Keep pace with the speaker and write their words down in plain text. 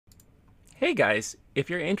Hey guys, if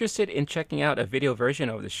you're interested in checking out a video version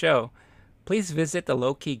of the show, please visit the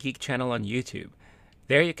Low Key Geek channel on YouTube.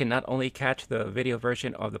 There you can not only catch the video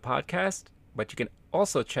version of the podcast, but you can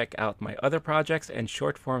also check out my other projects and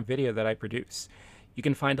short form video that I produce. You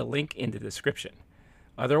can find a link in the description.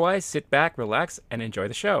 Otherwise, sit back, relax, and enjoy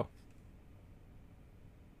the show.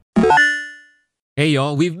 Hey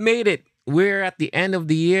y'all, we've made it. We're at the end of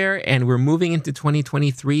the year and we're moving into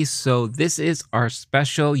 2023. So this is our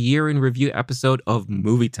special year in review episode of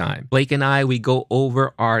Movie Time. Blake and I, we go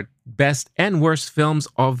over our best and worst films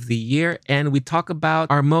of the year and we talk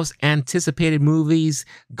about our most anticipated movies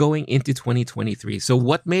going into 2023. So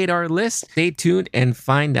what made our list? Stay tuned and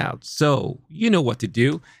find out. So you know what to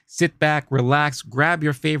do. Sit back, relax, grab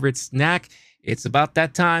your favorite snack. It's about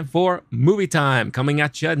that time for Movie Time, coming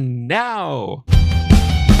at you now.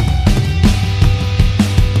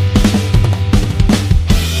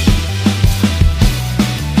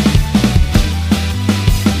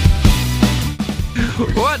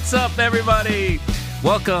 What's up, everybody?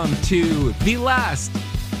 Welcome to the last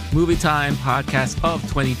Movie Time podcast of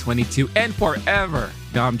 2022 and forever.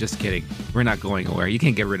 No, I'm just kidding. We're not going anywhere. You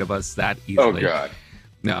can't get rid of us that easily. Oh, God.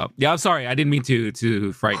 No. Yeah, I'm sorry. I didn't mean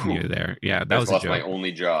to frighten you there. Yeah, that was a lost joke. My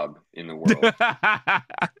only job in the world.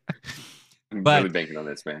 I'm really banking on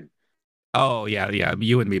this, man. Oh, yeah.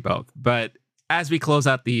 You and me both. But as we close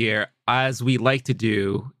out the year, as we like to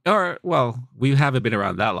do, or, well, we haven't been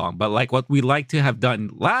around that long, but like what we like to have done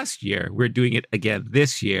last year, we're doing it again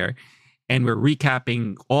this year. And we're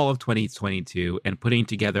recapping all of 2022 and putting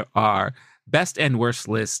together our best and worst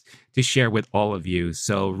list to share with all of you.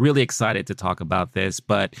 So really excited to talk about this.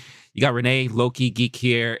 But you got Renee, Low Key Geek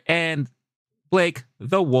here, and Blake,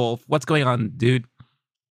 the Wolf. What's going on, dude?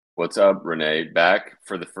 What's up, Renee? Back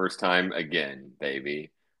for the first time again,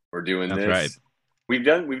 baby. We're doing That's this. Right. We've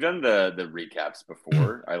done the recaps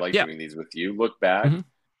before. I like doing these with you. Look back. Mm-hmm.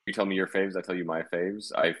 You tell me your faves. I tell you my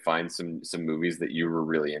faves. I find some movies that you were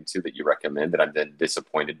really into that you recommend that I'm then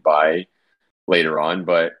disappointed by later on.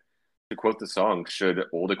 But to quote the song, should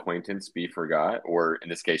old acquaintance be forgot? Or in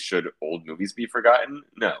this case, should old movies be forgotten?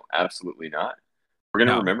 No, absolutely not. We're going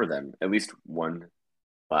to remember them at least one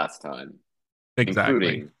last time. Exactly.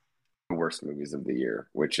 Including the worst movies of the year,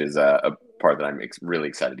 which is a part that I'm really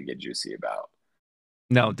excited to get juicy about.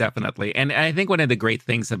 No, definitely. And I think one of the great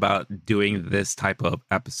things about doing this type of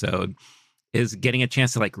episode is getting a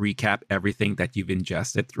chance to like recap everything that you've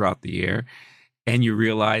ingested throughout the year. And you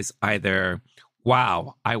realize either,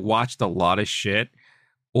 wow, I watched a lot of shit,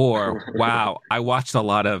 or wow, I watched a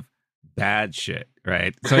lot of bad shit,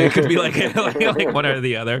 right? So it could be like one or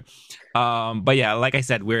the other. But yeah, like I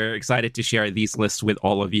said, we're excited to share these lists with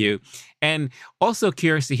all of you, and also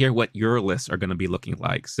curious to hear what your lists are going to be looking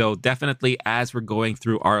like. So definitely, as we're going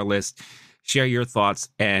through our list, share your thoughts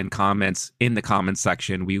and comments in the comments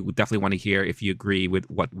section. We definitely want to hear if you agree with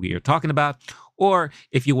what we are talking about, or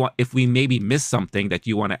if we maybe missed something that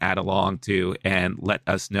you want to add along to, and let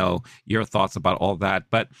us know your thoughts about all that.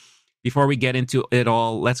 But before we get into it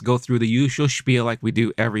all, let's go through the usual spiel like we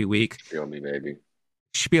do every week. Spiel me, baby.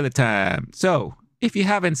 Spiel time. So, if you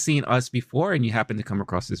haven't seen us before and you happen to come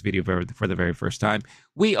across this video for the very first time,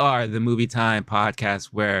 we are the Movie Time podcast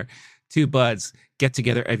where two buds get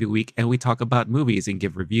together every week and we talk about movies and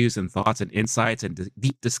give reviews and thoughts and insights and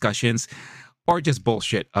deep discussions, or just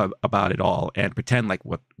bullshit about it all and pretend like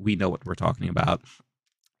we know what we're talking about.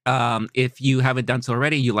 If you haven't done so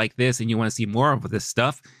already, you like this and you want to see more of this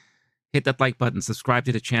stuff, hit that like button, subscribe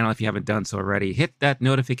to the channel if you haven't done so already. Hit that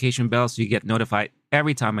notification bell so you get notified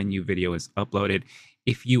every time a new video is uploaded.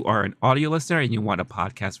 If you are an audio listener and you want a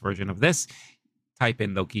podcast version of this, type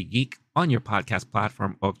in Low Key Geek on your podcast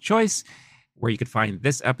platform of choice, where you can find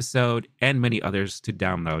this episode and many others to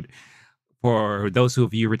download. For those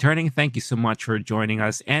of you returning, thank you so much for joining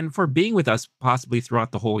us and for being with us possibly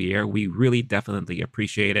throughout the whole year. We really definitely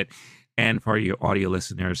appreciate it. And for your audio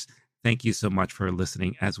listeners, thank you so much for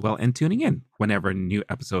listening as well and tuning in whenever new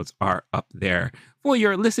episodes are up there for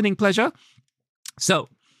your listening pleasure. So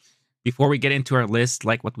before we get into our list,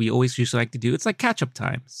 like what we always usually like to do, it's like catch-up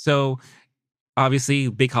time. So obviously,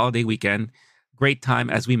 big holiday weekend, great time,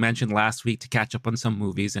 as we mentioned last week, to catch up on some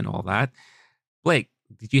movies and all that. Blake,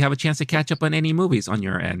 did you have a chance to catch up on any movies on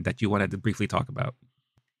your end that you wanted to briefly talk about?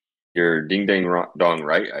 You're ding dang dong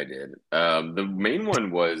right, I did. The main one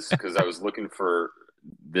was because I was looking for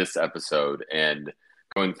this episode and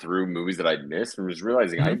going through movies that I'd missed and was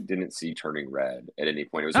realizing I didn't see Turning Red at any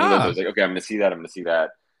point. It was one of those, I was like, okay, I'm going to see that.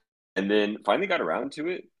 And then finally got around to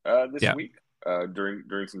it this week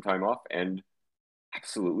during some time off and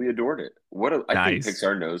absolutely adored it. I think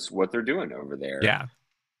Pixar knows what they're doing over there. Yeah.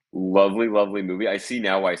 Lovely, lovely movie. I see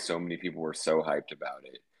now why so many people were so hyped about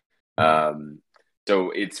it. Mhm.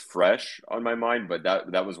 So it's fresh on my mind, but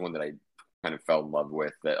that was one that I kind of fell in love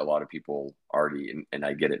with that a lot of people already, and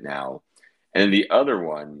I get it now. And then the other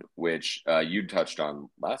one, which you touched on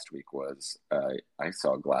last week, was I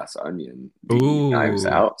saw Glass Onion, the Knives Ooh,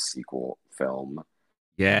 Out sequel film.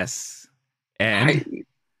 yes. I And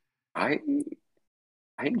I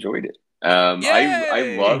I enjoyed it. I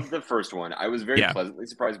yay! loved the first one. I was very Yeah, pleasantly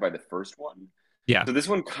surprised by the first one. yeah. So this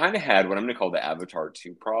one kind of had what I'm going to call the Avatar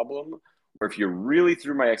 2 problem, where if you really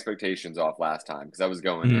threw my expectations off last time, because I was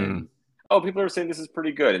going Mm, in, oh, people are saying this is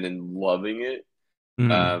pretty good, and then loving it.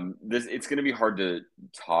 mm, This it's going to be hard to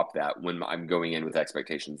top that when I'm going in with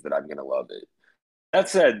expectations that I'm going to love it. That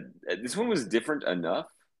said, this one was different enough.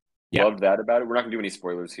 yeah, Loved that about it. We're not going to do any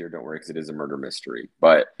spoilers here, don't worry, because it is a murder mystery.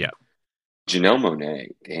 But yeah. Janelle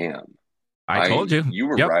Monáe, damn, I told I you. you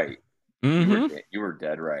were Yep. right. Mm-hmm. You were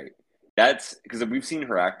dead right. That's because we've seen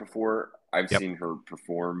her act before. I've Yep. seen her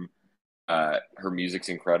perform. Her music's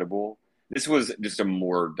incredible. This was just a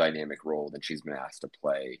more dynamic role than she's been asked to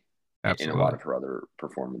play in a lot Absolutely. of her other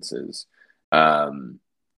performances. Um,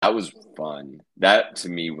 that was fun. That to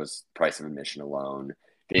me was price of admission alone.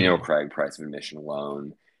 Daniel Mm, Craig, price of admission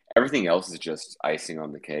alone. Everything else is just icing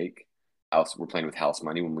on the cake. House, we're playing with house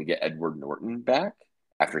money when we get Edward Norton back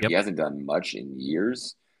after he yep. hasn't done much in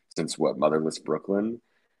years since what Motherless Brooklyn.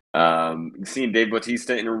 Seeing Dave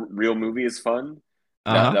Bautista in a real movie is fun.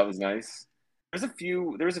 That Uh-huh. that was nice. There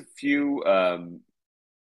was a few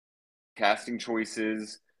casting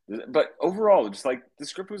choices, but overall, just like the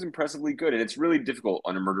script was impressively good, and it's really difficult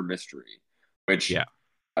on a murder mystery, which Yeah.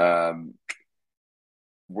 um,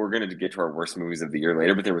 we're going to get to our worst movies of the year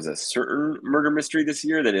later. But there was a certain murder mystery this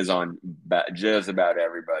year that is on just about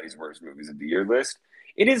everybody's worst movies of the year list.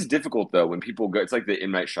 It is difficult though when people go. It's like the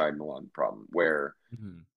M Night Shyamalan problem, where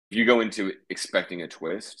Mhm. if you go into it expecting a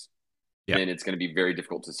twist, Yep. then it's going to be very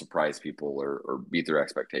difficult to surprise people or beat their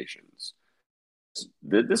expectations.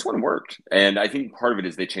 This one worked, and I think part of it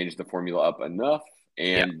is they changed the formula up enough,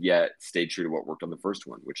 Yeah. and yet stayed true to what worked on the first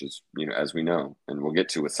one, which is as we know, and we'll get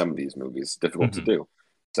to with some of these movies, difficult to Hmm. do.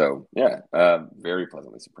 So yeah, very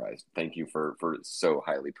pleasantly surprised. Thank you for so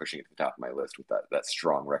highly pushing it to the top of my list with that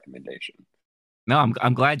strong recommendation. No,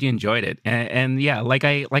 I'm glad you enjoyed it, and yeah, like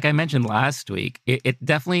I mentioned last week, it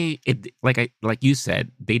definitely it like you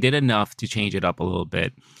said, they did enough to change it up a little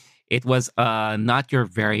bit. It was not your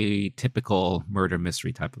very typical murder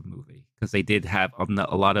mystery type of movie because they did have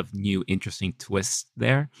a lot of new interesting twists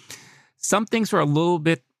there. Some things were a little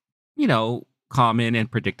bit, common and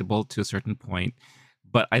predictable to a certain point,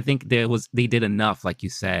 but I think they did enough, like you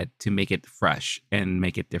said, to make it fresh and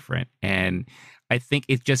make it different. And I think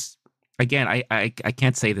it just again, I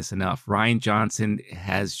can't say this enough. Ryan Johnson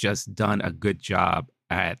has just done a good job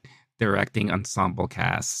at directing ensemble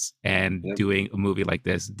casts and Yep. doing a movie like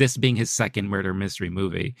this. This being his second murder mystery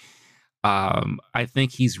movie, I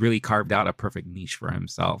think he's really carved out a perfect niche for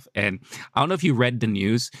himself. And I don't know if you read the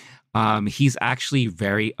news. He's actually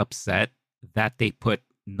very upset that they put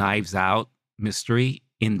Knives Out mystery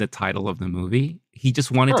in the title of the movie. He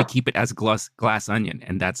just wanted to Huh. keep it as glass onion,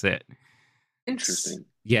 and that's it. Interesting.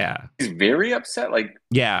 Yeah, He's very upset. Like,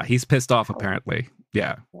 yeah, he's pissed off how? apparently.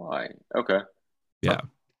 Yeah, Why? Okay. Huh. yeah,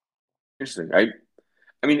 Interesting.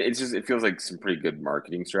 I mean, it feels like some pretty good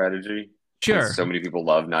marketing strategy because sure. so many people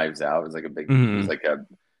love Knives Out. It was Hmm. like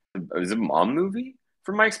it was a mom movie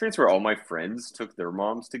from my experience where all my friends took their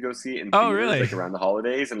moms to go see it in Oh, theaters really? like around the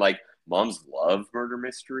holidays, and like moms love murder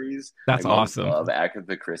mysteries. That's Like moms awesome. love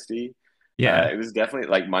Agatha Christie. Yeah. It was definitely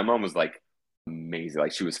like my mom was like amazing.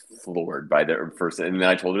 Like she was floored by the first, and then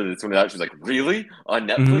I told her this one out. She was like, "Really on Hmm.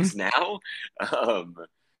 Netflix now?" Um,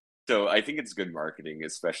 so I think it's good marketing,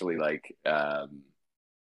 especially like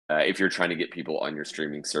if you're trying to get people on your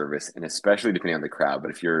streaming service, and especially depending on the crowd.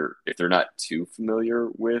 But if they're not too familiar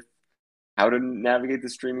with how to navigate the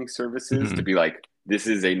streaming services, to Hmm. be like, this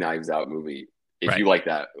is a Knives Out movie. If Right. you like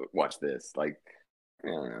that, watch this. Like, I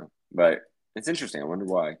don't know, but it's interesting. I wonder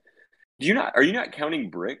why. Do you not? Are you not counting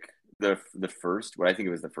Brick, the first, what I think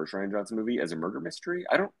it was the first Ryan Johnson movie, as a murder mystery?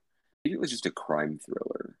 I don't. Maybe it was just a crime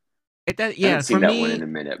thriller. I Yeah, haven't seen that one in a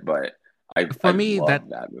minute, but I for me that love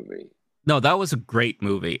that movie. no, that was a great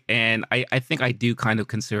movie. And I think I do kind of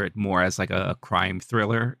consider it more as like a crime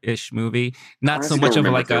thriller-ish movie. I Not so honestly don't much of remember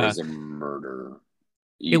if like there a was a murder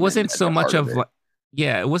it even wasn't at so the much heart of of it. like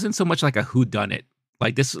yeah, it wasn't so much like a who done it.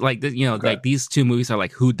 Like this Okay. like these two movies are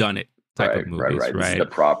like who done it type of movies, Right. This is the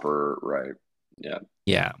right? proper right. Yeah.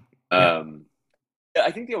 Yeah. Yeah. Um, yeah,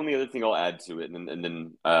 I think the only other thing I'll add to it, and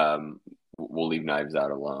then we'll leave Knives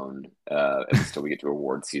Out alone until we get to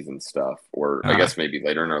award season stuff, or I Uh, guess maybe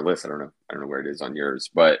later in our list. I don't know. I don't know where it is on yours,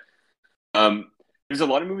 but there's a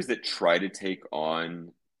lot of movies that try to take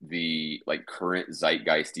on the like current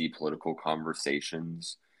zeitgeisty political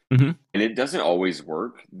conversations, mhm, and it doesn't always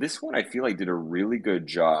work. This one I feel like did a really good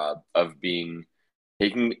job of being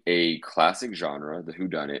taking a classic genre, the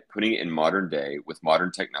whodunit, putting it in modern day with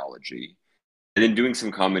modern technology, and then doing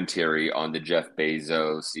some commentary on the Jeff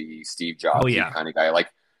Bezos, Steve oh Jobsy yeah. kind of guy, like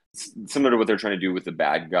similar to what they're trying to do with the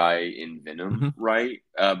bad guy in Venom, Mhm, right?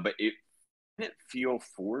 But it didn't feel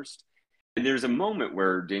forced. And there's a moment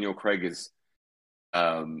where Daniel Craig is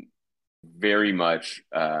um, very much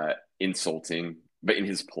insulting, but in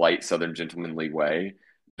his polite Southern gentlemanly way,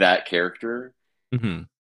 that character. mhm.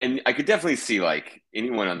 And I could definitely see like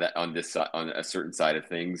anyone on this on a certain side of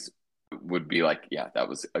things would be like, yeah, that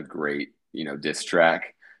was a great diss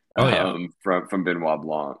track Oh yeah. from Benoit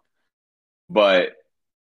Blanc, but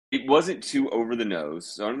it wasn't too over the nose,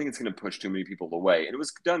 so I don't think it's going to push too many people away, and it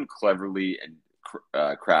was done cleverly and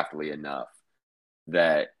craftily enough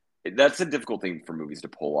that that's a difficult thing for movies to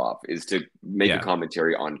pull off is to make a Yeah.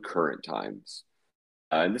 commentary on current times.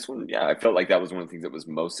 And this one, yeah, I felt like that was one of the things that was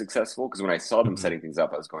most successful because when I saw them Mhm. setting things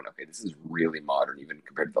up, I was going, okay, this is really modern, even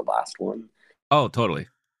compared to the last one. Oh, totally.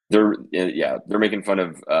 They're making fun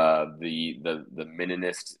of the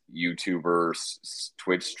Meninist YouTuber,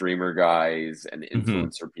 Twitch streamer guys, and the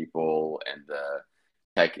Mhm. influencer people, and the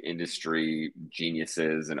tech industry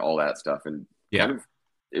geniuses, and all that stuff. And Yeah. kind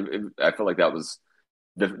of, I felt like that was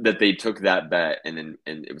that they took that bet and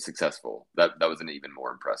it was successful. That was an even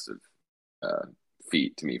more impressive uh,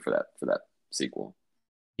 feat to me for that sequel.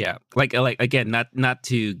 Yeah, like again, not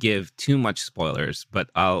to give too much spoilers, but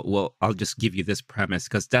I'll just give you this premise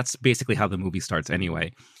because that's basically how the movie starts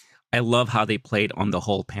anyway. I love how they played on the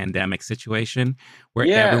whole pandemic situation where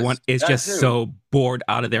everyone Yes, is that just too. so bored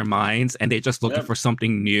out of their minds and they're just looking Yep. for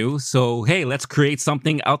something new. So, hey, let's create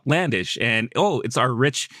something outlandish. And oh, it's our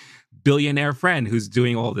rich billionaire friend who's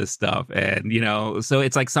doing all this stuff. And, so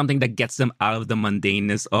it's like something that gets them out of the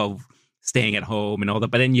mundaneness of staying at home and all that.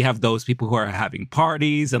 But then you have those people who are having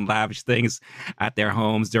parties and lavish things at their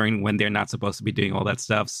homes during when they're not supposed to be doing all that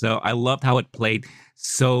stuff. So I loved how it played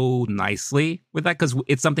so nicely with that because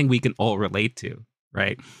it's something we can all relate to,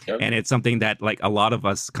 right? Yep. And it's something that like a lot of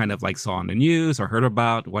us kind of like saw on the news or heard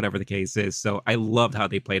about, whatever the case is. So I loved how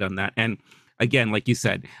they played on that. And again, like you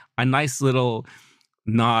said, a nice little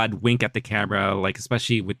nod, wink at the camera, like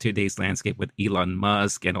especially with today's landscape with Elon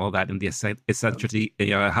Musk and all that, and the eccentricity,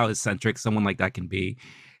 how eccentric someone like that can be.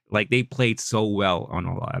 Like they played so well on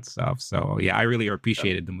all that stuff. So yeah, I really Yep.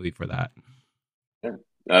 appreciated the movie for that. Yeah.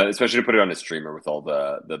 Especially to put it on a streamer with all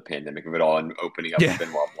the pandemic of it all and opening up with Yeah,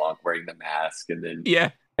 Benoit Blanc wearing the mask, and then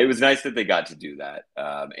yeah, it was nice that they got to do that.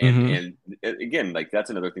 hmm And again, like that's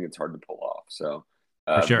another thing that's hard to pull off. So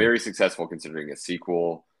for sure. very successful considering a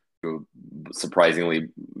sequel to a surprisingly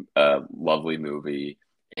lovely movie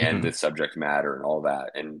and Hmm. the subject matter and all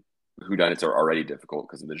that. And whodunits are already difficult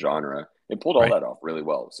because of the genre. It pulled all Right. that off really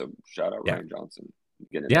well. So shout out Yeah. Ryan Johnson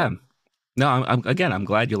getting it Yeah. done. No, again, I'm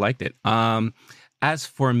glad you liked it. As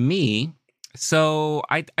for me, so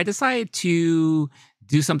I decided to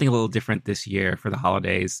do something a little different this year for the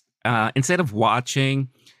holidays. Instead of watching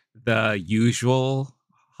the usual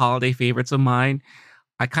holiday favorites of mine,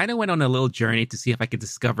 I kind of went on a little journey to see if I could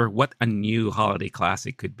discover what a new holiday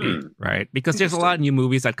classic could be, Hmm, right? Because there's a lot of interesting. new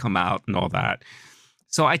movies that come out and all that.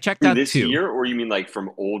 So I checked From out this two year, or you mean like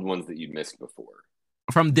from old ones that you'd missed before?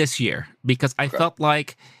 from this year because I Okay, felt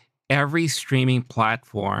like every streaming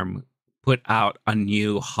platform put out a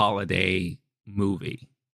new holiday movie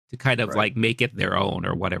to kind of right, like make it their own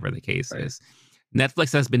or whatever the case right. is.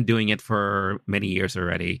 Netflix has been doing it for many years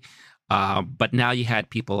already. But now you had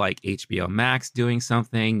people like HBO Max doing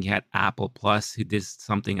something. You had Apple Plus who did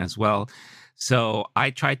something as well. So I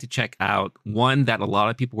tried to check out one that a lot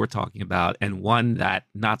of people were talking about and one that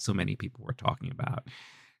not so many people were talking about.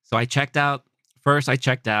 So I checked out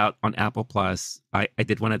on Apple Plus. I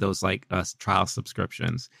did one of those like trial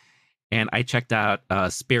subscriptions and I checked out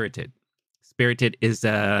Spirited. Spirited is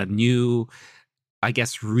a new, I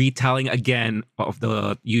guess, retelling again of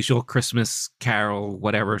the usual Christmas Carol,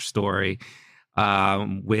 whatever story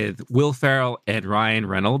with Will Ferrell and Ryan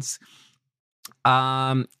Reynolds.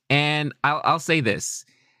 And I'll say this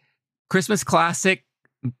Christmas classic,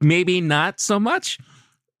 maybe not so much.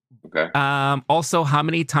 Okay. Also, how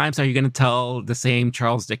many times are you going to tell the same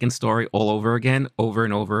Charles Dickens story all over again, over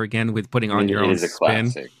and over again, with putting I on mean, your it own is a spin?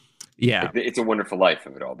 classic. Yeah, Like it's a Wonderful Life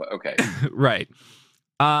of it all, but okay. right.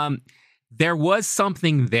 Um, there was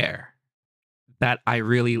something there that I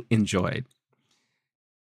really enjoyed.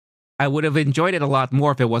 I would have enjoyed it a lot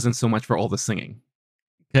more if it wasn't so much for all the singing,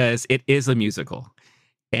 because it is a musical.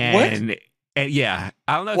 And yeah,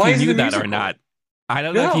 I don't know if you knew that or not. I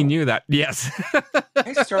don't know if you knew that. Yes.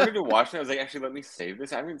 I started to watch it. I was like, actually, let me save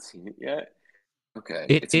this. I haven't seen it yet. Okay.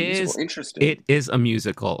 It's interesting. It is a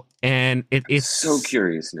musical. And it's so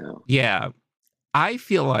curious now. Yeah. I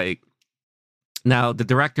feel like now the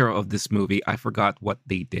director of this movie, I forgot what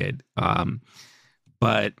they did.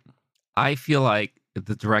 But I feel like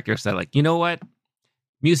the director said, like, you know what?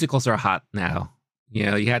 Musicals are hot now. You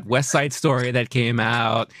know, you had West Side Story that came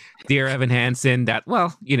out, Dear Evan Hansen, that,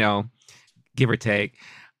 well, you know, give or take,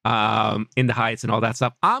 In the Heights and all that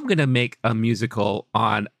stuff. I'm going to make a musical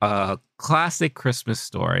on a classic Christmas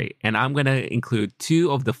story, and I'm going to include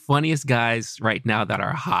two of the funniest guys right now that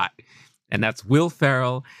are hot, and that's Will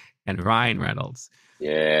Ferrell and Ryan Reynolds.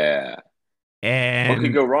 Yeah. And what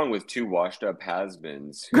could go wrong with two washed-up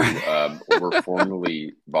has-beens who were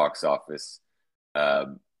formerly box office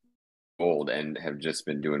old and have just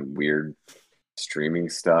been doing weird streaming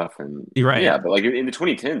stuff, and right. Yeah, but like in the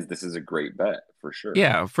 2010s, this is a great bet for sure.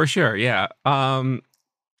 Yeah, for sure. Yeah.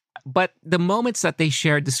 But the moments that they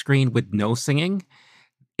shared the screen with no singing,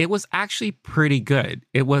 it was actually pretty good.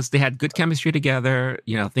 They had good chemistry together.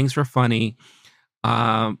 You know, things were funny.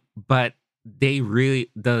 But they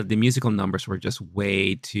really the musical numbers were just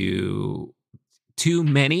way too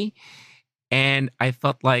many, and I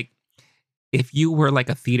felt like if you were like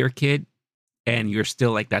a theater kid and you're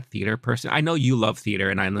still like that theater person. I know you love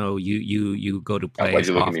theater, and I know you go to plays often. Why'd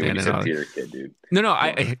you look at me when you said theater kid, dude? No,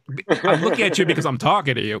 I'm looking at you because I'm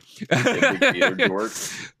talking to you.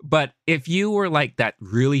 But if you were like that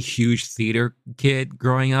really huge theater kid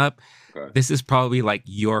growing up, This is probably like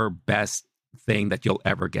your best thing that you'll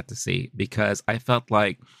ever get to see, because I felt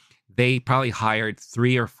like they probably hired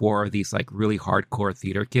 3 or 4 of these like really hardcore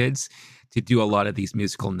theater kids to do a lot of these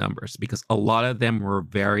musical numbers, because a lot of them were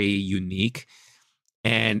very unique.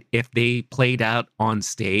 And if they played out on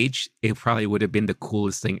stage, it probably would have been the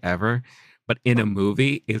coolest thing ever. But in a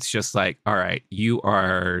movie, it's just like, all right, you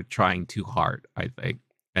are trying too hard, I think.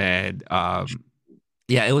 And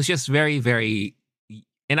yeah, it was just very, very,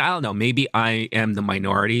 and I don't know, maybe I am the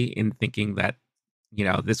minority in thinking that, you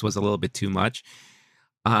know, this was a little bit too much.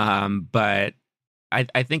 But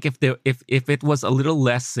I think if it was a little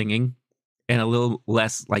less singing and a little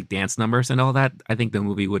less like dance numbers and all that, I think the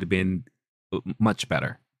movie would have been much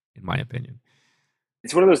better, in my opinion.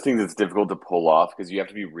 It's one of those things that's difficult to pull off because you have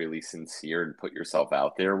to be really sincere and put yourself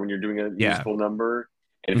out there when you're doing a musical number.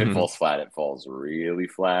 And if it falls flat, it falls really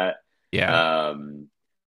flat. Yeah.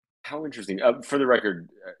 How interesting. For the record,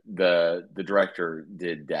 the director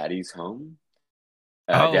did Daddy's Home,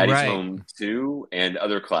 Daddy's Home 2, and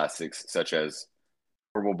other classics such as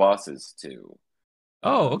Horrible Bosses 2.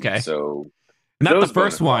 Oh, okay. So not the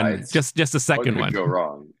first one, just the second one. What could go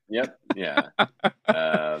wrong? Yep. Yeah.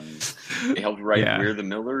 They helped write We're the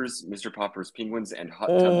Millers, Mr. Popper's Penguins, and Hot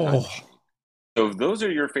Tub Time. So if those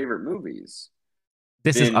are your favorite movies,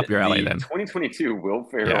 this is up your alley. Then 2022 Will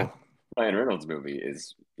Ferrell, Ryan Reynolds movie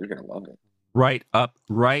you're gonna love it. Right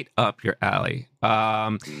up your alley.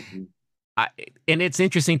 And it's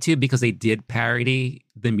interesting too because they did parody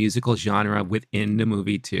the musical genre within the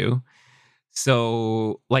movie too.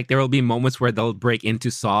 So, like, there will be moments where they'll break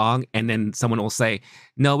into song, and then someone will say,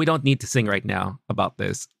 "No, we don't need to sing right now about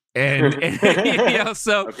this." And you know,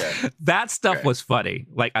 so that stuff was funny.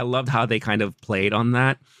 Like, I loved how they kind of played on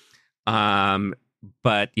that.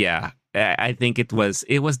 But yeah, I think it was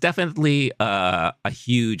definitely a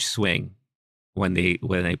huge swing when they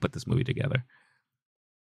put this movie together.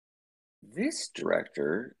 This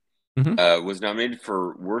director was nominated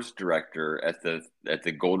for Worst Director at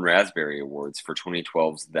the Golden Raspberry Awards for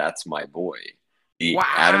 2012's That's My Boy, the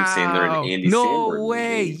Adam Sandler and Andy Samberg movie.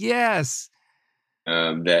 Way, yes.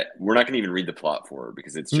 That we're not going to even read the plot for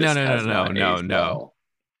because it's just no.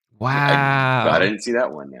 Wow, I didn't see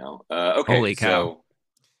that one now. Okay, holy cow!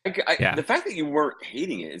 So the fact that you weren't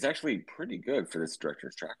hating it is actually pretty good for this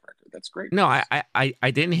director's track record. That's great. No,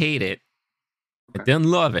 I didn't hate it. I didn't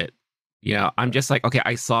love it. You know, I'm just like, okay,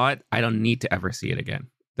 I saw it. I don't need to ever see it again.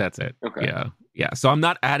 That's it. Okay. Yeah. So I'm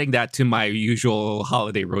not adding that to my usual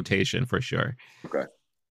holiday rotation for sure. Okay.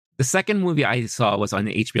 The second movie I saw was on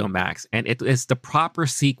HBO Max, and it is the proper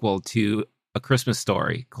sequel to A Christmas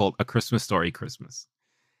Story called A Christmas Story Christmas.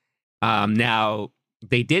 Now,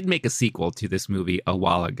 they did make a sequel to this movie a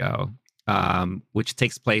while ago, which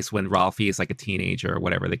takes place when Ralphie is like a teenager or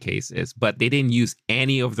whatever the case is, but they didn't use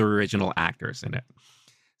any of the original actors in it.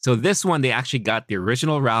 So this one, they actually got the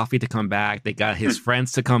original Ralphie to come back. They got his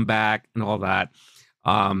friends to come back and all that.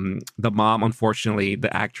 The mom, unfortunately,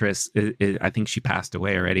 the actress, I think she passed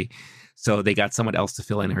away already. So they got someone else to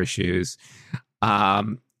fill in her shoes.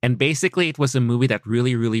 And basically, it was a movie that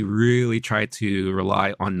really, really, really tried to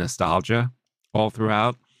rely on nostalgia all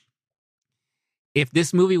throughout. If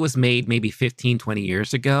this movie was made maybe 15, 20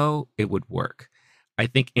 years ago, it would work. I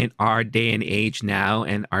think in our day and age now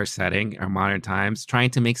and our setting, our modern times, trying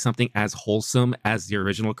to make something as wholesome as the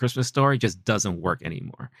original Christmas Story just doesn't work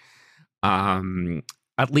anymore. Um,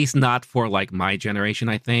 at least not for like my generation,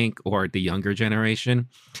 I think, or the younger generation.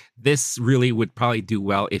 This really would probably do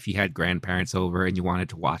well if you had grandparents over and you wanted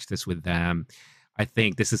to watch this with them. I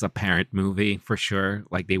think this is a parent movie for sure.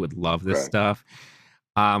 Like they would love this stuff.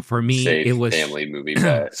 For me, safe it was family movie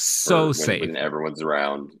bet so safe when everyone's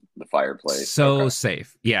around the fireplace. So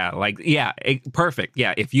safe. Yeah, like perfect.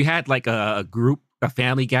 Yeah, if you had like a group, a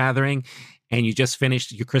family gathering, and you just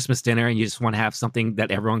finished your Christmas dinner and you just want to have something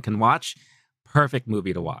that everyone can watch, perfect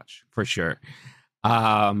movie to watch for sure.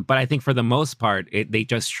 But I think for the most part, they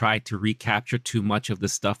just tried to recapture too much of the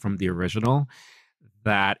stuff from the original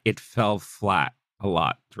that it fell flat a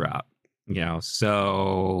lot throughout.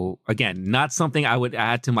 So again, not something I would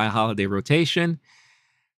add to my holiday rotation.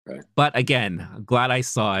 Right. But again, glad I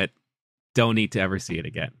saw it. Don't need to ever see it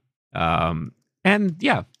again. And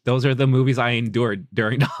yeah, those are the movies I endured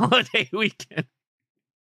during the holiday weekend.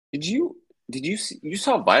 Did you see, you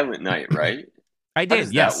saw Violent Night, right? I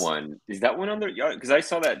did. Yes. That one is that one on there? Because I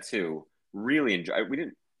saw that too. Really enjoy. We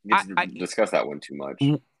didn't get to discuss that one too much.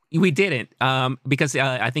 We didn't, because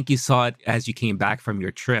I think you saw it as you came back from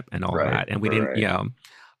your trip and all that, and we didn't.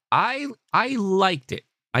 I liked it.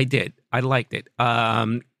 I did. I liked it.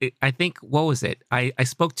 I think, what was it? I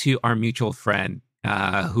spoke to our mutual friend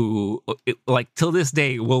who, like, till this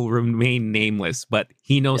day will remain nameless, but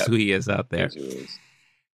he knows who he is out there.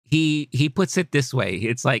 He puts it this way.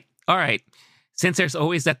 It's like, all right, since there's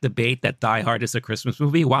always that debate that Die Hard is a Christmas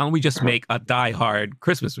movie, why don't we just make a Die Hard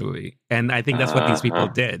Christmas movie? And I think that's what these people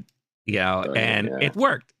did. It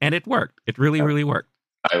worked. And it worked. It really, really worked.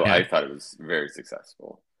 I thought it was very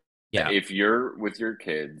successful. Yeah. If you're with your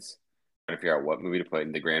kids trying to figure out what movie to put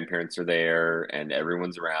and the grandparents are there and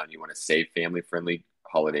everyone's around, you want a safe, family-friendly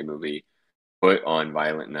holiday movie, put on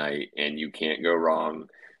Violent Night and you can't go wrong.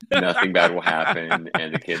 Nothing bad will happen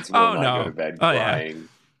and the kids will not go to bed crying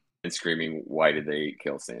and screaming, why did they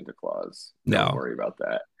kill Santa Claus? Don't worry about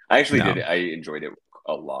that. I actually did it. I enjoyed it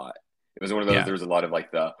a lot. It was one of those, there was a lot of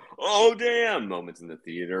like the, oh, damn moments in the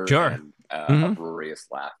theater and uproarious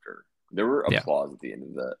laughter. There were applause at the end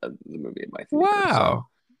of the movie in my theater. Wow.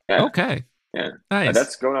 So, okay. Yeah. Nice.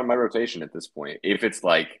 That's going on my rotation at this point. If it's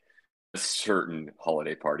like a certain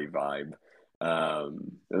holiday party vibe,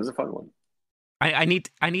 it was a fun one. I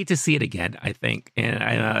need to see it again, I think.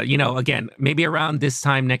 And again, maybe around this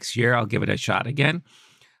time next year, I'll give it a shot again.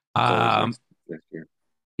 Next year.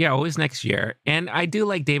 Yeah, always next year. And I do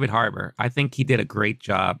like David Harbour. I think he did a great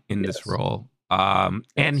job in this role.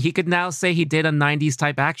 And he could now say he did a 90s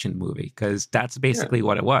type action movie because that's basically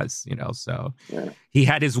what it was, so he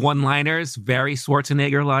had his one-liners, very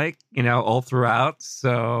Schwarzenegger-like, all throughout.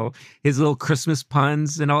 So his little Christmas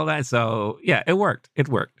puns and all that. So yeah, it worked.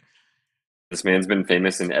 This man's been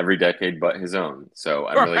famous in every decade but his own. So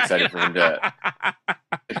I'm really excited for him to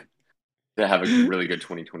have a really good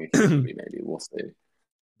 2023 movie, maybe. We'll see.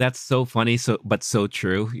 That's so funny, but so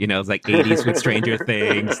true. It's like 80s with Stranger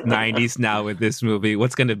Things, 90s now with this movie.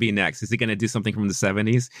 What's going to be next? Is he going to do something from the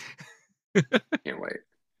 70s? I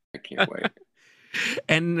can't wait.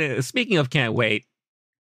 And speaking of can't wait,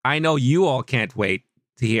 I know you all can't wait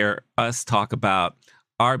to hear us talk about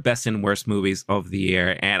our best and worst movies of the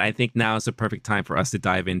year. And I think now is the perfect time for us to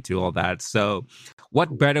dive into all that. So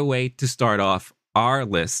what better way to start off our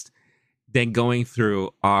list than going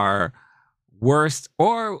through our worst,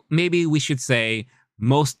 or maybe we should say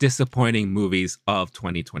most disappointing movies of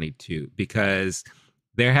 2022, because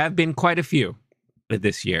there have been quite a few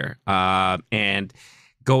this year. And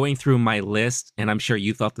going through my list, and I'm sure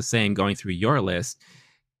you thought the same going through your list,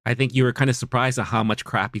 I think you were kind of surprised at how much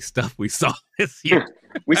crappy stuff we saw this year.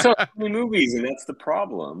 We saw so many movies, and that's the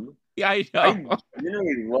problem. Yeah, I know. I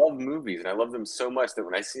generally love movies, and I love them so much that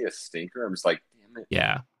when I see a stinker, I'm just like, damn it.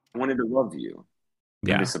 Yeah. I wanted to love you.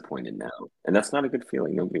 I'm disappointed now, and that's not a good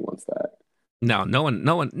feeling. Nobody wants that.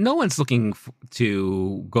 No one's looking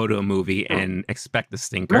to go to a movie and expect a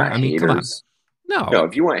stinker. I mean, haters. Come on. No.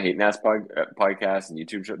 If you want hate ass podcast and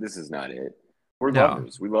YouTube show, this is not it. We're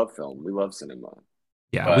lovers. We love film. We love cinema.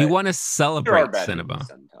 Yeah, but we want to celebrate cinema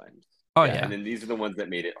sometimes. Oh yeah, and then these are the ones that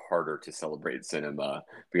made it harder to celebrate cinema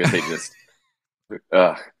because they just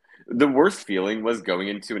The worst feeling was going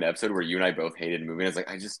into an episode where you and I both hated a movie. I was like,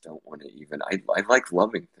 I just don't want to even. I like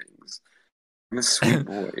loving things. I'm a sweet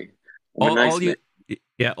boy. I'm a all nice man. you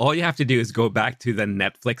yeah, all you have to do is go back to the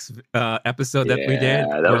Netflix episode that we did Yeah,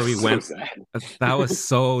 that where was we so went. sad. That was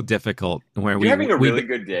so difficult. Where You're having a we really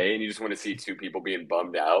good day and you just want to see two people being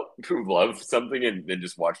bummed out who love something and then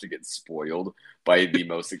just watch it get spoiled by the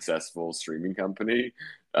most successful streaming company.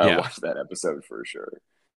 yeah. Watch that episode for sure.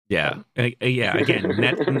 Yeah. Yeah.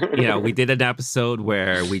 Again, we did an episode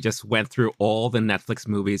where we just went through all the Netflix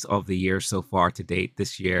movies of the year so far to date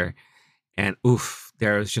this year. And oof,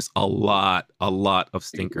 there's just a lot of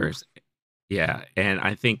stinkers. Yeah. And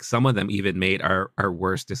I think some of them even made our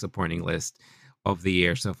worst disappointing list of the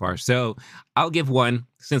year so far. So I'll give one,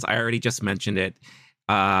 since I already just mentioned it,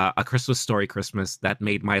 A Christmas Story Christmas, that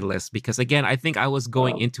made my list because, again, I think I was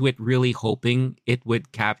going Wow. into it really hoping it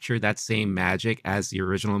would capture that same magic as the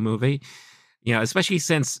original movie. Especially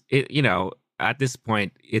since at this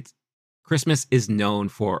point, it's Christmas is known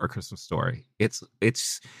for A Christmas Story.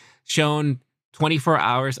 It's shown 24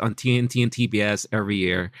 hours on TNT and TBS every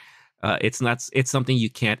year. It's something you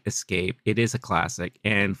can't escape. It is a classic,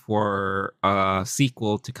 and for a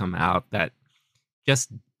sequel to come out that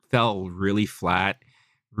just fell really flat,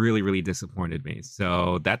 really, really disappointed me.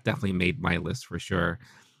 So that definitely made my list for sure.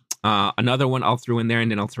 Another one I'll throw in there, and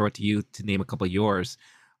then I'll throw it to you to name a couple of yours.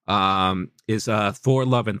 Is Thor: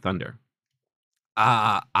 Love and Thunder.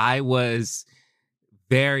 I was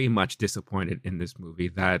very much disappointed in this movie,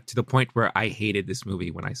 that to the point where I hated this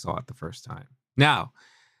movie when I saw it the first time. Now,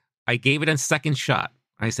 I gave it a second shot.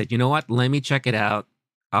 I said, you know what? Let me check it out.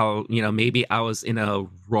 Maybe I was in a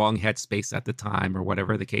wrong headspace at the time or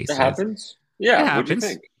whatever the It case is. happens. It Yeah. What'd you happens.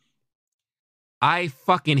 think? I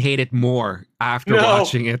fucking hate it more after No.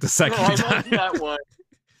 watching it the No, second I love time. that one.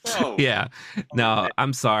 No. Yeah. Oh, No, man.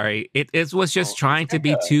 I'm sorry. It was just Oh, trying to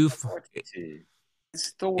be Becca, too. that's RTT.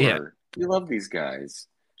 It's Yeah. Thor. You love these guys.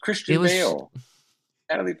 It Christian was Bale,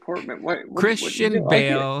 Natalie Portman. What you Christian didn't like it?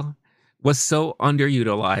 Bale was so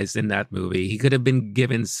underutilized in that movie. He could have been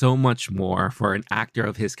given so much more for an actor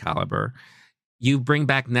of his caliber. You bring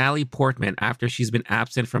back Natalie Portman after she's been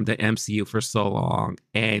absent from the MCU for so long,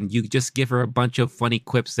 and you just give her a bunch of funny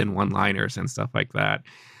quips and one-liners and stuff like that.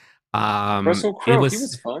 Russell It Crowe. He was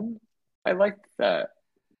was fun. I liked that.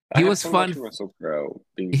 I he had was fun fun. watching Russell Crowe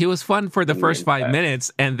being He was fun for the funny first and five fat.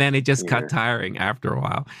 minutes, and then it just got Yeah. tiring after a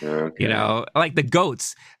while. Okay. Like the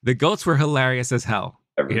goats. The goats were hilarious as hell.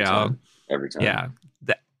 Every time. Every time. Yeah.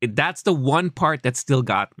 That's the one part that still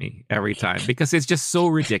got me every time because it's just so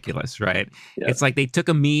ridiculous, right? Yeah. It's like they took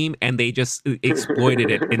a meme and they just exploited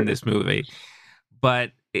it in this movie.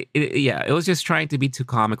 But it was just trying to be too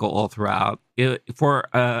comical all throughout. For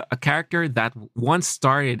a character that once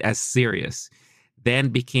started as serious, then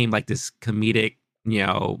became like this comedic, I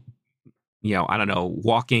don't know,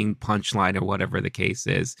 walking punchline or whatever the case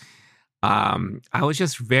is. I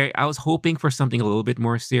was hoping for something a little bit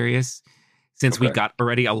more serious since we Okay. got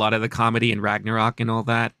already a lot of the comedy in Ragnarok and all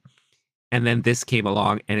that. And then this came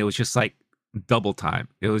along and it was just like double time.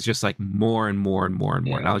 It was just like more and more and more and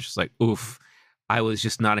more. Yeah. And I was just like, oof, I was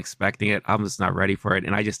just not expecting it. I was not ready for it.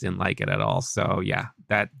 And I just didn't like it at all. So yeah,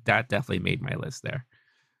 that definitely made my list there.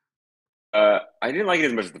 I didn't like it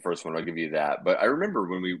as much as the first one. I'll give you that. But I remember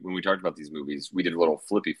when we talked about these movies, we did a little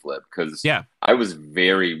flippy flip because Yeah, I was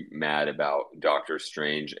very mad about Doctor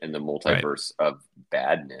Strange and the right. multiverse of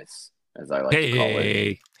badness, as I like to call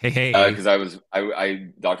it. Hey. Because I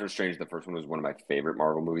Doctor Strange, the first one was one of my favorite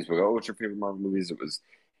Marvel movies. We go, oh, what's your favorite Marvel movies? It was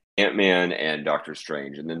Ant-Man and Doctor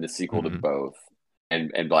Strange, and then the sequel to Mhm. both,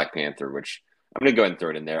 and Black Panther, which I'm gonna go ahead and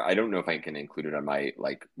throw it in there. I don't know if I can include it on my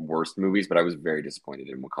like worst movies, but I was very disappointed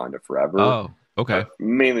in Wakanda Forever. Oh, okay. But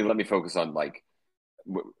mainly, let me focus on like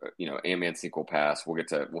Ant-Man sequel pass. We'll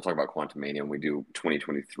talk about Quantumania when we do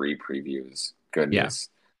 2023 previews. Yeah. Goodness,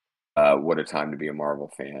 what a time to be a Marvel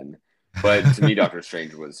fan. But to me, Doctor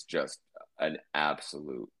Strange was just an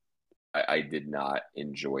absolute. I did not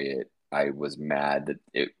enjoy it. I was mad that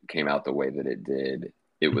it came out the way that it did.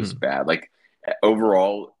 It was Mhm. bad. Like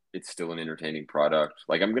overall, it's still an entertaining product.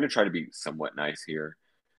 Like I'm going to try to be somewhat nice here.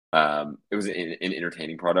 It was an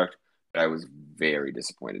entertaining product, but I was very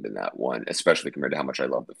disappointed in that one, especially compared to how much I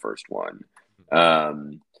love the first one.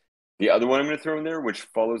 Um, the other one I'm going to throw in there, which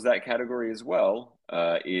follows that category as well,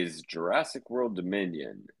 is Jurassic World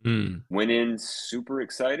Dominion. Mm, Went in super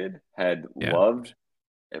excited, had yeah. loved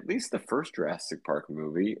at least the first Jurassic Park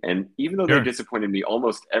movie. And even though they Sure. disappointed me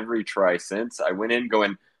almost every try since, I went in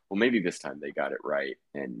going, well, maybe this time they got it right.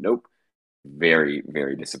 And nope, very,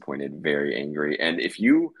 very disappointed, very angry. And if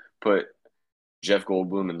you put Jeff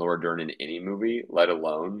Goldblum and Laura Dern in any movie, let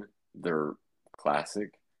alone their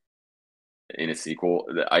classic, in a sequel.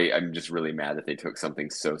 I'm just really mad that they took something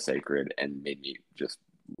so sacred and made me just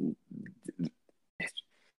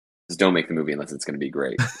don't make the movie unless it's going to be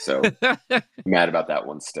great. So mad about that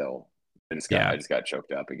one still. Yeah. I just got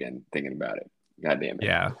choked up again thinking about it. God damn it.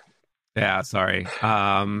 Yeah. Yeah. Sorry.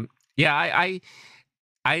 Yeah.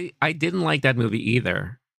 I didn't like that movie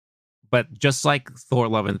either. But just like Thor: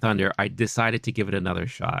 Love and Thunder, I decided to give it another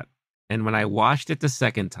shot. And when I watched it the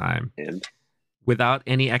second time, And without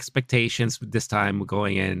any expectations this time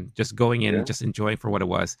going in, yeah, just enjoying for what it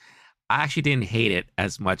was, I actually didn't hate it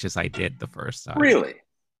as much as I did the first time. really,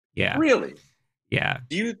 Yeah. really. Yeah.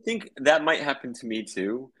 Do you think that might happen to me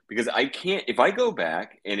too? Because I can't. If I go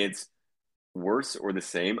back and it's worse or the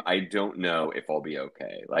same, I don't know if I'll be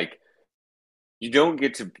okay. Like you don't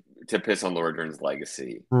get to piss on Laura Dern's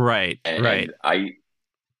legacy, Right. Right. and I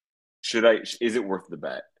should I is it worth the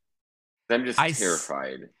bet? I'm just I,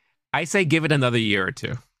 terrified. I say give it another year or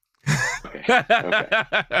two. Okay.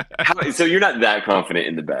 Okay. So you're not that confident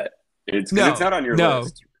in the bet? It's because it's not on your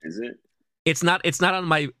list, is it? It's not. It's not on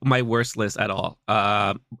my worst list at all.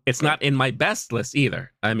 It's not in my best list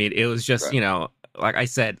either. I mean, it was just like I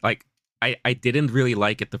said, like I didn't really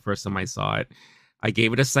like it the first time I saw it. I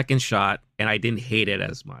gave it a second shot, and I didn't hate it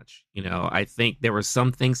as much. I think there were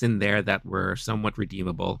some things in there that were somewhat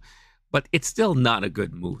redeemable, but it's still not a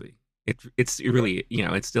good movie. It's really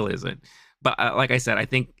it still isn't. But like I said, I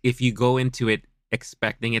think if you go into it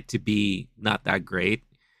expecting it to be not that great,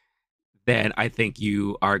 then I think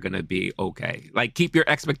you are gonna be okay. Like keep your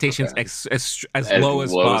expectations Okay. as low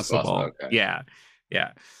as low possible. Okay. Yeah,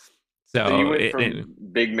 yeah. So you So went from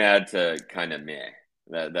big mad to kind of meh.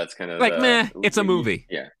 That's kind of like meh, it's a movie.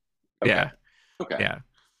 Yeah. Okay. Yeah, Okay. yeah,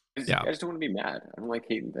 yeah. I just don't want to be mad. I don't like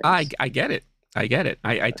hating things. I get it. I get it.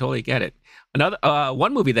 I totally get it. Another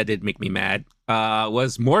one movie that did make me mad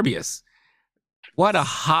was Morbius. What a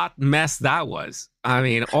hot mess that was. I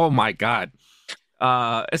mean, oh my god.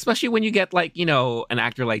 Especially when you get like an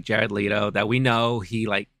actor like Jared Leto that we know he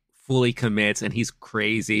like fully commits and he's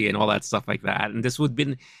crazy and all that stuff like that. And this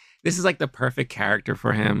is like the perfect character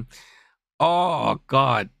for him. Oh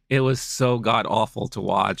God, it was so god awful to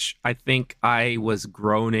watch. I think I was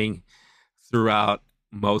groaning throughout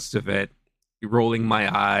most of it, rolling my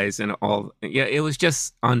eyes and all. Yeah, it was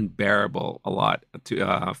just unbearable a lot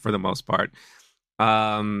to for the most part.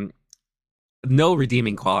 Um, no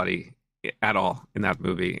redeeming quality at all in that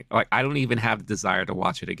movie. Like I don't even have the desire to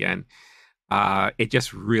watch it again. It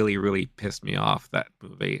just really, really pissed me off, that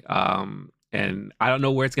movie. And I don't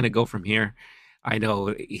know where it's gonna go from here. I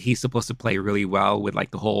know he's supposed to play really well with like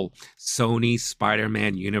the whole Sony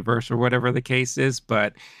Spider-Man universe or whatever the case is,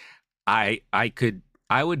 but I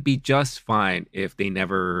would be just fine if they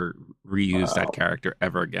never reused that character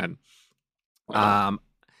ever again. Wow.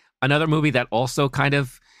 Another movie that also kind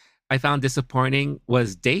of I found disappointing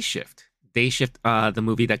was Day Shift. Day Shift, the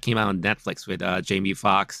movie that came out on Netflix with Jamie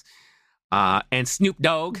Foxx and Snoop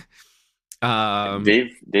Dogg.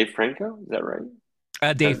 Dave Franco, is that right?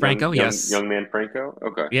 Dave Franco, yes. Young man Franco.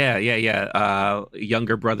 Okay. Yeah.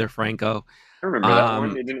 Younger brother Franco. I remember that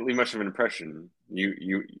one. It didn't leave much of an impression.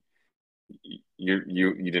 You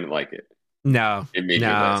didn't like it. No, it made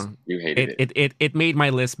your list. You hated it. It made my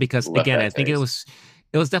list because again, I think it was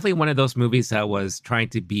definitely one of those movies that was trying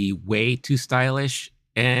to be way too stylish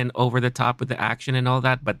and over the top with the action and all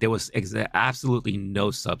that, but there was absolutely no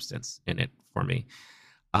substance in it for me.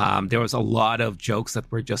 There was a lot of jokes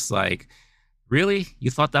that were just like, really?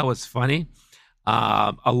 You thought that was funny?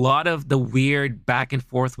 A lot of the weird back and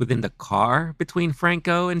forth within the car between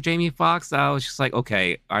Franco and Jamie Foxx. I was just like,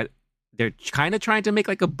 okay, they're kind of trying to make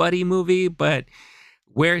like a buddy movie, but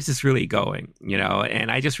where is this really going?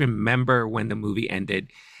 And I just remember when the movie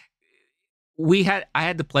ended, I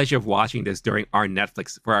had the pleasure of watching this during our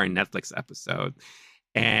Netflix episode.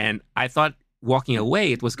 And I thought walking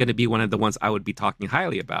away, it was going to be one of the ones I would be talking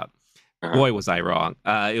highly about. Uh-huh. Boy, was I wrong.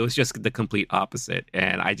 It was just the complete opposite.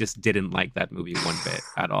 And I just didn't like that movie one bit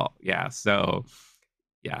at all. Yeah. So,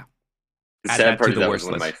 yeah. The sad part is that was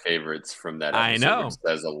one of my favorites from that episode. I know. Which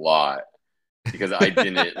says a lot. Because I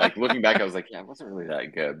didn't, like, looking back, I was like, yeah, it wasn't really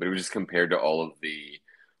that good. But it was just compared to all of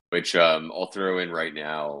which I'll throw in right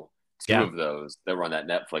now. Two of those that were on that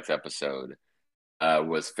Netflix episode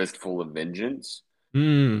was Fistful of Vengeance.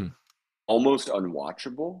 Almost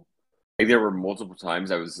unwatchable. Like there were multiple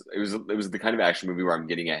times it was the kind of action movie where I'm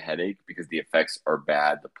getting a headache because the effects are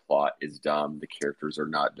bad, the plot is dumb, the characters are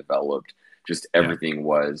not developed, just everything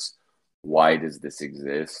was, why does this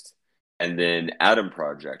exist? And then Adam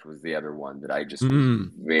Project was the other one that I just was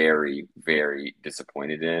very, very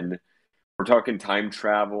disappointed in. We're talking time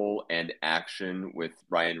travel and action with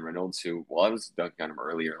Ryan Reynolds, who, well, I was dunking on him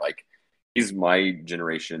earlier, like he's my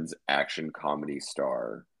generation's action comedy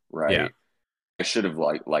star, Yeah. right? I should have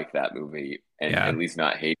liked that movie and Yeah. at least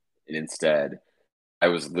not hate it. And instead, I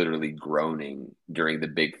was literally groaning during the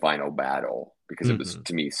big final battle because it was Hmm.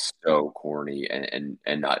 to me so corny and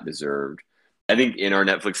not deserved. I think in our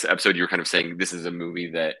Netflix episode, you were kind of saying this is a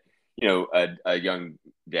movie that a young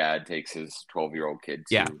dad takes his 12-year-old kid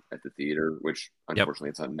Yeah. to at the theater, which Yep. unfortunately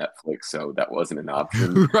it's on Netflix, so that wasn't an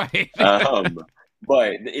option. Right. Um,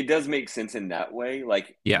 but it does make sense in that way.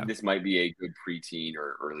 Like Yeah. this might be a good preteen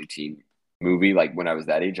or early teen movie. Like when I was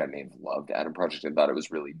that age, I may have loved Adam Project and thought it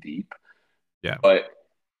was really deep. Yeah. But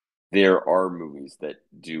there are movies that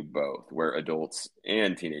do both, where adults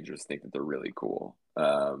and teenagers think that they're really cool.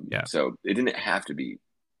 Yeah. So it didn't have to be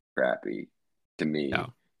crappy to me,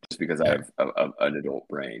 No. just because I Yeah. have an adult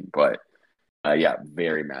brain. But yeah,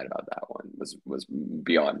 very mad about that one. Was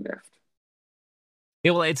beyond miffed.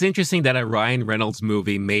 Yeah, well, it's interesting that a Ryan Reynolds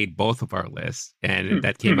movie made both of our lists, and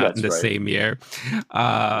that came out in That's the right. same year.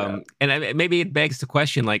 Yeah. Maybe it begs the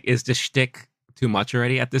question, like, is the shtick too much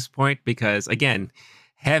already at this point? Because again,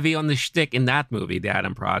 heavy on the shtick in that movie, The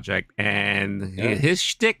Adam Project, and Yeah. his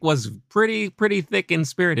shtick was pretty thick and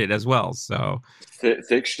spirited as well. So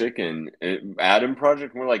Thick shtick and Adam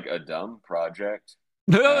Project, more like a dumb project.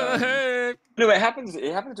 No, it happens.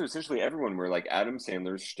 It happens to essentially everyone. Where like Adam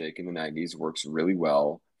Sandler's shtick in the '90s works really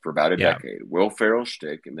well for about a yeah, decade. Will Ferrell's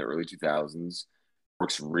shtick in the early 2000s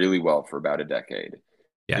works really well for about a decade,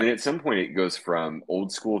 yeah, and then at some point it goes from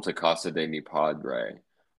old school to Casa de Mi Padre,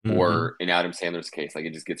 hmm, or in Adam Sandler's case, like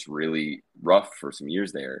it just gets really rough for some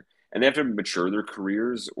years there, and they have to mature their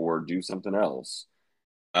careers or do something else.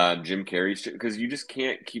 Jim Carrey's because you just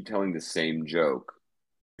can't keep telling the same joke.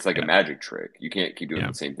 It's like a yeah, magic trick. You can't keep doing yeah,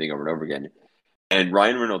 the same thing over and over again. And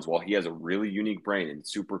Ryan Reynolds, while he has a really unique brain and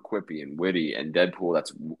super quippy and witty, and Deadpool,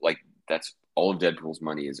 that's all of Deadpool's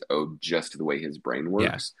money is owed just to the way his brain yeah.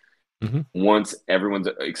 works. Hmm. Once everyone's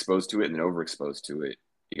exposed to it and then overexposed to it,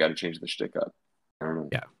 you got to change the shtick up. I don't know.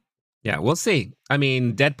 Yeah. Yeah, we'll see. I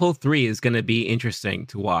mean, Deadpool 3 is going to be interesting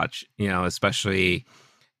to watch, especially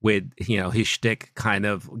with, his shtick kind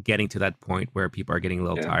of getting to that point where people are getting a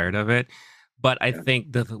little Yeah, tired of it. But I yeah,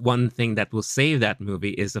 think the one thing that will save that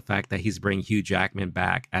movie is the fact that he's bringing Hugh Jackman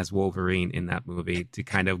back as Wolverine in that movie to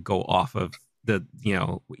kind of go off of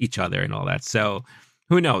each other and all that. So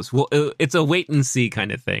who knows? Well, it's a wait and see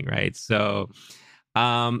kind of thing, right? So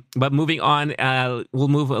but moving on, we'll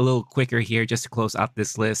move a little quicker here just to close out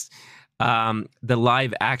this list. The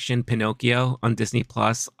live action Pinocchio on Disney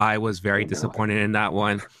Plus, I was very oh no, disappointed in that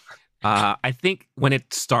one. I think when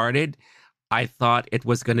it started, I thought it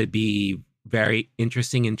was going to be very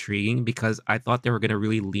interesting, intriguing, because I thought they were going to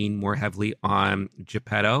really lean more heavily on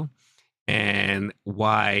Geppetto and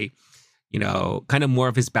why, kind of more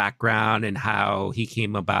of his background and how he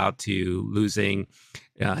came about to losing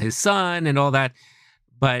his son and all that.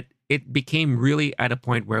 But it became really at a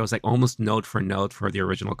point where it was like almost note for note for the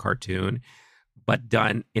original cartoon, but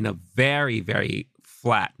done in a very, very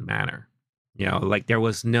flat manner. Like there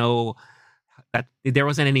wasn't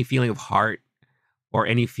any feeling of heart or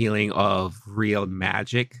any feeling of real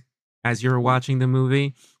magic as you were watching the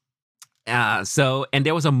movie. And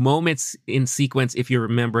there was a moment in sequence, if you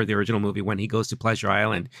remember the original movie, when he goes to Pleasure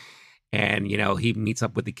Island and, he meets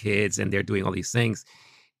up with the kids and they're doing all these things.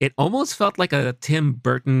 It almost felt like a Tim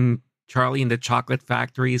Burton Charlie and the Chocolate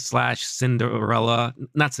Factory / Cinderella,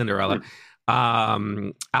 not Cinderella,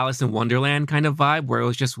 Alice in Wonderland kind of vibe, where it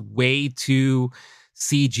was just way too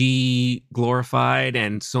CG glorified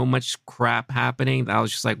and so much crap happening that I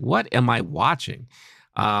was just like, what am I watching?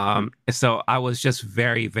 So I was just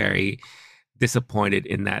very, very disappointed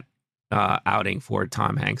in that outing for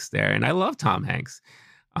Tom Hanks there. And I love Tom Hanks.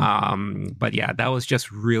 But yeah, that was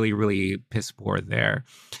just really, really piss poor there.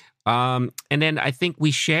 And then I think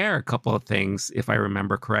we share a couple of things, if I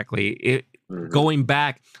remember correctly. Going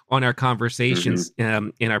back on our conversations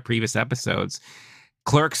in our previous episodes,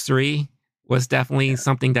 Clerks 3 was definitely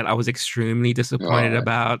something that I was extremely disappointed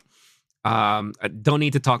about. I don't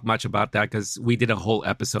need to talk much about that because we did a whole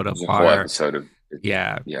episode of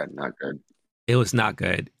yeah, not good. It was not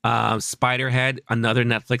good. Spiderhead, another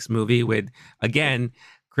Netflix movie with, again,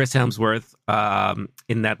 Chris Hemsworth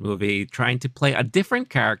in that movie trying to play a different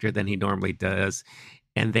character than he normally does.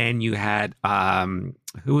 And then you had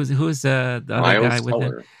who is the other guy with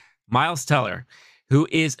him? Miles Teller, who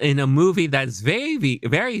is in a movie that's very,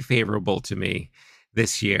 very favorable to me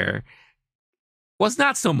this year. Was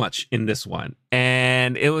not so much in this one.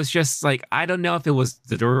 And it was just like, I don't know if it was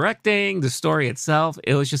the directing, the story itself.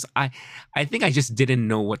 It was just, I think I just didn't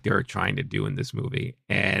know what they were trying to do in this movie.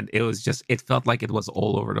 And it was just, it felt like it was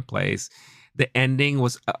all over the place. the ending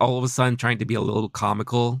was all of a sudden trying to be a little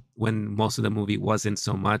comical when most of the movie wasn't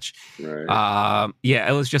so much. Right. Yeah,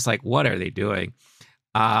 it was just like, what are they doing?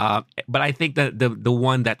 But I think that the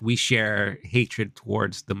one that we share hatred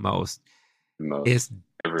towards the most is Death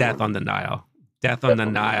Everyone. on the Nile. Death on the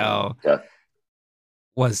Nile Death.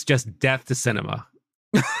 was just death to cinema.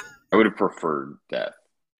 I would have preferred death.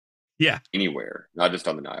 Yeah. Anywhere, not just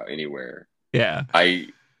on the Nile, anywhere. Yeah. I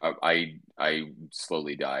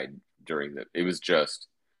slowly died during the. It was just,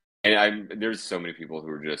 and there's so many people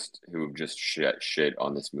who have just shit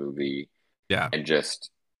on this movie. Yeah. And just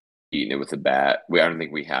eating it with a bat. I don't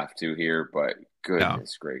think we have to here, but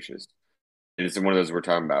goodness gracious. And it's one of those we're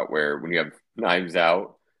talking about where when you have Knives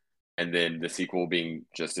Out and then the sequel being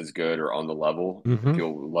just as good or on the level,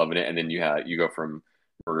 people loving it, and then you go from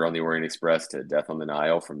Murder on the Orient Express to Death on the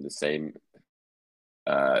Nile from the same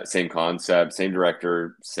concept, same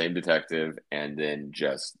director, same detective, and then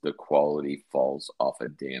just the quality falls off a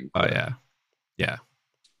damn cliff. Oh yeah.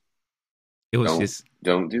 It was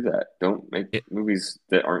don't do that. Don't make movies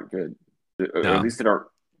that aren't good, or at least that aren't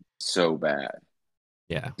so bad.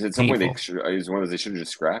 Yeah, at some point it was one of those they should have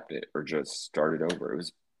just scrapped it or just started over. It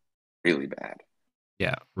was really bad.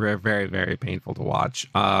 Yeah, very, very painful to watch.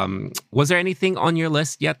 Was there anything on your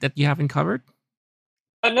list yet that you haven't covered?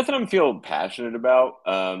 Nothing I'm feeling passionate about.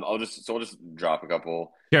 I'll just drop a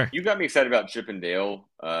couple. Sure. You got me excited about Chip and Dale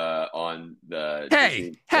on the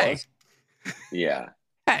Hey. Yeah.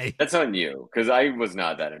 Hey. That's on you because I was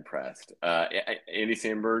not that impressed. Andy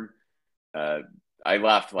Samberg, I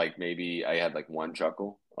laughed like maybe I had like one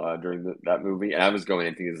chuckle during that movie, and I was going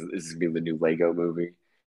in thinking this is gonna be the new Lego movie.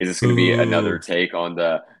 Is this going to be another take on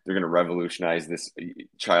they're going to revolutionize this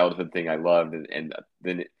childhood thing I loved, and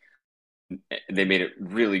then they made it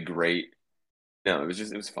really great. No, it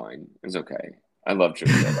was fine. It was okay. I loved Chip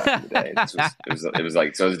and Dale back in the day. It was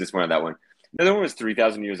like, so I was disappointed on that one. The other one was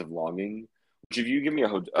 3,000 Years of Longing, which if you give me a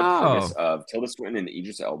premise of Tilda Swinton and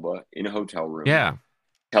Idris Elba in a hotel room,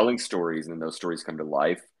 telling stories, and then those stories come to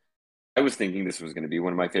life. I was thinking this was going to be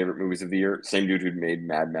one of my favorite movies of the year. Same dude who made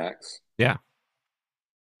Mad Max. Yeah.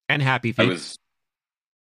 And Happy Feet.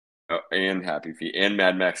 And Happy Feet. And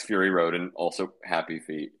Mad Max Fury Road, and also Happy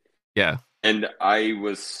Feet. Yeah. And I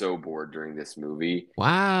was so bored during this movie.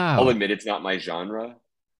 Wow. I'll admit it's not my genre,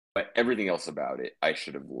 but everything else about it I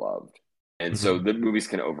should have loved. And so the movies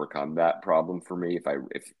can overcome that problem for me if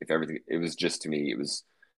everything, it was just, to me, it was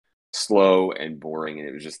slow and boring, and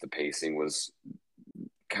it was just the pacing was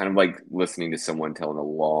kind of like listening to someone telling a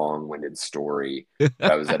long-winded story.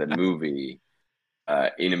 I was at a movie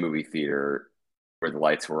in a movie theater where the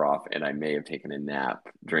lights were off, and I may have taken a nap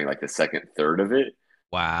during like the second third of it.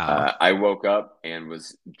 Wow. I woke up and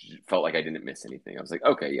felt like I didn't miss anything. I was like,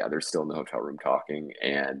 okay, yeah, they're still in the hotel room talking,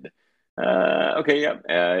 and okay, yeah,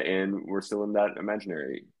 and we're still in that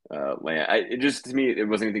imaginary land. To me, it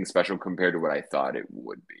wasn't anything special compared to what I thought it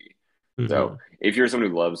would be. So if you're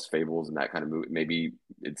someone who loves fables and that kind of movie, maybe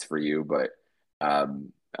it's for you, but I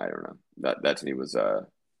don't know. That to me was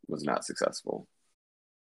not successful.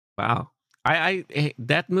 Wow. I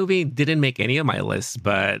that movie didn't make any of my lists,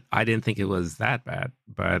 but I didn't think it was that bad.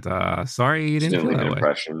 But sorry you didn't feel that way.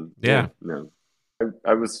 Impression. Yeah. No.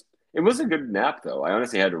 It was a good nap though. I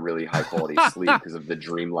honestly had a really high quality sleep because of the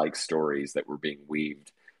dreamlike stories that were being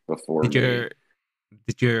weaved before me.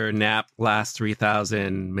 Did your nap last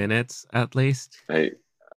 3,000 minutes at least?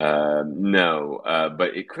 No,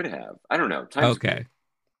 but it could have. I don't know. Okay.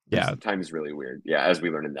 Yeah. Time is really weird. Yeah, as we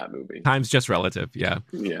learned in that movie. Time's just relative. Yeah.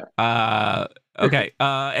 Yeah. Okay.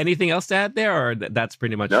 Anything else to add there, or that's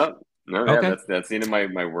pretty much? No. Okay. Yeah, that's the end of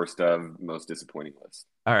my worst of most disappointing list.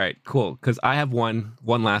 All right, cool. Because I have one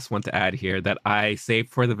last one to add here that I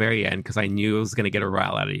saved for the very end because I knew it was going to get a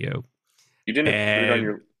rile out of you. You didn't put it on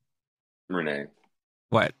your Renee.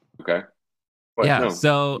 What? Okay. What? Yeah. No,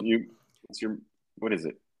 so what is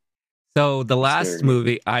it? So the last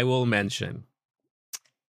movie I will mention,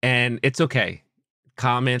 and it's okay.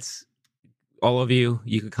 Comments, all of you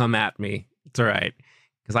could come at me. It's all right.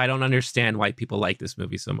 Because I don't understand why people like this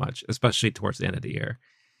movie so much, especially towards the end of the year.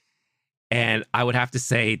 And I would have to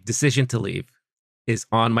say Decision to Leave is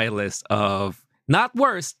on my list of not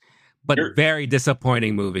worst, but very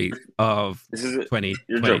disappointing movies of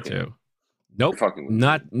 2022. Nope.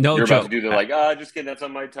 No You're joke. About to do just kidding, that's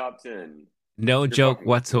on my top 10. No joke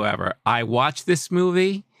whatsoever. I watched this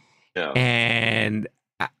movie and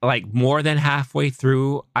like more than halfway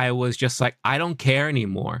through, I was just like, I don't care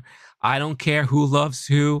anymore. I don't care who loves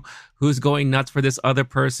who's going nuts for this other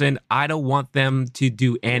person. I don't want them to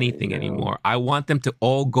do anything anymore. I want them to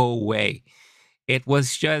all go away. It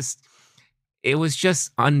was just, it was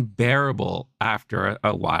just unbearable after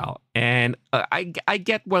a while. And I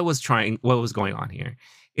get what was going on here.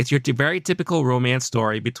 It's your very typical romance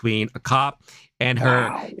story between a cop and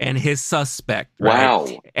her and his suspect, right?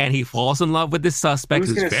 Wow. And he falls in love with this suspect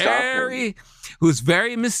who's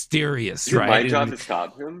very mysterious, Is it right? my job to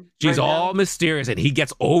stop him? She's all mysterious, and he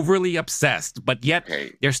gets overly obsessed. But yet,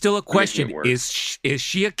 there's still a question: is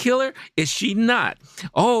she a killer? Is she not?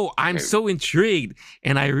 Oh, I'm so intrigued,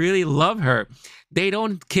 and I really love her. They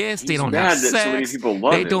don't kiss. They don't have sex.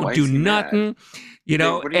 They don't do nothing. You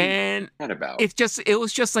know, and it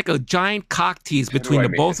was just like a giant cock tease between the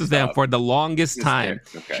both of them for the longest time.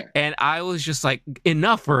 Okay. And I was just like,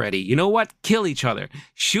 enough already. You know what? Kill each other.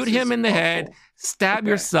 Shoot him in the head. Stab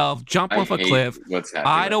yourself. Jump off a cliff.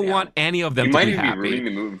 I don't want any of them to be happy. You might even be ruining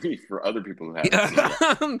the movie for other people who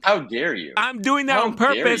haven't seen it. How dare you? I'm doing that on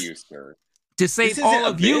purpose to save all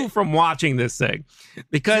of you from watching this thing.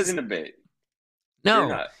 Because this isn't a bit.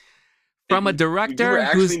 No. From a director you were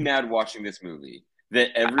actually mad watching this movie that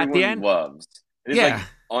everyone loves. It's like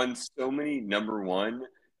on so many number one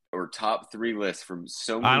or top 3 lists from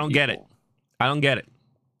so many I don't get it. I don't get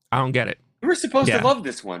it. You were supposed to love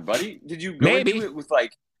this one, buddy. Did you go into it with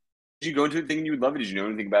like, did you go into it thinking you would love it? Did you know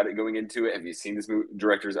anything about it going into it? Have you seen this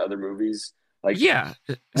director's other movies? Like, yeah.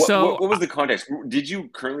 What was the context? Did you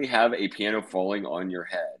currently have a piano falling on your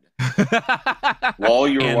head while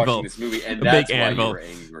you were watching this movie? And that's why you were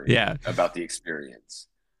angry about the experience.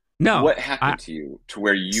 No. What happened to you to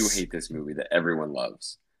where you hate this movie that everyone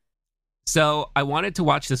loves? So I wanted to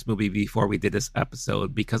watch this movie before we did this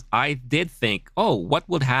episode because I did think, oh, what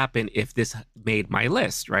would happen if this made my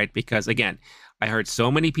list, right? Because again, I heard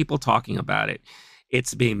so many people talking about it.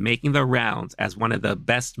 It's been making the rounds as one of the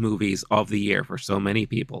best movies of the year for so many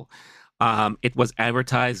people. It was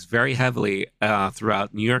advertised very heavily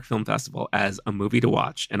throughout New York Film Festival as a movie to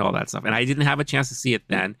watch and all that stuff. And I didn't have a chance to see it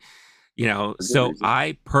then. You know, so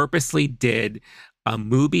I purposely did a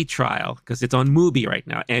Mubi trial because it's on Mubi right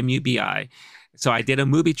now, MUBI. So I did a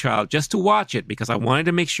Mubi trial just to watch it because I wanted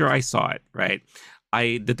to make sure I saw it, right?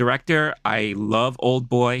 The director, I love Old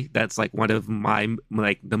Boy. That's like one of my,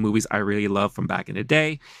 like the movies I really love from back in the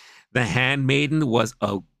day. The Handmaiden was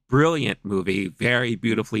a brilliant movie, very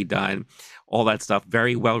beautifully done, all that stuff,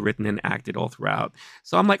 very well written and acted all throughout.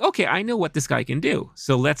 So I'm like, okay, I know what this guy can do.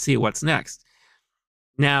 So let's see what's next.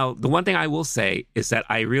 Now, the one thing I will say is that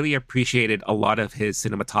I really appreciated a lot of his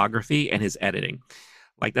cinematography and his editing.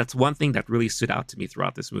 Like, that's one thing that really stood out to me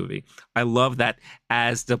throughout this movie. I love that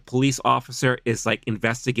as the police officer is like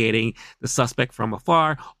investigating the suspect from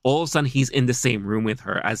afar, all of a sudden he's in the same room with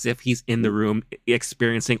her, as if he's in the room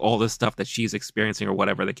experiencing all the stuff that she's experiencing or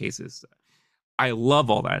whatever the case is. I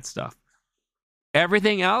love all that stuff.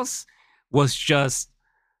 Everything else was just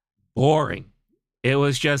boring. It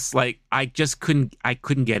was just like I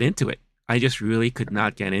couldn't get into it. I just really could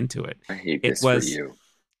not get into it. I hate this for you.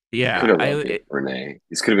 Yeah, Renee.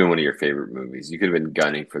 This could have been one of your favorite movies. You could have been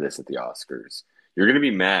gunning for this at the Oscars. You're gonna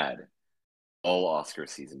be mad all Oscar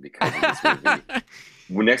season because of this movie.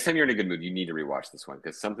 When next time you're in a good mood, you need to rewatch this one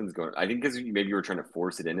because something's going. I think because maybe you were trying to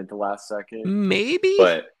force it in at the last second. Maybe,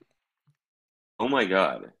 but oh my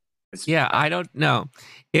god. I don't know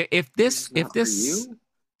if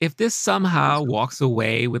this somehow walks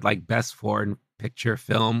away with like best foreign picture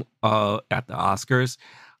film at the Oscars,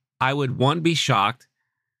 I would, one, be shocked,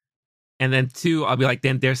 and then two, I'll be like,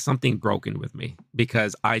 then there's something broken with me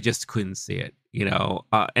because I just couldn't see it, you know.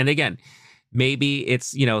 And again, maybe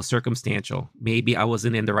it's, you know, circumstantial. Maybe I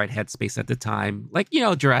wasn't in the right headspace at the time, like, you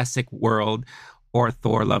know, Jurassic World or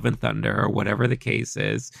Thor: Love and Thunder or whatever the case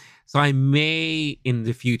is. So I may in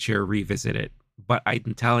the future revisit it, but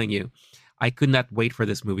I'm telling you, I could not wait for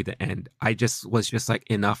this movie to end. I just was just like,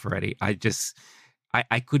 enough already. I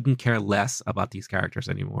couldn't care less about these characters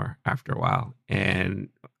anymore after a while. And,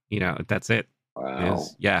 you know, that's it. Wow.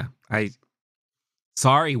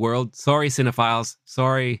 Sorry, world. Sorry, cinephiles.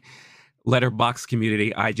 Sorry, Letterboxd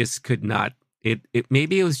community. I just could not.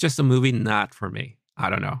 Maybe it was just a movie not for me. I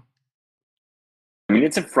don't know. I mean,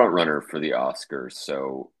 it's a front runner for the Oscars,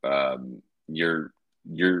 so you're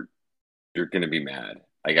gonna be mad.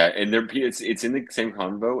 It's in the same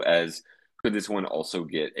convo as, could this one also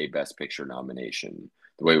get a Best Picture nomination?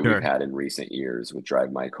 The way we've had in recent years with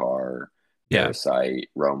Drive My Car, Parasite,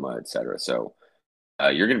 Roma, etc. So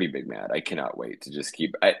you're gonna be big mad. I cannot wait to just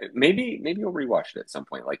keep. Maybe you'll rewatch it at some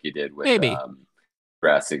point, like you did with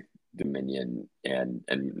Jurassic Dominion, and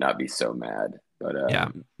not be so mad. But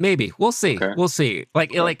maybe we'll see. Okay. We'll see.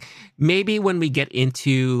 Like maybe when we get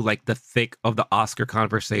into like the thick of the Oscar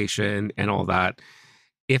conversation and all that,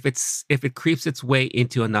 if it creeps its way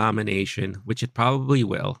into a nomination, which it probably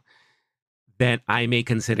will, then I may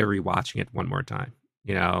consider rewatching it one more time,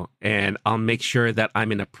 and I'll make sure that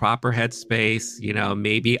I'm in a proper headspace.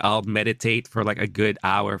 Maybe I'll meditate for like a good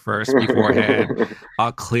hour first beforehand.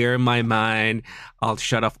 I'll clear my mind. I'll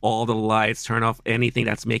shut off all the lights, turn off anything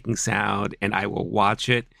that's making sound, and I will watch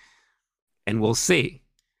it and we'll see.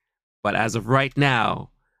 But as of right now,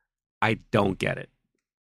 I don't get it.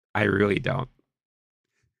 I really don't.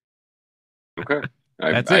 Okay.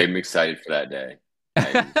 I'm excited for that day.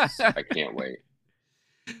 I can't wait.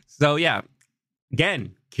 So yeah,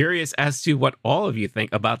 again, curious as to what all of you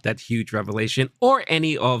think about that huge revelation or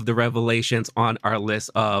any of the revelations on our list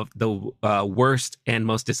of the worst and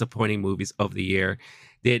most disappointing movies of the year.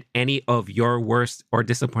 Did any of your worst or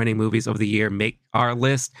disappointing movies of the year make our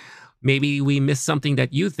list? Maybe we missed something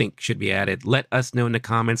that you think should be added. Let us know in the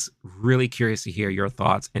comments. Really curious to hear your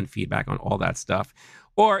thoughts and feedback on all that stuff.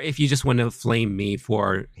 Or if you just want to flame me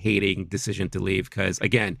for hating Decision to Leave, because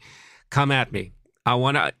again, come at me. I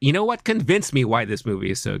want to, convince me why this movie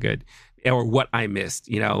is so good or what I missed,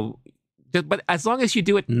 but as long as you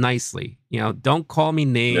do it nicely, don't call me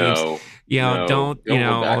names, don't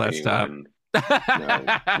all that stuff.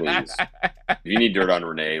 No, please. If you need dirt on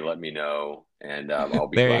Renee, let me know. And I'll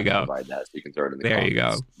be glad to provide that so you can throw it in the comments. There you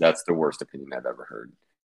go. That's the worst opinion I've ever heard.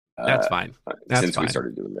 That's fine. Since we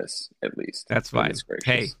started doing this, at least. That's fine.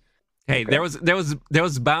 Hey, okay. there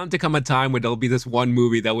was bound to come a time where there'll be this one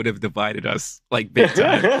movie that would have divided us like big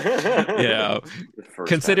time.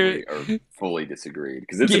 Consider fully disagreed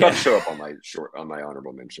because it's about to show up on my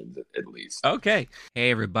honorable mentions at least. Okay.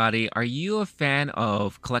 Hey everybody, are you a fan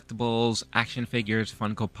of collectibles, action figures,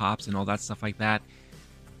 Funko Pops, and all that stuff like that?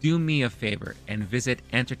 Do me a favor and visit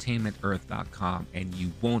entertainmentearth.com and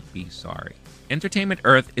you won't be sorry. Entertainment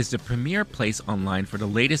Earth is the premier place online for the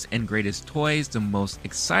latest and greatest toys, the most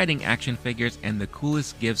exciting action figures, and the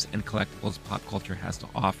coolest gifts and collectibles pop culture has to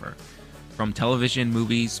offer. From television,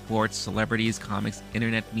 movies, sports, celebrities, comics,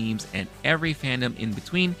 internet memes, and every fandom in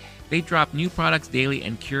between, they drop new products daily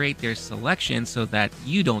and curate their selection so that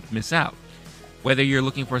you don't miss out. Whether you're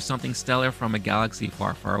looking for something stellar from a galaxy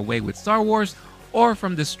far, far away with Star Wars, or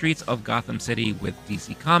from the streets of Gotham City with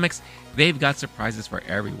DC Comics, they've got surprises for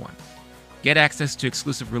everyone. Get access to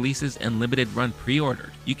exclusive releases and limited run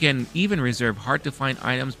pre-orders. You can even reserve hard-to-find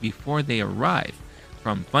items before they arrive.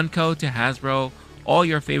 From Funko to Hasbro, all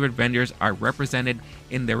your favorite vendors are represented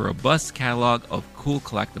in their robust catalog of cool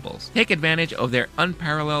collectibles. Take advantage of their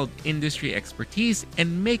unparalleled industry expertise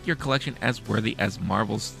and make your collection as worthy as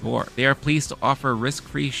Marvel's Thor. They are pleased to offer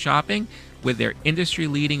risk-free shopping with their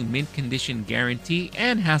industry-leading mint condition guarantee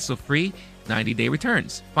and hassle-free 90-day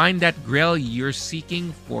returns. Find that grail you're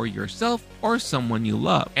seeking for yourself or someone you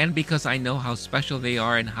love. And because I know how special they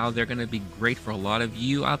are and how they're going to be great for a lot of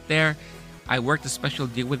you out there, I worked a special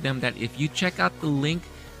deal with them that if you check out the link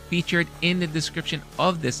featured in the description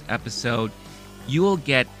of this episode, you will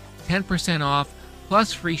get 10% off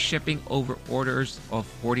plus free shipping over orders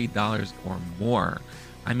of $40 or more.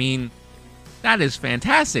 I mean, that is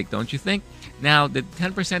fantastic, don't you think? Now, the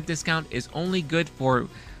 10% discount is only good for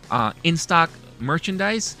in-stock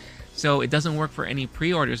merchandise, so it doesn't work for any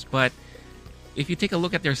pre-orders, but if you take a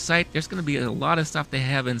look at their site, there's going to be a lot of stuff they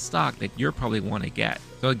have in stock that you'll probably want to get.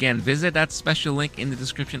 So again, visit that special link in the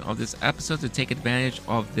description of this episode to take advantage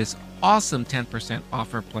of this awesome 10%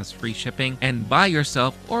 offer plus free shipping and buy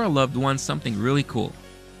yourself or a loved one something really cool.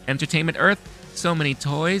 Entertainment Earth, so many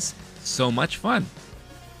toys, so much fun.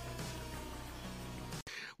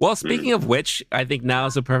 Well, speaking of which, I think now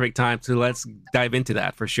is the perfect time to let's dive into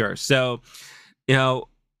that for sure. So,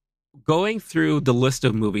 going through the list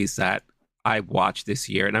of movies that I watched this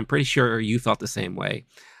year, and I'm pretty sure you felt the same way.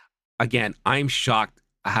 Again, I'm shocked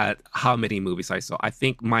at how many movies I saw. I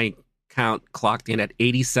think my count clocked in at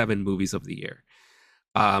 87 movies of the year,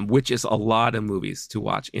 which is a lot of movies to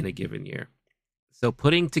watch in a given year. So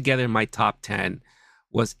putting together my top 10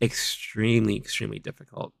 was extremely, extremely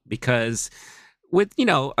difficult because with,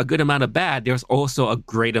 a good amount of bad, there's also a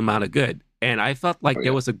great amount of good. And I felt like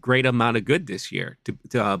there was a great amount of good this year,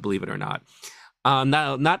 to believe it or not.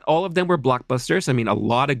 Not all of them were blockbusters. I mean, a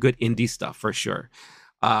lot of good indie stuff for sure.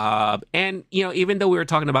 And, even though we were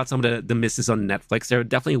talking about some of the misses on Netflix, there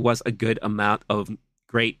definitely was a good amount of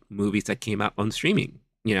great movies that came out on streaming,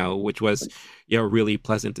 which was, really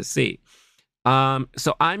pleasant to see.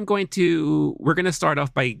 So we're going to start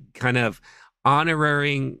off by kind of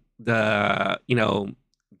honoring the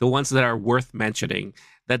ones that are worth mentioning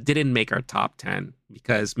that didn't make our top 10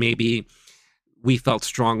 because maybe we felt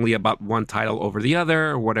strongly about one title over the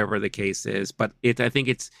other or whatever the case is. But I think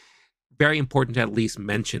it's very important to at least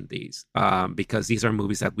mention these because these are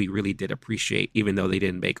movies that we really did appreciate, even though they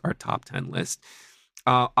didn't make our top 10 list.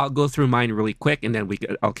 I'll go through mine really quick, and then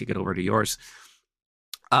I'll kick it over to yours.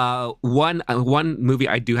 One movie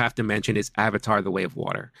I do have to mention is Avatar: The Way of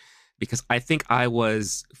Water, because I think I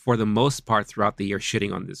was, for the most part throughout the year,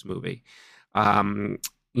 shitting on this movie. Um,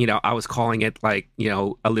 I was calling it like,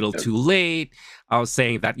 a little Yep. too late. I was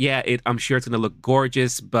saying that, yeah, I'm sure it's going to look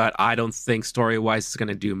gorgeous, but I don't think story wise it's going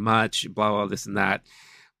to do much, blah, blah, this and that.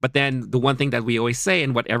 But then the one thing that we always say,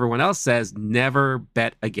 and what everyone else says, never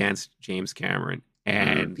bet against James Cameron.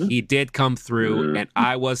 And Mm-hmm. he did come through, and Mm-hmm.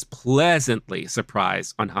 I was pleasantly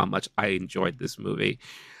surprised on how much I enjoyed this movie.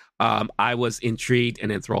 I was intrigued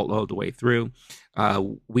and enthralled all the way through.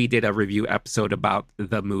 We did a review episode about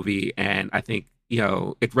the movie, and I think,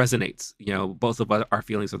 it resonates. Both of our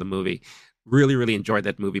feelings of the movie. Really, really enjoyed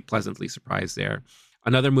that movie. Pleasantly surprised there.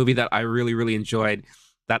 Another movie that I really, really enjoyed,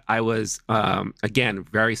 that I was, again,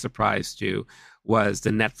 very surprised to, was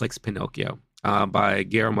the Netflix Pinocchio, by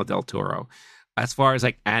Guillermo del Toro. As far as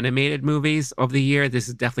like animated movies of the year, this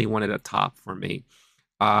is definitely one of the top for me.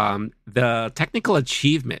 The technical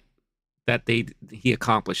achievement that he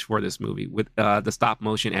accomplished for this movie with the stop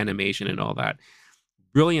motion animation and all that,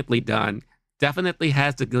 brilliantly done. Definitely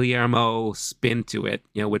has the Guillermo spin to it,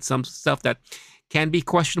 with some stuff that can be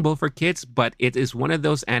questionable for kids, but it is one of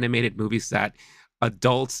those animated movies that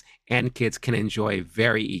adults and kids can enjoy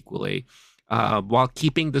very equally, while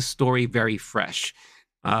keeping the story very fresh.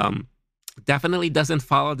 Um, Definitely doesn't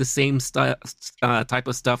follow the same type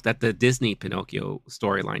of stuff that the Disney Pinocchio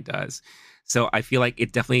storyline does. So I feel like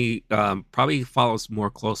it definitely, probably follows more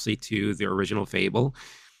closely to the original fable,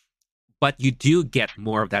 but you do get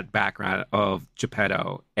more of that background of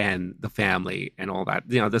Geppetto and the family and all that.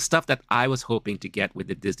 The stuff that I was hoping to get with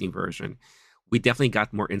the Disney version. We definitely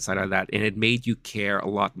got more insight out of that, and it made you care a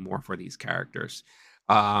lot more for these characters.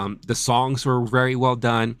 The songs were very well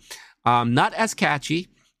done. Not as catchy,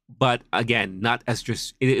 but again, not as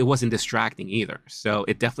just, it wasn't distracting either. So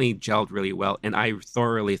it definitely gelled really well, and I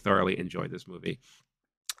thoroughly, thoroughly enjoyed this movie.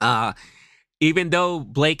 Uh, Even though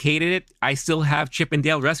Blake hated it, I still have Chip and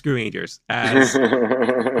Dale Rescue Rangers as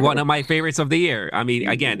one of my favorites of the year. I mean,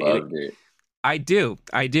 You again, loved it. I do,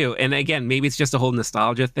 and again, maybe it's just a whole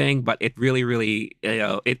nostalgia thing, but it really, really,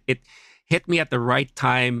 it hit me at the right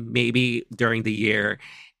time, maybe during the year.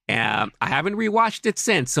 I haven't rewatched it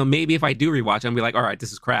since, so maybe if I do rewatch, I'm gonna be like, all right,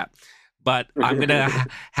 this is crap. But I'm gonna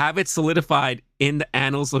have it solidified in the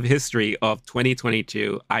annals of history of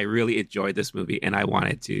 2022. I really enjoyed this movie, and I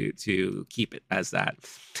wanted to keep it as that.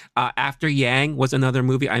 After Yang was another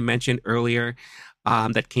movie I mentioned earlier,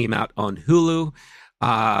 that came out on Hulu.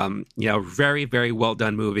 Very, very well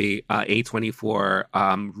done movie. A24.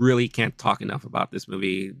 Really can't talk enough about this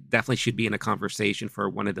movie. Definitely should be in a conversation for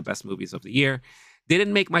one of the best movies of the year.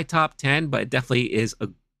 Didn't make my top 10, but it definitely is a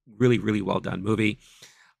really, really well done movie.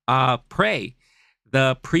 Prey,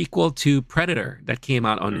 the prequel to Predator that came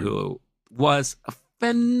out on Hulu, was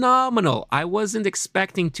phenomenal. I wasn't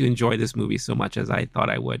expecting to enjoy this movie so much as I thought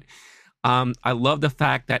I would. I love the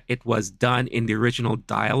fact that it was done in the original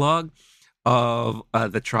dialogue of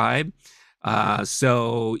the tribe.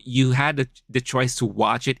 So you had the choice to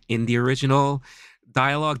watch it in the original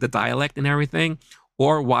dialogue, the dialect and everything,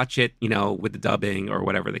 or watch it, with the dubbing or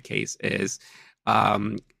whatever the case is.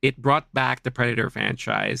 It brought back the Predator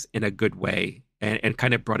franchise in a good way, and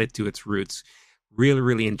kind of brought it to its roots. Really,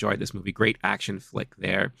 really enjoyed this movie. Great action flick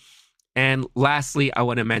there. And lastly, I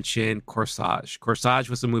want to mention Corsage. Corsage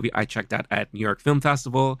was a movie I checked out at New York Film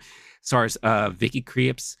Festival. Stars Vicky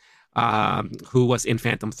Krieps, who was in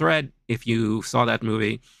Phantom Thread. If you saw that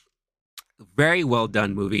movie, very well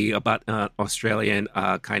done movie about Australian,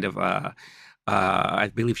 kind of,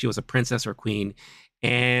 I believe she was a princess or queen.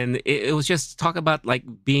 And it was just talk about like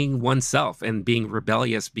being oneself and being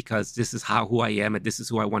rebellious, because this is who I am, and this is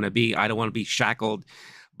who I want to be. I don't want to be shackled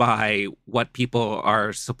by what people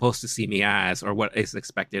are supposed to see me as, or what is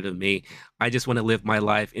expected of me. I just want to live my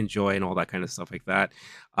life, enjoy, and all that kind of stuff like that.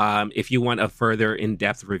 If you want a further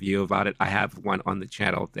in-depth review about it, I have one on the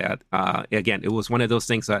channel that, again, it was one of those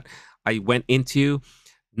things that I went into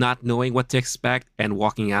not knowing what to expect and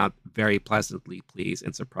walking out very pleasantly pleased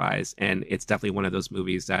and surprised. And it's definitely one of those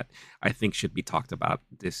movies that I think should be talked about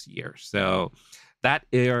this year. So that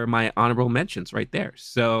are my honorable mentions right there.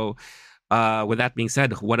 So, with that being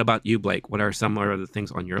said, what about you, Blake? What are some of the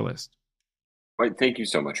things on your list? Right, thank you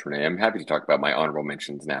so much, Renee. I'm happy to talk about my honorable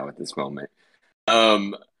mentions now at this moment.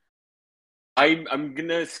 Um, I'm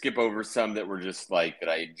gonna skip over some that were just like that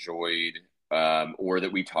I enjoyed, or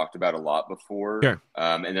that we talked about a lot before. Sure.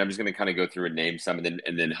 And then I'm just gonna kind of go through and name some,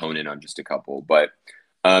 and then hone in on just a couple. But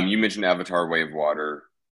you mentioned Avatar: Way of Water.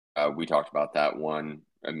 We talked about that one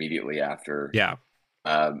immediately after. Yeah.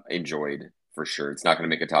 Enjoyed. for sure. It's not going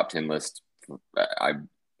to make a top 10 list. I'm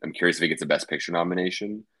curious if it gets a Best Picture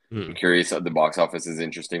nomination. I'm Mm. curious. The box office is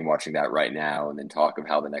interesting watching that right now, and then talk of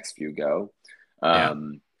how the next few go. Yeah.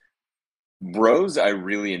 Um, Bros, I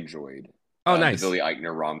really enjoyed. Oh, The nice. Billy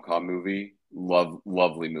Eichner rom-com movie.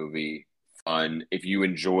 Lovely movie. Fun. If you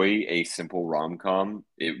enjoy a simple rom-com,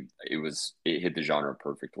 it hit the genre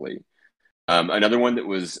perfectly. Another one that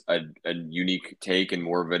was a unique take and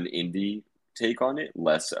more of an indie take on it,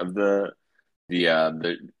 less of the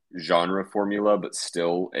genre formula, but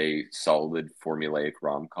still a solid formulaic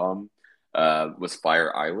rom-com, was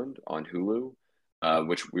Fire Island on Hulu,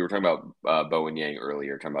 which we were talking about Bo and Yang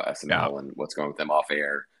earlier, talking about Yeah. SNL and what's going with them off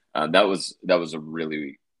air. That was a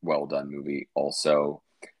really well done movie also.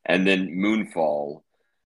 And then Moonfall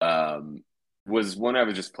um, was one I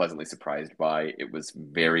was just pleasantly surprised by. It was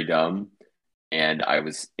very dumb, and I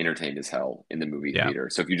was entertained as hell in the movie Yeah. theater.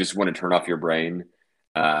 So if you just want to turn off your brain,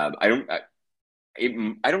 I don't.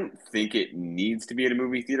 I don't think it needs to be at a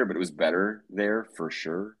movie theater, but it was better there for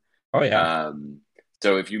sure. Oh, yeah. Um,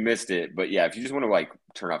 so if you missed it, but yeah, if you just want to like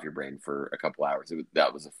turn off your brain for a couple hours,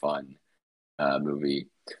 that was a fun movie.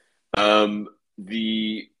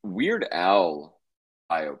 The Weird Al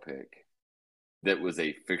biopic that was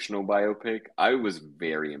a fictional biopic, I was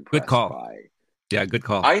very Good impressed call. by. Yeah, good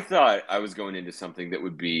call. I thought I was going into something that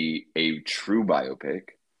would be a true biopic.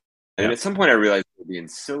 And then Yeah, at some point I realized they were being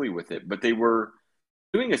silly with it, but they were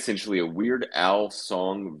doing essentially a Weird Al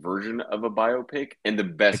song version of a biopic and the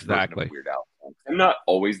best version of a exactly. Weird Al song. I'm not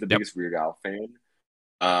always the Yep. biggest Weird Al fan.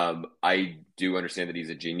 I do understand that he's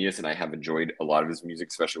a genius and I have enjoyed a lot of his music,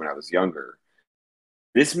 especially when I was younger.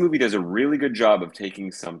 This movie does a really good job of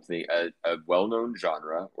taking a well-known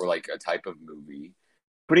genre or like a type of movie,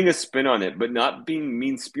 putting a spin on it, but not being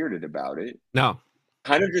mean-spirited about it, No.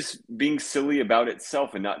 kind of just being silly about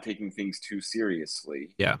itself and not taking things too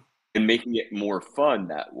seriously Yeah. and making it more fun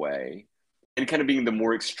that way, and kind of being the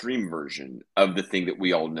more extreme version of the thing that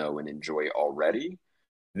we all know and enjoy already.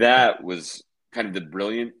 Yeah. That was kind of the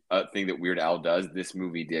brilliant thing that Weird Al does. This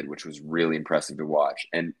movie did, which was really impressive to watch.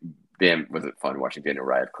 And damn, was it fun watching Daniel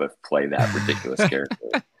Radcliffe play that ridiculous character.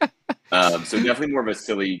 So definitely more of a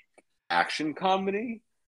silly action comedy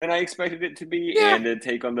than I expected it to be, Yeah. and a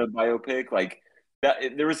take on the biopic. Like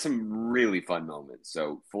that, there was some really fun moments.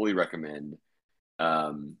 So fully recommend.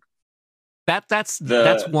 Um, That's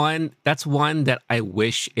the one that I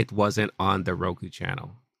wish it wasn't on the Roku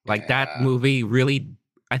channel. Like that Yeah. movie really,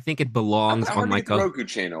 I think it Not belongs that on hard to get like the a Roku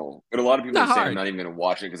channel, but a lot of people are not saying I'm hard. not even going to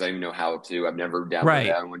watch it because I don't even know how to. I've never downloaded it. Right.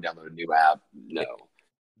 I don't want to download a new app. No.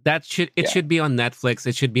 It Yeah. should be on Netflix.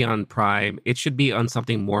 It should be on Prime. It should be on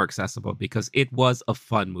something more accessible because it was a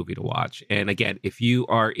fun movie to watch. And again, if you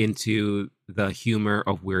are into the humor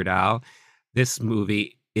of Weird Al, this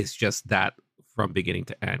movie is just that from beginning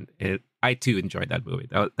to end. I too enjoyed that movie.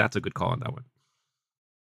 That's a good call on that one.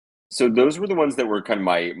 So those were the ones that were kind of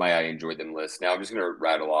my I enjoyed them list. Now I'm just going to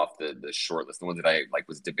rattle off the short list, the ones that I like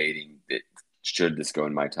was debating that should this go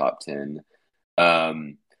in my top 10.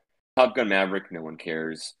 Um, Top Gun Maverick, no one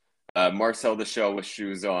cares. Marcel the Shell with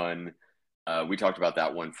Shoes On. We talked about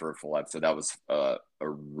that one for a full episode. That was a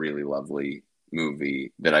really lovely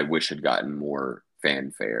movie that I wish had gotten more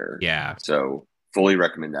fanfare. Yeah. So fully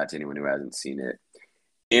recommend that to anyone who hasn't seen it.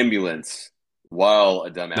 Ambulance, while a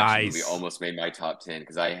dumb action movie, Nice. almost made my top 10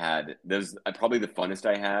 because I had those probably the funnest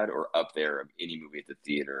I had or up there of any movie at the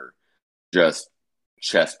theater. Just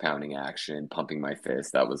chest pounding action, pumping my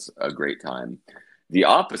fist. That was a great time. The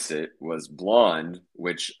opposite was Blonde,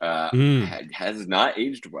 which Mm, has not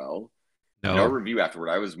aged well. In our no. review afterward,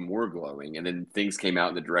 I was more glowing, and then things came out,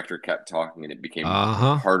 and the director kept talking, and it became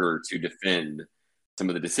Uh-huh. harder to defend some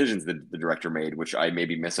of the decisions that the director made, which I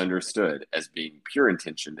maybe misunderstood as being pure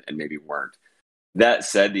intention and maybe weren't. That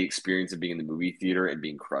said, the experience of being in the movie theater and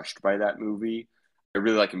being crushed by that movie, I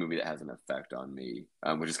really like a movie that has an effect on me,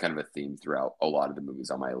 which is kind of a theme throughout a lot of the movies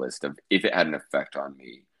on my list of if it had an effect on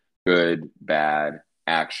me, good, bad,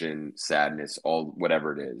 action, sadness, all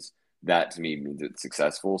whatever it is, that to me means it's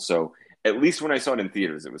successful. So at least when I saw it in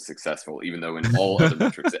theaters, it was successful, even though in all other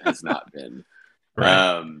metrics it has not been.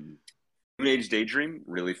 Right. Moon Age Daydream,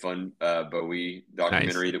 really fun Bowie Nice.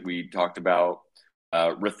 documentary that we talked about.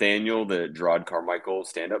 Rathaniel, the Gerard Carmichael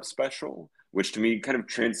stand-up special, which to me kind of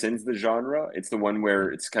transcends the genre. It's the one where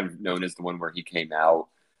Mm, it's kind of known as the one where he came out.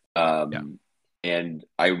 yeah. And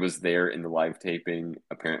I was there in the live taping.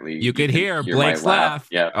 Apparently, You you could can hear hear my Blake's laugh. laugh.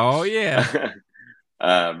 Yeah. Oh yeah.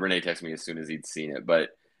 Renee texted me as soon as he'd seen it, but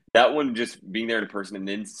that one just being there in person and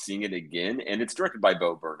then seeing it again, and it's directed by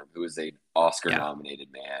Bo Burnham, who is a Yeah. Oscar-nominated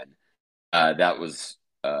man. That was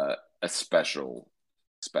a special.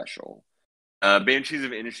 Banshees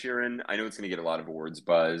of Inisherin. I know it's going to get a lot of awards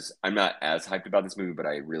buzz. I'm not as hyped about this movie, but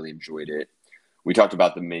I really enjoyed it. We talked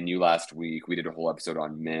about the menu last week. We did a whole episode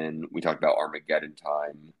on Men. We talked about Armageddon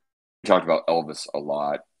Time. We talked about Elvis a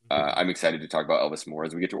lot. I'm excited to talk about Elvis more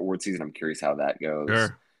as we get to award season. I'm curious how that goes.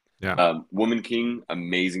 Sure. Yeah. Woman King,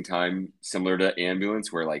 amazing time, similar to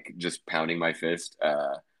Ambulance, where like just pounding my fist,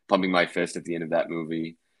 pumping my fist at the end of that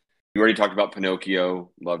movie. You already talked about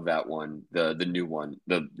Pinocchio. Love that one. The new one,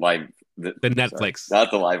 the live, the Netflix, sorry,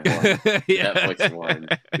 not the live one, yeah. Netflix one,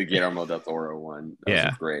 the Guillermo del Toro one. That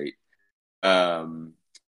was great. I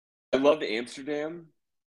loved Amsterdam.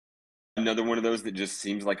 Another one of those that just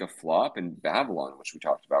seems like a flop, and Babylon, which we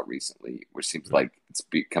talked about recently, which seems like it's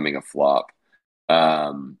becoming a flop.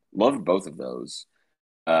 Loved both of those.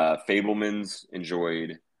 Fablemans,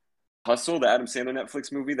 enjoyed. Hustle, the Adam Sandler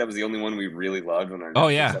Netflix movie. That was the only one we really loved on our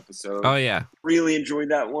Netflix episode. Oh yeah, really enjoyed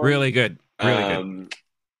that one. Really good. Good.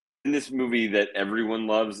 In this movie that everyone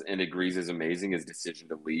loves and agrees is amazing is Decision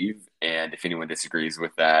to Leave. And if anyone disagrees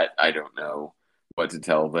with that, I don't know what to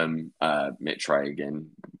tell them. Try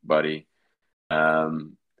again, buddy.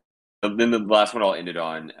 Then the last one I'll end it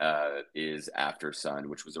on is After Sun,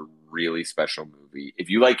 which was a really special movie.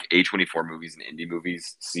 If you like A24 movies and indie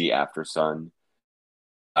movies, see After Sun.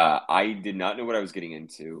 I did not know what I was getting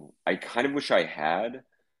into. I kind of wish I had.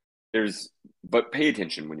 But pay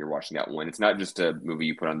attention when you're watching that one. It's not just a movie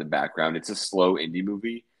you put on the background. It's a slow indie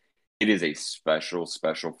movie. It is a special,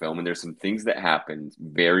 special film. And there's some things that happened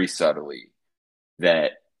very subtly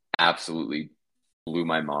that absolutely blew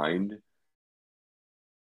my mind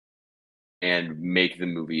and make the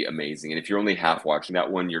movie amazing. And if you're only half watching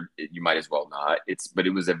that one, you might as well not. But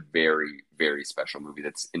it was a very, very special movie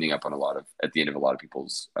that's ending up on at the end of a lot of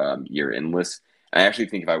people's year-end lists. I actually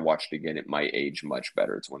think if I watched it again, it might age much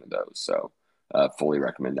better. It's one of those. So fully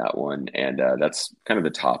recommend that one. And that's kind of the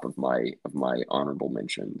top of my honorable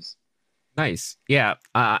mentions. Nice. Yeah.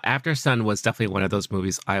 After Sun was definitely one of those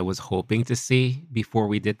movies I was hoping to see before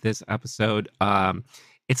we did this episode.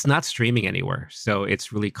 It's not streaming anywhere, so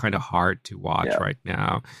it's really kind of hard to watch right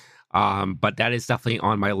now. But that is definitely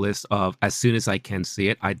on my list of as soon as I can see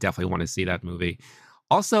it, I definitely want to see that movie.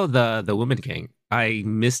 Also, the Woman King. I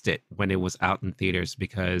missed it when it was out in theaters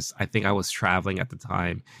because I think I was traveling at the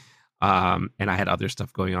time, and I had other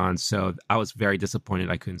stuff going on. So I was very disappointed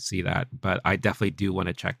I couldn't see that. But I definitely do want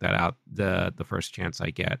to check that out the first chance I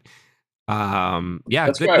get.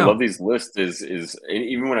 That's why I love these lists. Is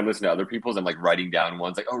even when I'm listening to other people's, I'm like writing down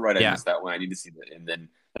ones like, oh right, I missed that one. I need to see that, and then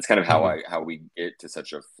that's kind of how we get to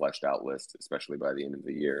such a fleshed out list, especially by the end of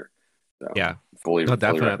the year. So fully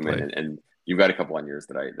recommend it. And you've got a couple on yours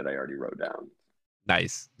that I already wrote down.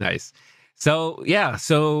 Nice.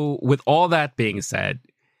 So with all that being said,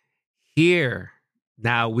 here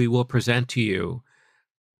now we will present to you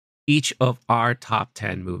each of our top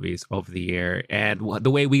 10 movies of the year. And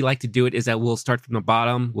the way we like to do it is that we'll start from the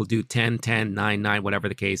bottom. We'll do 10, 10, 9, 9, whatever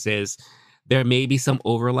the case is. There may be some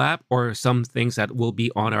overlap or some things that will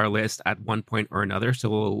be on our list at one point or another.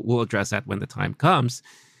 So we'll address that when the time comes.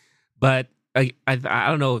 But I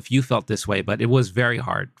don't know if you felt this way, but it was very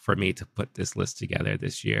hard for me to put this list together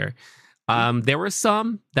this year. There were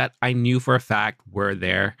some that I knew for a fact were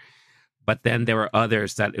there. But then there were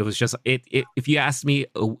others that it was just if you asked me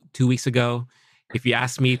 2 weeks ago, if you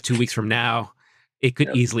asked me 2 weeks from now, it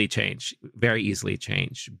could easily change, very easily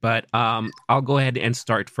change. But I'll go ahead and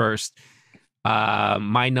start first.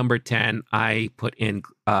 My number 10, I put in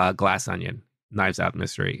Glass Onion, Knives Out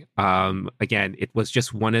Mystery. Again, it was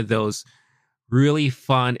just one of those really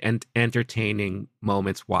fun and entertaining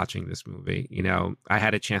moments watching this movie. You know, I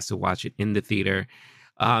had a chance to watch it in the theater.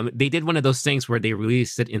 They did one of those things where they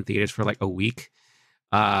released it in theaters for like a week,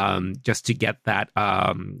 just to get that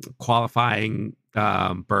qualifying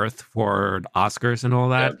berth for the Oscars and all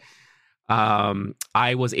that.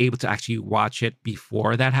 I was able to actually watch it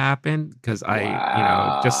before that happened because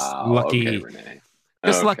just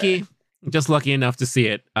lucky enough to see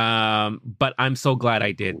it. But I'm so glad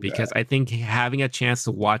I did because I think having a chance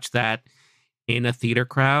to watch that in a theater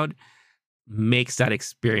crowd makes that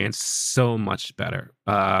experience so much better.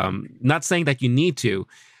 Not saying that you need to,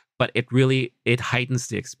 but it heightens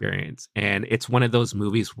the experience. And it's one of those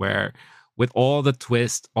movies where with all the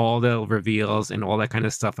twists, all the reveals and all that kind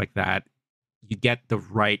of stuff like that, you get the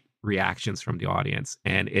right reactions from the audience.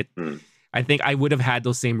 And I think I would have had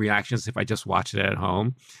those same reactions if I just watched it at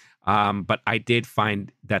home. But I did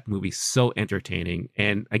find that movie so entertaining.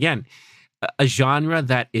 And again, a genre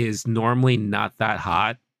that is normally not that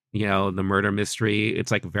hot, you know, the murder mystery,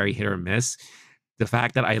 it's like very hit or miss. The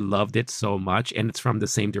fact that I loved it so much, and it's from the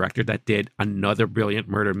same director that did another brilliant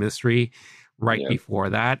murder mystery before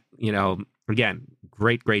that, you know, again,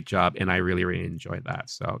 great job, and I really enjoyed that.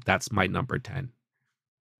 So that's my number 10.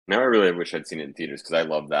 Now I really wish I'd seen it in theaters because I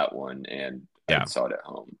love that one and I Yeah. saw it at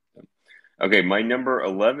home. Okay, my number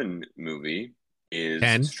 11 movie is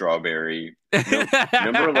 10? Strawberry. No,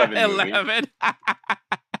 number 11 movie. 11.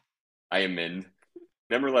 I amend.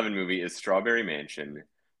 Number 11 movie is Strawberry Mansion,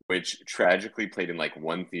 which tragically played in like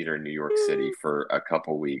one theater in New York City for a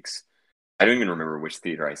couple weeks. I don't even remember which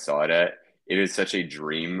theater I saw it at. It is such a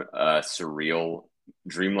dreamlike, surreal,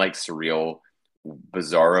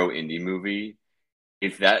 bizarro indie movie.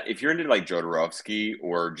 If you're into like Jodorowsky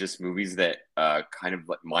or just movies that kind of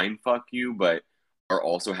like mind fuck you, but are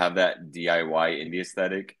also have that DIY indie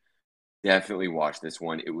aesthetic, definitely watch this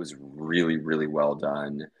one. It was really well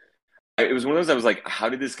done. It was one of those I was like, how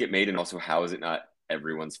did this get made? And also, how is it not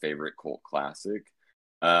everyone's favorite cult classic?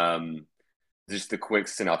 Um, just the quick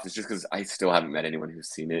synopsis, just because I still haven't met anyone who's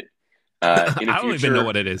seen it. I don't even know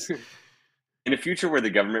what it is. In a future where the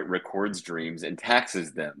government records dreams and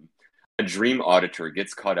taxes them, a dream auditor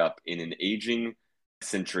gets caught up in an aging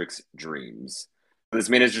eccentric's dreams. This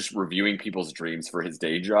man is just reviewing people's dreams for his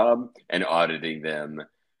day job and auditing them,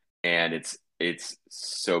 and it's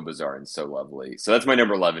so bizarre and so lovely. So that's my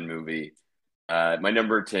number 11 movie. My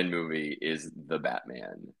number 10 movie is The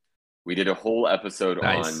Batman. We did a whole episode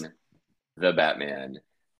on The Batman.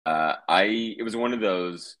 It was one of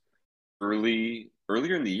those earlier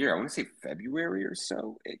in the year. I want to say February or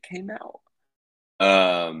so it came out.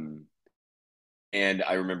 And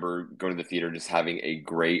I remember going to the theater just having a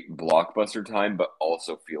great blockbuster time, but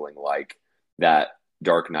also feeling like that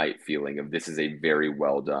Dark Knight feeling of this is a very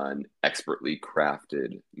well done, expertly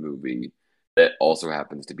crafted movie that also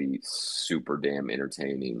happens to be super damn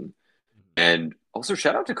entertaining. And also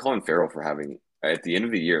shout out to Colin Farrell for having at the end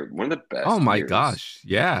of the year one of the best Oh my years gosh,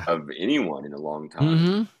 yeah, of anyone in a long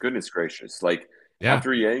time. Goodness gracious. Like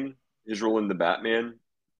after Yang, his role in The Batman,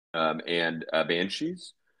 and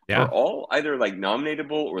Banshees are all either like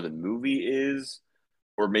nominatable or the movie is,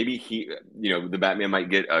 or maybe the Batman might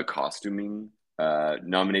get a costuming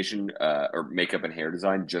nomination or makeup and hair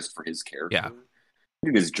design just for his character. Yeah.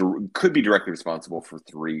 Could be directly responsible for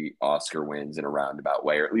 3 Oscar wins in a roundabout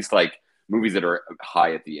way, or at least like movies that are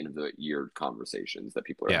high at the end of the year conversations that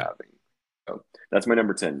people are having. So that's my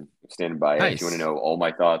number 10. Standing by it. If you want to know all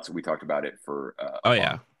my thoughts, we talked about it for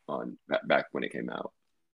on back when it came out.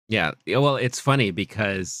 Yeah. Well, it's funny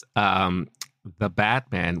because The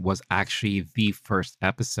Batman was actually the first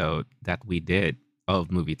episode that we did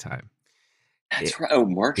of Movie Time. That's right. Oh,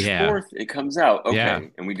 March 4th, it comes out. Okay. Yeah.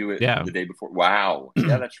 And we do it the day before. Wow.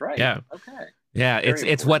 Yeah, that's right. Yeah. Okay. Yeah,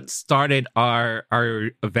 it's what started our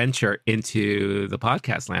venture into the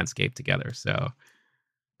podcast landscape together. So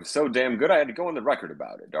damn good. I had to go on the record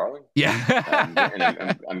about it, darling. Yeah.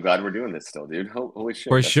 And I'm glad we're doing this still, dude. Holy shit.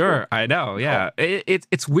 For sure. Cool. I know. Yeah.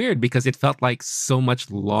 It's weird because it felt like so much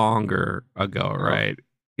longer ago, right?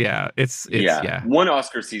 Yeah. It's One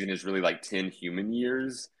Oscar season is really like 10 human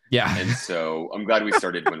years. Yeah. And so I'm glad we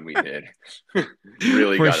started when we did.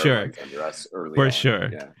 Really for got sure. our legs under us early for on.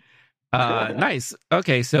 Sure. Yeah. Nice.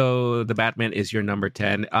 Okay, so The Batman is your number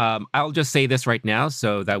 10. I'll just say this right now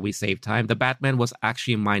so that we save time. The Batman was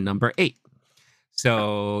actually my number 8.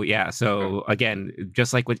 So, yeah. So, again,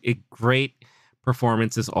 just like with great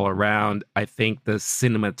performances all around, I think the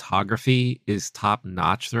cinematography is top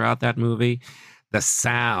notch throughout that movie. The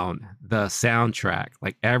sound, the soundtrack,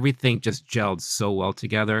 like everything just gelled so well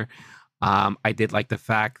together. I did like the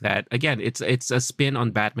fact that, again, it's a spin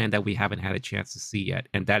on Batman that we haven't had a chance to see yet.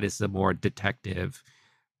 And that is the more detective,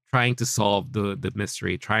 trying to solve the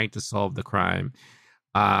mystery, trying to solve the crime.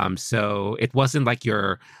 So it wasn't like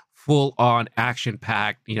your full on action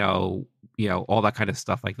packed, all that kind of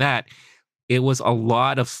stuff like that. It was a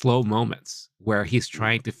lot of slow moments where he's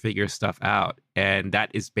trying to figure stuff out. And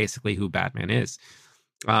that is basically who Batman is.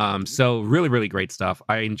 So really great stuff.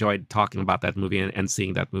 I enjoyed talking about that movie and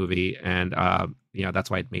seeing that movie. And,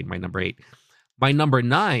 that's why it made my number 8. My number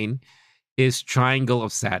 9 is Triangle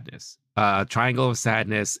of Sadness. Triangle of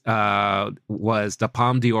Sadness was the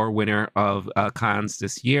Palme d'Or winner of Cannes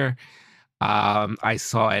this year. I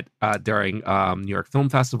saw it during New York Film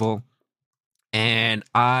Festival. And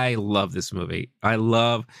I love this movie. I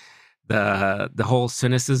love the whole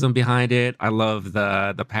cynicism behind it. I love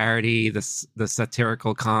the parody, the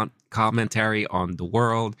satirical commentary on the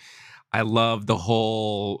world. I love the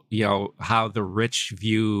whole, how the rich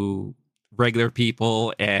view regular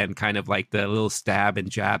people and kind of like the little stab and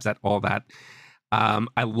jabs at all that.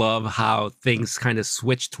 I love how things kind of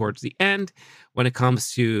switch towards the end when it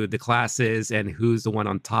comes to the classes and who's the one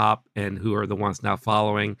on top and who are the ones now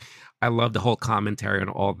following. I love the whole commentary and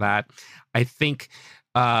all that. I think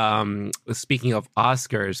speaking of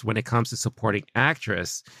Oscars, when it comes to supporting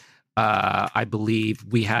actress, I believe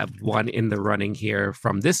we have one in the running here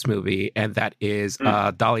from this movie, and that is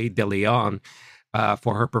Dolly De Leon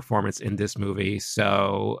for her performance in this movie.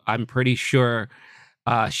 So I'm pretty sure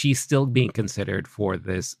she's still being considered for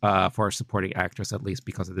this for a supporting actress, at least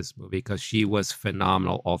because of this movie, because she was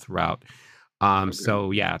phenomenal all throughout.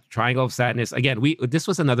 So yeah, Triangle of Sadness. Again, this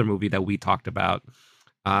was another movie that we talked about.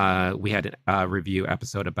 We had a review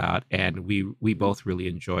episode about, and we both really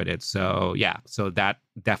enjoyed it. So yeah, so that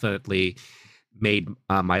definitely made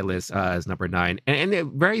my list as number 9.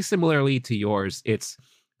 And very similarly to yours, it's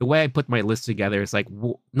the way I put my list together. It's like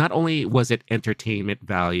not only was it entertainment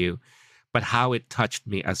value, but how it touched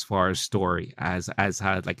me as far as story, as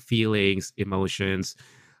how like feelings, emotions,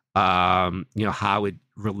 how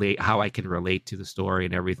I can relate to the story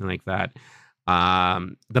and everything like that.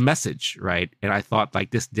 The message, right? And I thought like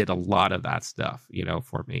this did a lot of that stuff,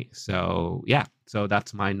 for me. So yeah, so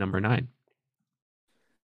that's my number 9.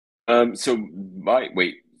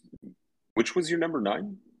 Which was your number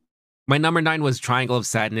 9? My number 9 was Triangle of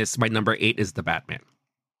Sadness. My number 8 is The Batman.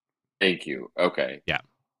 Thank you. Okay. Yeah.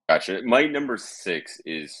 Gotcha. My number 6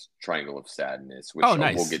 is Triangle of Sadness, which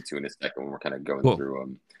nice. We'll get to in a second when we're kind of going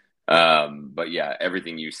through them. But yeah,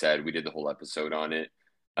 everything you said, we did the whole episode on it.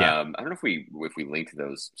 Yeah. I don't know if we linked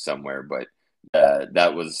those somewhere, but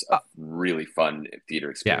that was a really fun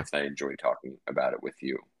theater experience. Yeah. I enjoyed talking about it with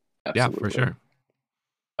you. Absolutely. Yeah, for sure.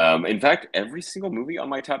 In fact, every single movie on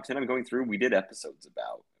my top 10 I'm going through, we did episodes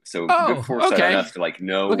about. So good foresight on us to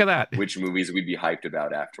know Look at that. which movies we'd be hyped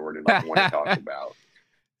about afterward and want to talk about.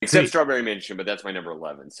 Except Strawberry Mansion, but that's my number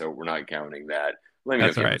 11, so we're not counting that. Let me know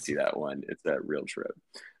if you want to see that one. It's a real trip.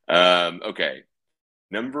 Okay.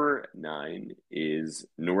 Number 9 is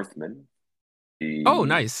Northman.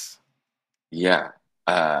 Nice. Yeah.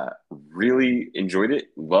 Really enjoyed it.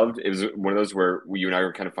 Loved it. It was one of those where you and I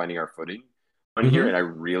were kind of finding our footing on here, and I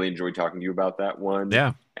really enjoyed talking to you about that one.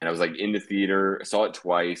 Yeah. And I was like in the theater. I saw it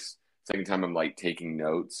twice. Second time I'm like taking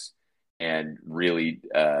notes and really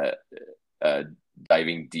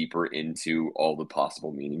diving deeper into all the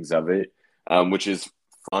possible meanings of it, which is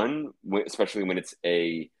fun, especially when it's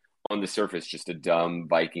on the surface, just a dumb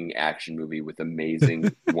Viking action movie with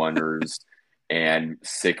amazing wonders and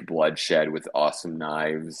sick bloodshed with awesome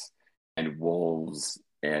knives and wolves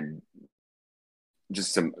and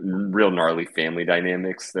just some real gnarly family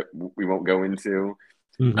dynamics that we won't go into.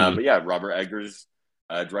 But yeah, Robert Eggers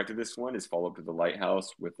directed this one, his follow-up to The Lighthouse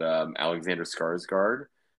with Alexander Skarsgård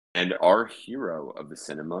and our hero of the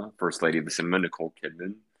cinema, First Lady of the Cinema, Nicole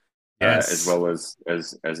Kidman, as well as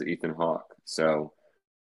Ethan Hawke. So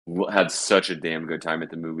had such a damn good time at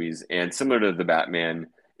the movies. And similar to The Batman,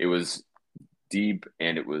 it was deep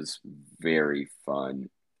and it was very fun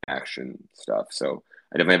action stuff. So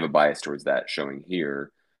I definitely have a bias towards that showing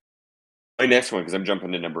here. My next one, because I'm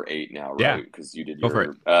jumping to number 8 now, right? Because you did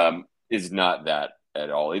your is not that at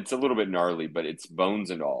all. It's a little bit gnarly, but it's Bones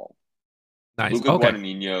and All. Nice. Luca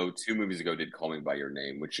Guadagnino 2 movies ago did Call Me by Your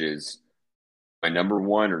Name, which is my number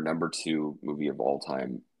 1 or number 2 movie of all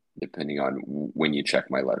time, depending on when you check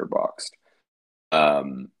my Letterboxd.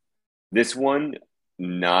 This one,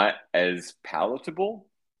 not as palatable,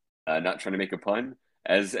 not trying to make a pun,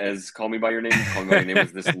 as Call Me by Your Name. Call Me by Your Name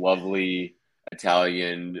was this lovely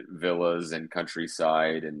Italian villas and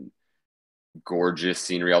countryside and gorgeous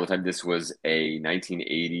scenery all the time. This was a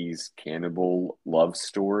 1980s cannibal love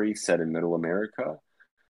story set in Middle America,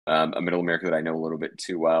 a Middle America that I know a little bit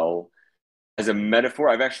too well. As a metaphor,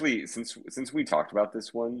 I've actually, since we talked about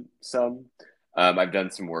this one I've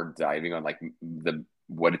done some more diving on like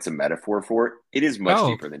what it's a metaphor for. It is much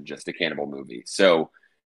deeper than just a cannibal movie. So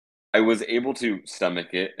I was able to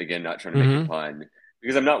stomach it, again, not trying to make a pun,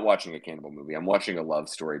 because I'm not watching a cannibal movie. I'm watching a love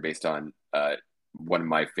story based on one of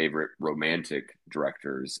my favorite romantic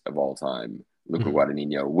directors of all time, Luca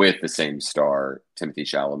Guadagnino, with the same star, Timothée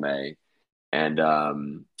Chalamet. And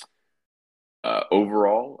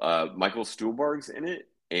overall, Michael Stuhlbarg's in it,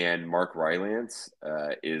 and Mark Rylance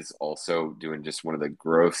is also doing just one of the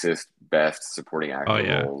grossest, best supporting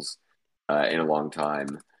actor roles in a long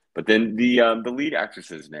time. But then the lead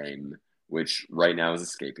actress's name, which right now is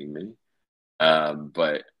escaping me,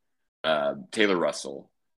 but Taylor Russell.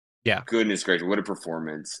 Yeah. Goodness gracious, what a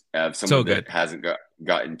performance of someone that hasn't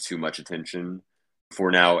gotten too much attention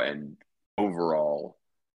for now, and overall,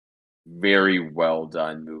 very well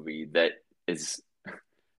done movie that is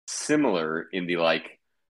similar in the like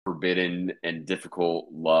forbidden and difficult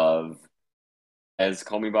love as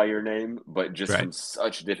Call Me by Your Name, but just from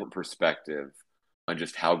such a different perspective on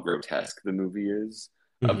just how grotesque the movie is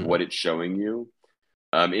of what it's showing you.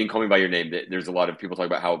 In Call Me by Your Name, there's a lot of people talk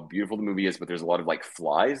about how beautiful the movie is, but there's a lot of like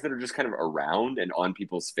flies that are just kind of around and on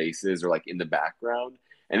people's faces or like in the background.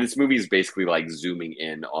 And this movie is basically like zooming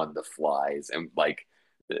in on the flies and like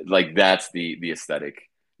that's the aesthetic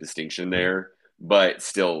distinction there, but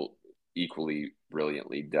still equally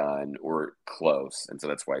brilliantly done or close. And so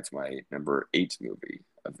that's why it's my number 8 movie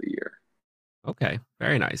of the year. Okay,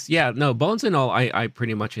 very nice. Yeah, no, Bones and All I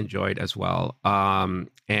pretty much enjoyed as well.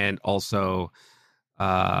 And also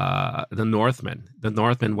The Northman. The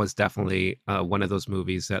Northman was definitely one of those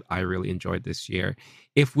movies that I really enjoyed this year.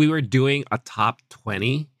 If we were doing a top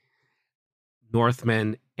 20,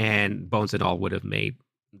 Northman and Bones and All would have made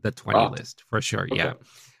the 20 list for sure. Okay.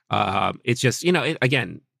 Yeah. It's just,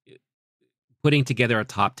 again, putting together a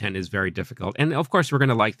top 10 is very difficult. And of course, we're going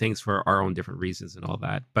to like things for our own different reasons and all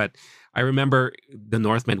that. But I remember The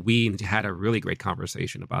Northman, we had a really great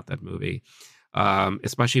conversation about that movie,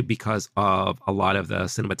 especially because of a lot of the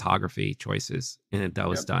cinematography choices in it that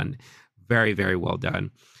was done. Very, very well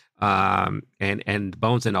done. And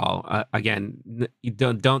Bones and All, again, you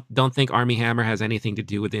don't think Armie Hammer has anything to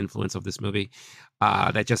do with the influence of this movie.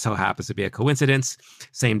 That just so happens to be a coincidence.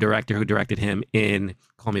 Same director who directed him in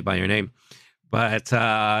Call Me by Your Name. But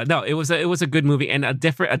no, it was a good movie and a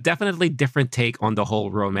definitely different take on the whole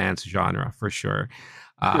romance genre for sure.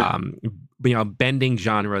 Bending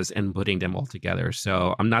genres and putting them all together.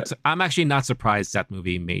 So I'm actually not surprised that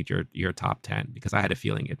movie made your top 10 because I had a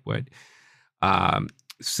feeling it would.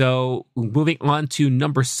 So moving on to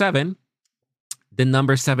number 7, the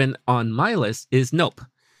number 7 on my list is Nope.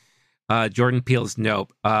 Jordan Peele's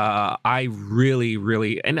Nope. I really,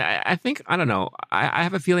 really, and I think, I don't know, I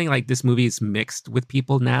have a feeling like this movie is mixed with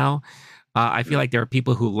people now. I feel like there are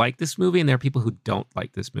people who like this movie and there are people who don't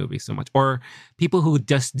like this movie so much, or people who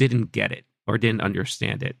just didn't get it or didn't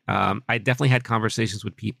understand it. I definitely had conversations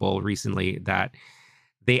with people recently that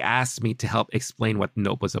they asked me to help explain what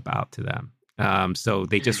Nope was about to them. So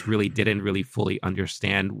they just really didn't really fully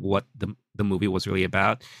understand what the movie was really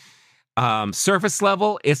about. Surface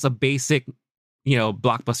level, it's a basic,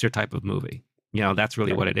 blockbuster type of movie. That's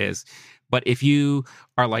really what it is. But if you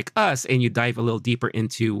are like us and you dive a little deeper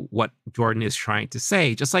into what Jordan is trying to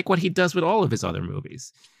say, just like what he does with all of his other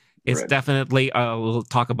movies, it's definitely a little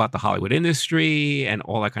talk about the Hollywood industry and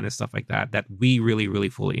all that kind of stuff like that we really, really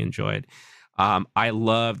fully enjoyed. I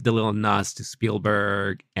love the little nods to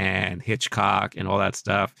Spielberg and Hitchcock and all that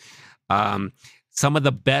stuff. Some of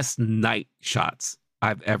the best night shots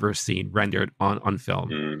I've ever seen rendered on film.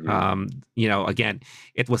 Mm-hmm. Again,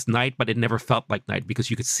 it was night, but it never felt like night because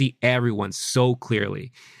you could see everyone so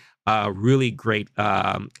clearly. Really great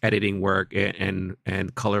editing work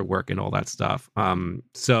and color work and all that stuff.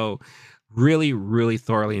 So really, really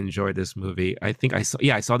thoroughly enjoyed this movie. I think I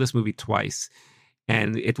saw this movie twice.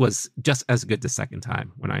 And it was just as good the second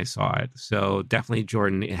time when I saw it. So definitely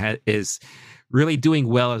Jordan is really doing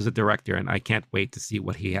well as a director. And I can't wait to see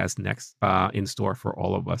what he has next in store for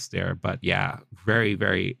all of us there. But yeah, very,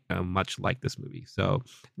 very much like this movie. So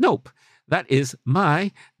Nope. That is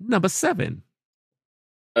my number 7.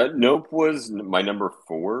 Nope was my number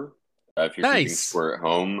 4. If you're keeping score at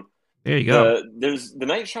home. There you go. The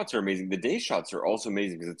night shots are amazing. The day shots are also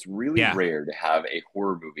amazing because it's really rare to have a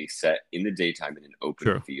horror movie set in the daytime in an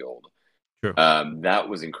open field. True. That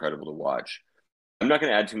was incredible to watch. I'm not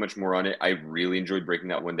going to add too much more on it. I really enjoyed breaking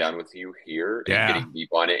that one down with you here and getting deep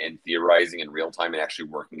on it and theorizing in real time and actually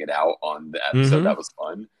working it out on the episode. Mm-hmm. That was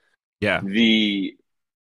fun. Yeah.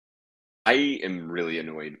 I am really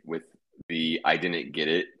annoyed with I didn't get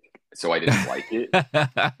it. So I didn't like it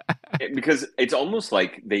because it's almost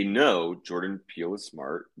like they know Jordan Peele is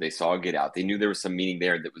smart. They saw Get Out. They knew there was some meaning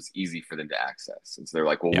there that was easy for them to access. And so they're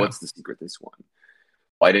like, well, what's the secret this one?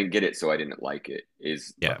 Well, I didn't get it, so I didn't like it.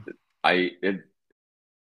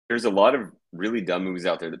 There's a lot of really dumb movies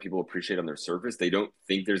out there that people appreciate on their surface. They don't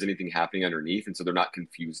think there's anything happening underneath, and so they're not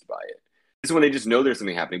confused by it. This is when they just know there's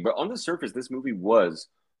something happening. But on the surface, this movie was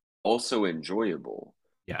also enjoyable.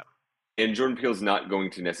 Yeah. And Jordan Peele's not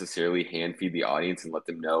going to necessarily hand feed the audience and let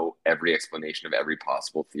them know every explanation of every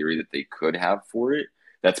possible theory that they could have for it.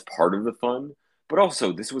 That's part of the fun. But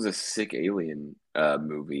also, this was a sick alien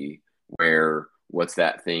movie where what's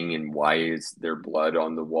that thing and why is there blood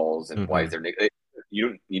on the walls and why is there... You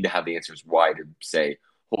don't need to have the answers why to say,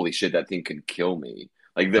 holy shit, that thing could kill me.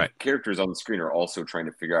 Like the characters on the screen are also trying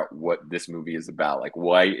to figure out what this movie is about. Like,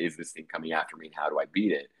 why is this thing coming after me and how do I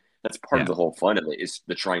beat it? That's part of the whole fun of it is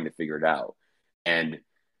the trying to figure it out. And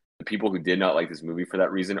the people who did not like this movie for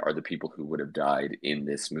that reason are the people who would have died in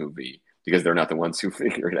this movie because they're not the ones who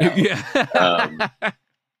figure it out. Yeah.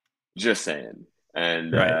 Just saying.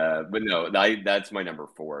 And Right. but no, that's my number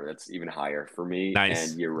 4. That's even higher for me. And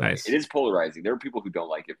Nice. you're right. It Nice. is polarizing. There are people who don't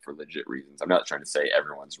like it for legit reasons. I'm not trying to say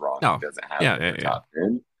everyone's wrong who Oh, doesn't have yeah, it in yeah, their yeah. top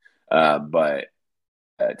 10. But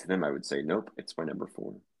to them, I would say, nope, it's my number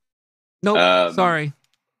 4. Nope. Um, Sorry.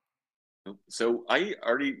 so I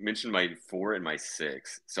already mentioned my 4 and my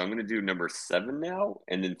 6. So I'm going to do number 7 now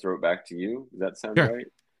and then throw it back to you. Does that sound Sure. right?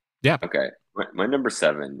 Yeah. Okay. My number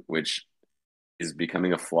 7, which is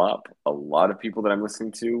becoming a flop. A lot of people that I'm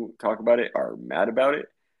listening to talk about it are mad about it.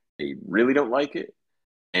 They really don't like it.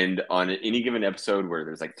 And on any given episode where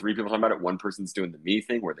there's like 3 people talking about it, one person's doing the me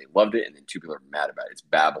thing where they loved it, and then 2 people are mad about it. It's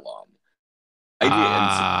Babylon. I am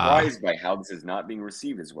Ah. surprised by how this is not being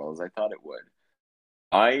received as well as I thought it would.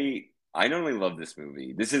 I I not only love this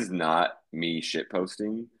movie. This is not me shit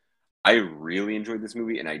posting. I really enjoyed this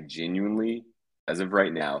movie, and I genuinely, as of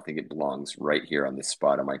right now, think it belongs right here on this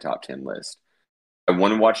spot on my top 10 list. I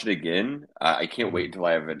want to watch it again. I can't wait until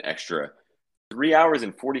I have an extra 3 hours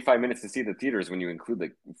and 45 minutes to see the theaters when you include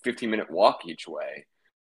the 15-minute walk each way.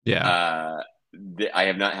 Yeah. Uh, I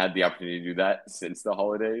have not had the opportunity to do that since the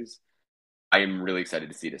holidays. I am really excited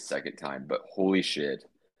to see it a second time, but holy shit,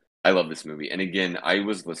 I love this movie. And again, I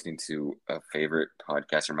was listening to a favorite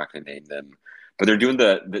podcaster. I'm not going to name them, but they're doing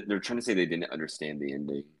they're trying to say they didn't understand the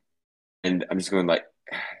ending, and I'm just going like,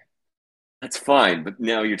 that's fine, but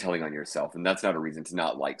now you're telling on yourself, and that's not a reason to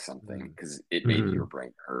not like something because it made Mm-hmm. your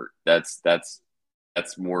brain hurt. That's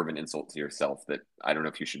more of an insult to yourself that I don't know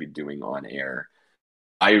if you should be doing on air.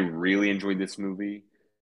 I really enjoyed this movie.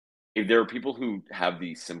 If there are people who have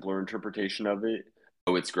the simpler interpretation of it,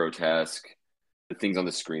 oh, it's grotesque. The things on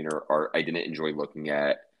the screen are I didn't enjoy looking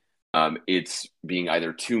at. It's being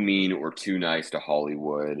either too mean or too nice to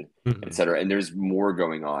Hollywood, Mm-hmm. etc. And there's more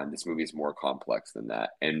going on. This movie is more complex than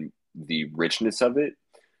that, and the richness of it.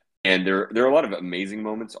 And there are a lot of amazing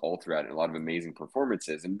moments all throughout, and a lot of amazing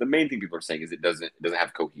performances. And the main thing people are saying is it doesn't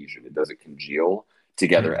have cohesion. It doesn't congeal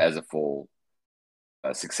together Mm-hmm. as a full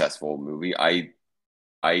successful movie. I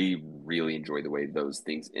really enjoy the way those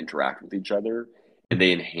things interact with each other, and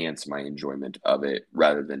they enhance my enjoyment of it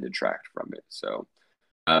rather than detract from it. So,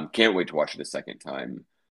 can't wait to watch it a second time.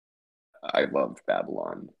 I loved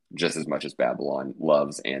Babylon just as much as Babylon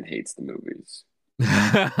loves and hates the movies.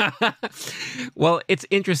 Well, it's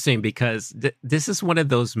interesting because this is one of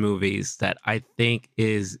those movies that I think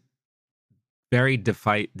is very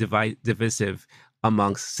divisive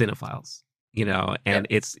amongst cinephiles, Yeah, and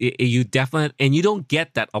you definitely, and you don't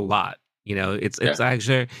get that a lot. yeah, It's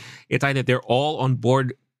actually, it's either they're all on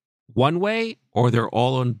board one way or they're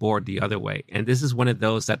all on board the other way. And this is one of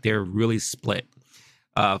those that they're really split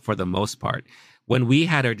for the most part. When we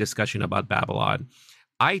had our discussion about Babylon,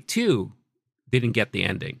 I too didn't get the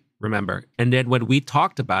ending, remember? And then when we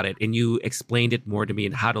talked about it and you explained it more to me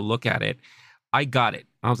and how to look at it, I got it.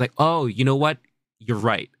 I was like, oh, you know what? You're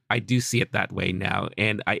right. I do see it that way now.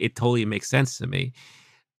 And it totally makes sense to me.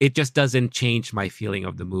 It just doesn't change my feeling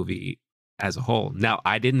of the movie as a whole. Now,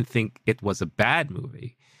 I didn't think it was a bad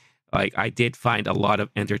movie. Like, I did find a lot of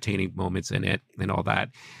entertaining moments in it and all that.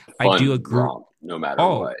 I do fun agree. romp no matter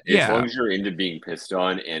Oh, what. As yeah. long as you're into being pissed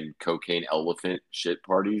on and cocaine elephant shit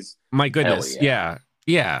parties, My hell goodness. yeah! Yeah.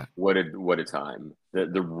 Yeah. What a time. The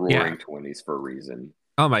Yeah. roaring 20s for a reason.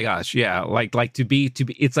 Oh my gosh, yeah. Like to be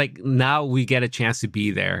it's like now we get a chance to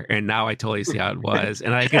be there, and now I totally see how it was.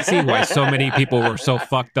 And I can see why so many people were so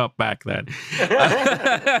fucked up back then.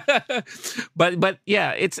 But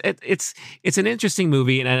yeah, it's an interesting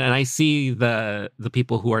movie, and I see the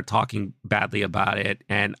people who are talking badly about it,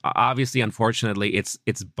 and obviously unfortunately it's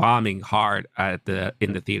bombing hard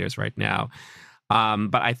in the theaters right now.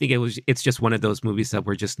 But I think it's just one of those movies that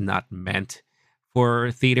were just not meant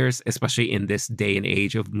for theaters, especially in this day and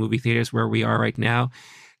age of movie theaters where we are right now.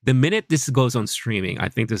 The minute this goes on streaming, I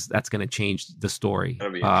think that's going to change the story,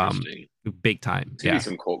 That'll be interesting. big time. It's gonna be Yeah,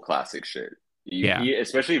 some cult classic shit. yeah,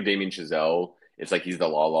 Especially if Damien Chazelle, it's like he's the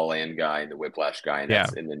La La Land guy and the Whiplash guy, and yeah.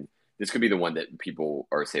 then this could be the one that people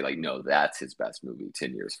are say like, no, that's his best movie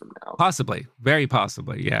 10 years from now. Possibly, very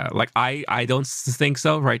possibly. Yeah, like I don't think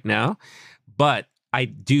so right now, but I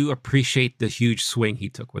do appreciate the huge swing he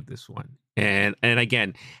took with this one. And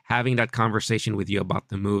again, having that conversation with you about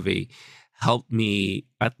the movie helped me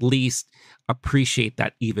at least appreciate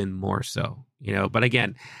that even more so. But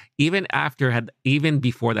again, even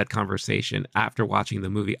before that conversation, after watching the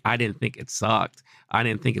movie, I didn't think it sucked. I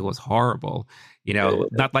didn't think it was horrible. Yeah,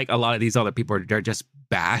 Not like a lot of these other people they're just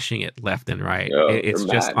bashing it left and right. no, It's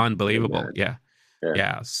they're just mad. They're unbelievable. mad. Yeah. Yeah.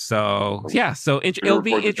 Yeah. So From yeah. So the it'll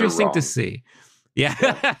be report that they're interesting to wrong. see. Yeah.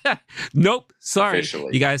 Yeah. Nope. Sorry.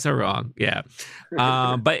 Officially. You guys are wrong. Yeah.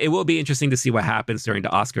 But it will be interesting to see what happens during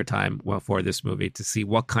the Oscar time for this movie to see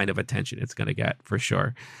what kind of attention it's going to get for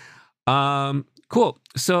sure. Cool.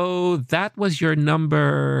 So that was your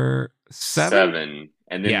number seven? Seven.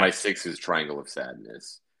 And then Yeah. my 6 is Triangle of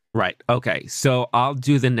Sadness. Right. Okay. So I'll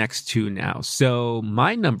do the next two now. So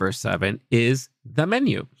my number 7 is The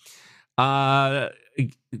Menu. Uh,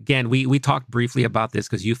 Again, we talked briefly about this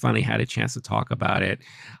because you finally had a chance to talk about it.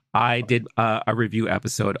 I did a review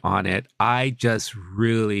episode on it. I just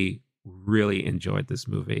really, really enjoyed this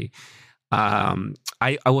movie.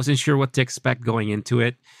 I wasn't sure what to expect going into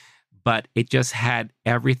it, but it just had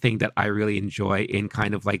everything that I really enjoy in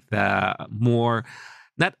kind of like the more,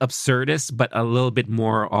 not absurdist, but a little bit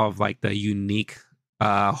more of like the unique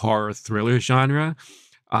horror thriller genre.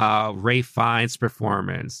 Ray Fiennes'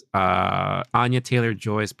 performance, Anya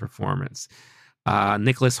Taylor-Joy's performance,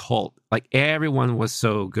 Nicholas Hoult, like everyone was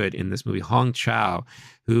so good in this movie. Hong Chow,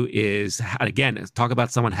 who is, again, talk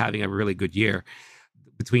about someone having a really good year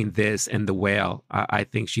between this and The Whale. I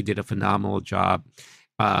think she did a phenomenal job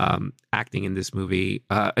acting in this movie.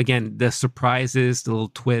 Again, the surprises, the little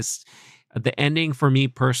twists, the ending for me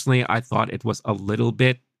personally, I thought it was a little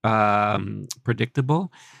bit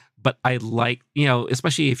predictable. But I like,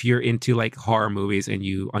 especially if you're into like horror movies and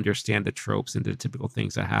you understand the tropes and the typical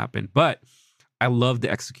things that happen. But I love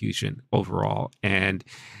the execution overall. And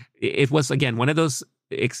it was, again, one of those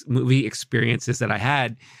movie experiences that I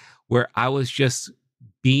had where I was just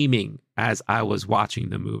beaming as I was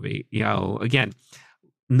watching the movie. Again,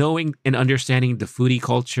 knowing and understanding the foodie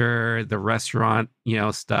culture, the restaurant,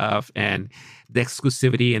 stuff, and the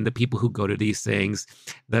exclusivity and the people who go to these things,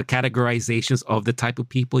 the categorizations of the type of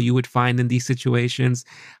people you would find in these situations.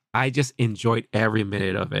 I just enjoyed every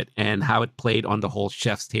minute of it and how it played on the whole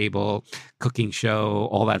chef's table, cooking show,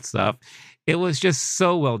 all that stuff. It was just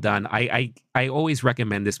so well done. I always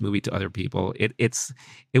recommend this movie to other people. It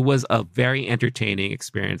was a very entertaining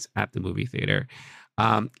experience at the movie theater.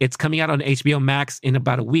 It's coming out on HBO Max in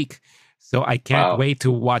about a week. So I can't wait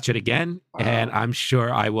to watch it again. Wow. And I'm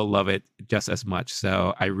sure I will love it just as much.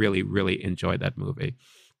 So I really, really enjoyed that movie.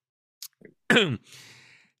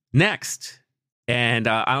 Next. And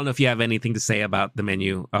I don't know if you have anything to say about The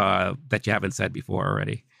Menu that you haven't said before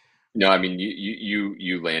already. No, I mean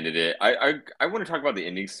you landed it. I want to talk about the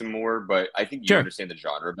ending some more, but I think you understand the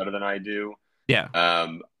genre better than I do. Yeah.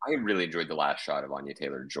 I really enjoyed the last shot of Anya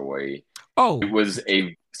Taylor-Joy. Oh, it was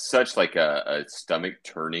such like a stomach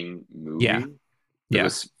turning movie. Yeah. It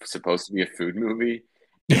was supposed to be a food movie.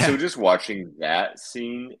 And so just watching that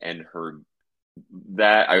scene and her,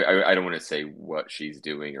 that I don't want to say what she's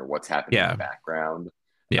doing or what's happening in the background.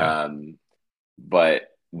 Yeah. But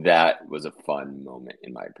that was a fun moment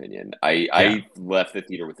in my opinion. I left the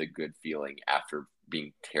theater with a good feeling after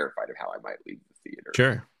being terrified of how I might leave the theater.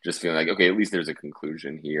 Sure. Just feeling like, okay, at least there's a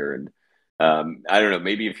conclusion here. And I don't know,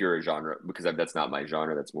 maybe if you're a genre, because that's not my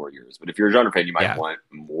genre, that's more yours. But if you're a genre fan, you might want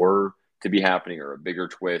more to be happening or a bigger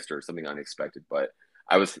twist or something unexpected. But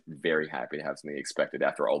I was very happy to have something expected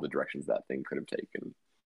after all the directions that thing could have taken.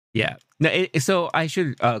 Yeah. No, so I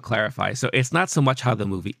should clarify. So it's not so much how the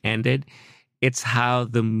movie ended. It's how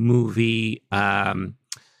the movie, how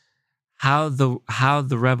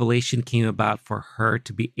the revelation came about for her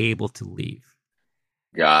to be able to leave.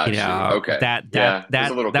 Gotcha. Okay. That was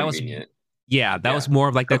a little convenient. That was more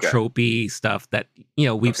of like the tropey stuff that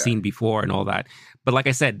we've seen before and all that. But like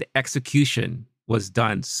I said, the execution was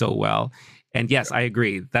done so well. And yes, I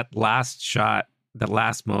agree. That last shot, the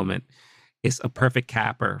last moment, is a perfect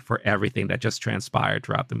capper for everything that just transpired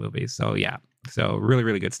throughout the movie. So yeah, so really,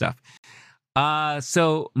 really good stuff.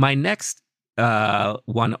 So my next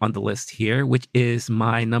one on the list here, which is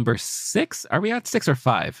my number 6. Are we at 6 or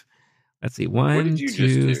 5? Let's see. 1,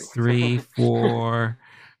 2, 3, 4.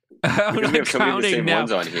 I'm we have so many of the same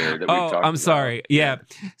ones on here that we've talked about. I'm sorry. Yeah.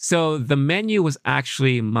 So The Menu was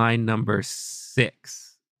actually my number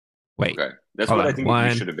 6. Wait. Okay. That's what I think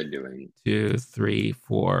you should have been doing. 2, 3,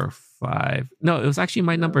 4, 5. No, it was actually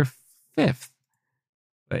my number 5th.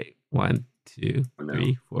 Wait. 1, 2,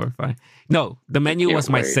 3, 4, 5. No, The Menu was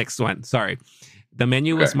my 6th one. Sorry. The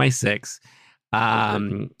Menu was my 6th.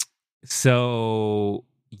 So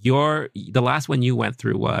the last one you went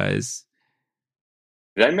through was...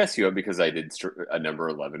 Did I mess you up because I did a number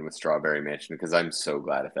 11 with Strawberry Mansion? Because I'm so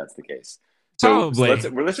glad if that's the case. So let's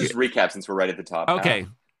just recap since we're right at the top. Okay.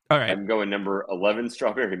 All right. I'm going number 11,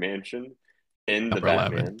 Strawberry Mansion. 10, The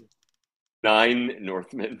Batman. 11. 9,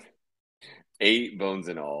 Northman. 8, Bones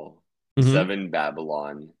and All. 7,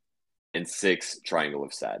 Babylon. And 6, Triangle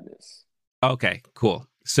of Sadness. Okay, cool.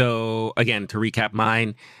 So again, to recap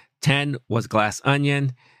mine, 10 was Glass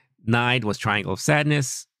Onion. 9 was Triangle of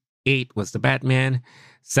Sadness. 8 was The Batman.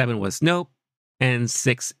 7 was Nope. And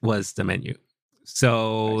 6 was The Menu.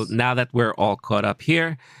 So Nice. now that we're all caught up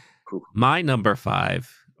here, Cool. my number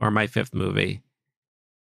 5, or my 5th movie,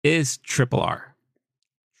 is Triple R.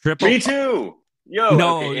 Me too. Yo,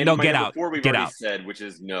 no, okay. no, get out. Before we've get already out. said, which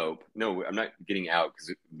is Nope. No, I'm not getting out because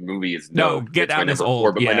the movie is No, Nope. Get That's Out my is number old.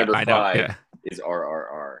 4, but my number I know. 5 is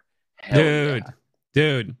RRR. Hell Dude, yeah.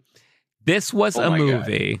 dude, this was a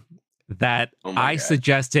movie that I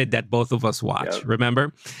suggested that both of us watch. Yep.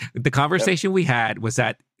 Remember, the conversation we had was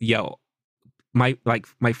that, my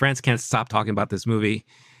friends can't stop talking about this movie.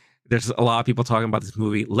 There's a lot of people talking about this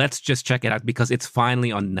movie. Let's just check it out because it's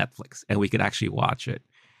finally on Netflix and we could actually watch it.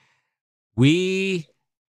 We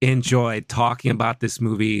enjoyed talking about this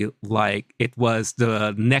movie like it was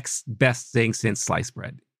the next best thing since sliced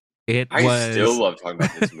bread. I still love talking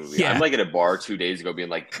about this movie. Yeah. I'm like at a bar 2 days ago being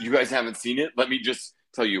like, you guys haven't seen it? Let me just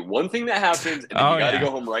tell you one thing that happens, and then you got to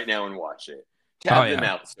go home right now and watch it. Tab them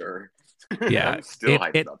out, sir. Yeah. I'm still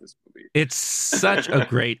hyped about this movie. It's such a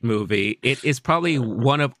great movie. It is probably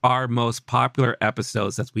one of our most popular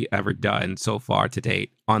episodes that we ever done so far to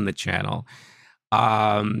date on the channel.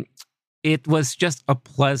 It was just a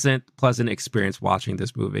pleasant experience watching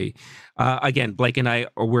this movie. Again, Blake and I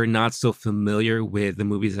were not so familiar with the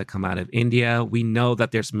movies that come out of India. We know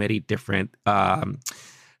that there's many different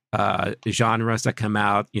genres that come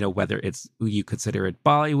out, whether it's, you consider it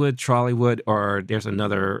Bollywood, Trollywood, or there's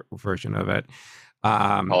another version of it.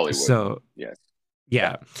 Hollywood. So, yes.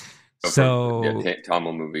 Yeah. So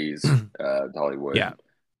Tamil movies, Hollywood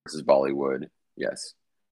versus Bollywood. Yes.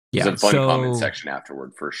 Yeah, there's a fun comment section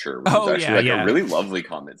afterward for sure. Which is actually a really lovely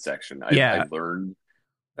comment section. I learned.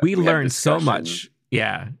 We learned so much.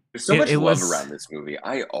 Yeah. There's so much love around this movie.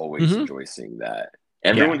 I always enjoy seeing that.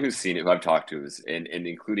 Everyone who's seen it, who I've talked to, is and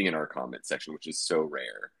including in our comment section, which is so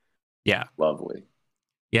rare. Yeah. Lovely.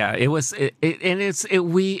 Yeah, it was,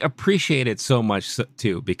 we appreciate it so much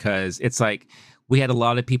too, because it's like, we had a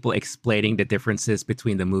lot of people explaining the differences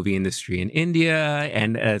between the movie industry in India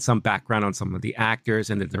and some background on some of the actors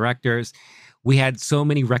and the directors. We had so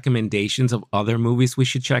many recommendations of other movies we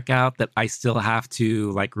should check out that I still have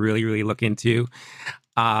to really, really look into.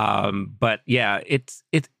 But yeah,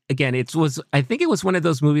 I think it was one of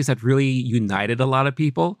those movies that really united a lot of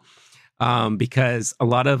people, because a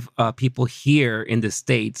lot of people here in the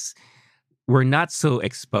States were not so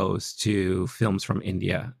exposed to films from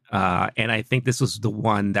India. And I think this was the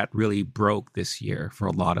one that really broke this year for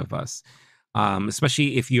a lot of us,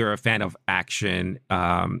 especially if you're a fan of action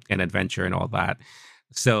and adventure and all that.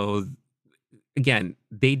 So again,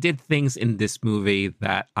 they did things in this movie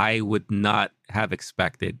that I would not have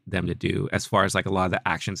expected them to do, as far as a lot of the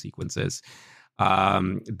action sequences.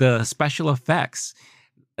 The special effects,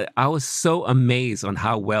 I was so amazed on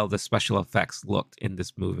how well the special effects looked in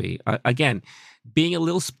this movie. Again, being a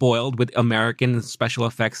little spoiled with American special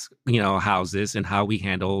effects, houses and how we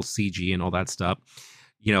handle CG and all that stuff,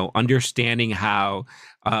 understanding how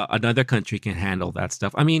another country can handle that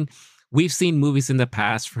stuff. I mean, we've seen movies in the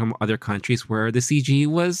past from other countries where the CG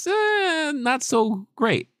was not so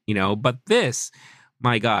great, but this,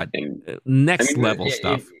 my God, next level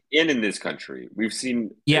stuff. And in this country, we've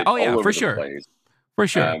seen for sure. Place. For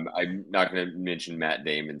sure. I'm not going to mention Matt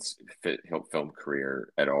Damon's film career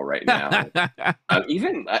at all right now.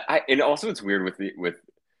 And also it's weird with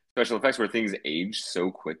special effects where things age so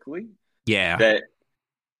quickly. Yeah. That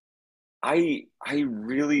I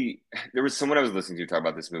really, there was someone I was listening to talk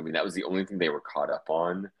about this movie, and that was the only thing they were caught up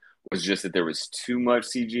on, was just that there was too much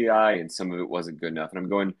CGI and some of it wasn't good enough. And I'm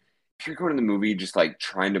going, if you're going to the movie just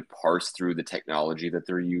trying to parse through the technology that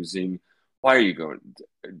they're using, why are you going?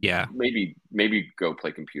 Yeah. Maybe go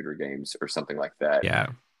play computer games or something like that. Yeah.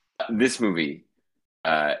 This movie,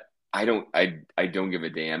 I don't give a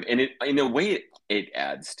damn. And in a way it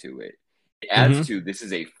adds to it. It adds to, this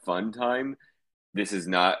is a fun time. This is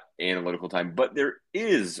not analytical time, but there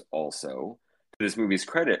is also, to this movie's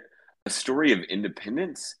credit, a story of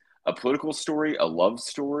independence, a political story, a love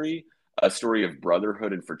story, a story of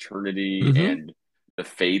brotherhood and fraternity, and the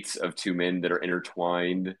fates of two men that are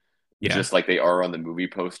intertwined. Yeah. Just like they are on the movie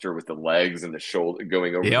poster, with the legs and the shoulder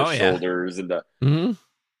going over the shoulders and the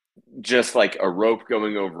just like a rope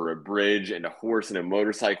going over a bridge and a horse and a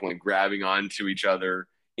motorcycle and grabbing onto each other,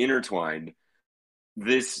 intertwined.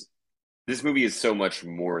 This movie is so much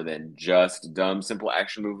more than just a dumb, simple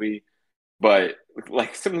action movie. But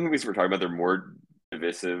some of the movies we're talking about, they're more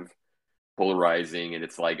divisive, polarizing, and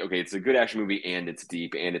it's okay, it's a good action movie and it's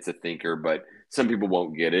deep and it's a thinker, but some people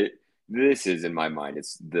won't get it. This is, in my mind,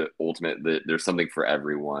 it's the ultimate. There's something for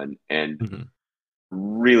everyone, and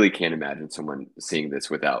really can't imagine someone seeing this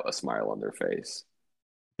without a smile on their face.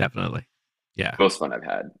 Definitely. Yeah. Most fun I've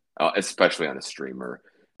had, especially on a streamer.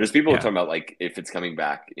 There's people Yeah. talking about like if it's coming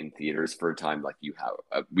back in theaters for a time, like you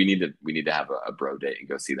have, we need to have a bro date and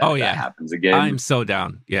go see that Oh if that yeah. happens again. I'm so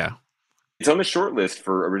down. Yeah. It's on the short list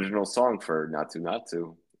for original song for Not to Not to.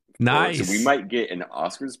 So we Nice. might get an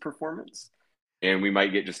Oscars performance, and we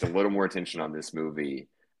might get just a little more attention on this movie.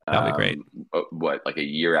 That'll be great. What like a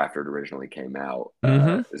year after it originally came out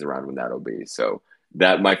Mm-hmm. is around when that'll be. So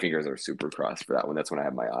that my fingers are super crossed for that one. That's when I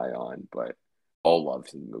have my eye on. But all love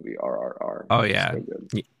to the movie RRR. Oh yeah. So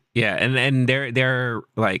good. Yeah, and there are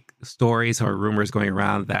like stories or rumors going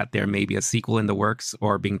around that there may be a sequel in the works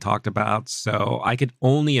or being talked about. So I could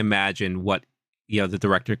only imagine what the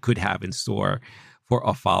director could have in store for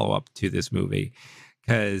a follow up to this movie,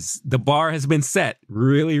 because the bar has been set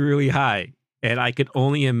really really high, and I could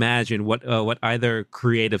only imagine what either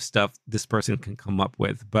creative stuff this person can come up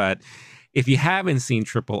with. But if you haven't seen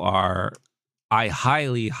Triple R, I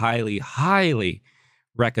highly highly highly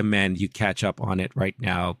recommend you catch up on it right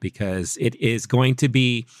now, because it's going to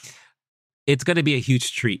be a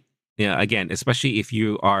huge treat. Yeah, again, especially if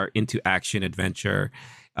you are into action adventure.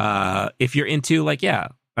 If you're into like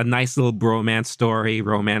a nice little romance story,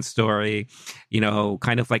 kind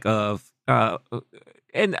of like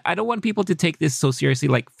and I don't want people to take this so seriously,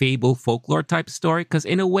 like fable folklore type story, because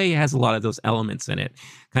in a way it has a lot of those elements in it,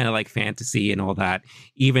 kind of like fantasy and all that,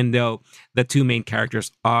 even though the two main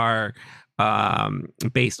characters are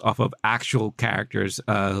based off of actual characters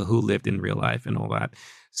who lived in real life and all that.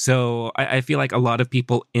 So I feel like a lot of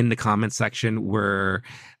people in the comment section were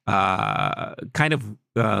kind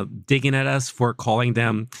of digging at us for calling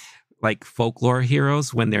them like folklore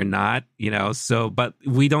heroes when they're not, so, but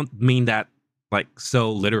we don't mean that like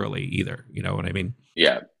so literally either. You know what I mean?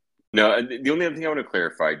 Yeah. No, and the only other thing I want to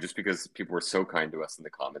clarify, just because people were so kind to us in the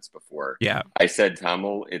comments before, Yeah. I said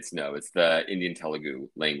Tamil. It's the Indian Telugu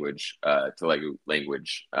language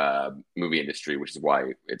movie industry, which is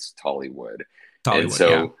why it's Tollywood. And Tollywood. Yeah.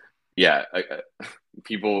 so, yeah,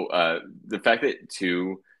 people, the fact that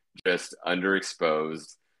two just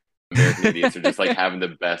underexposed American Indians are just like having the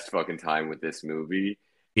best fucking time with this movie.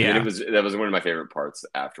 And then Yeah. that was one of my favorite parts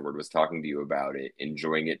afterward was talking to you about it,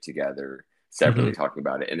 enjoying it together, Hmm. separately talking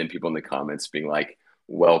about it, and then people in the comments being like,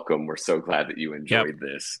 "Welcome, we're so glad that you Yep. enjoyed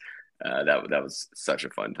this." That was such a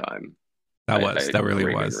fun time. That really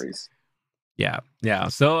Great was. memories. Yeah, yeah.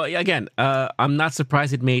 So again, I'm not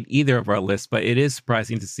surprised it made either of our lists, but it is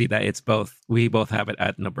surprising to see that it's both. We both have it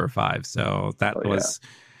at number 5. So Oh yeah.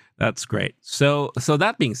 that's great. So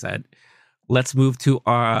that being said, let's move to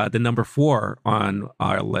the number 4 on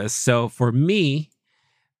our list. So for me,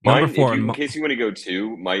 number Mine, if 4. you, in case you want to go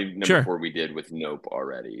to my number Sure. four, we did with Nope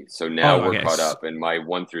already. So now Oh, we're okay. caught up, and my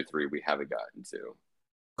 1 through 3 we haven't gotten to.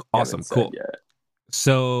 We Awesome. haven't said Cool. yet.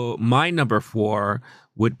 So my number 4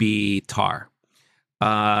 would be Tar.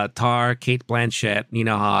 Tar, Kate Blanchett,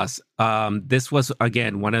 Nina Haas. This was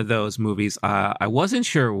again one of those movies. I wasn't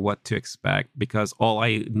sure what to expect, because all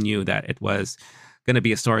I knew that it was going to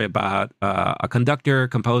be a story about a conductor,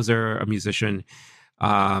 composer, a musician.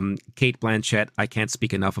 Kate Blanchett, I can't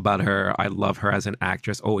speak enough about her. I love her as an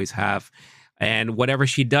actress, always have. And whatever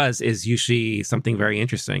she does is usually something very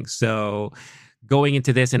interesting. So going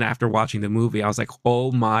into this and after watching the movie, I was like,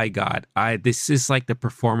 oh my God, this is like the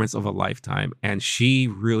performance of a lifetime. And she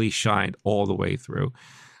really shined all the way through.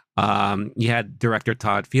 You had director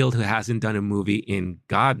Todd Field, who hasn't done a movie in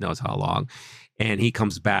God knows how long. And he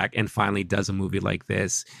comes back and finally does a movie like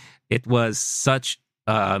this. It was such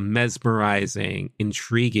mesmerizing,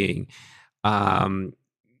 intriguing, very,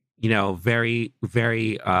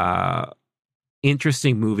 very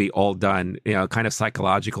interesting movie, all done, kind of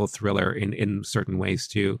psychological thriller in certain ways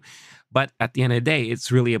too. But at the end of the day,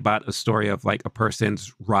 it's really about a story of like a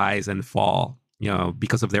person's rise and fall,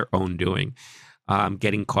 because of their own doing,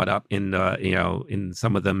 getting caught up in in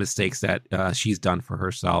some of the mistakes that she's done for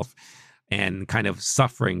herself, and kind of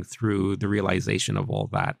suffering through the realization of all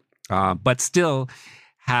that, but still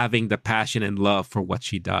having the passion and love for what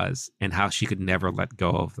she does and how she could never let go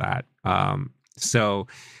of that. So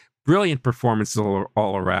brilliant performances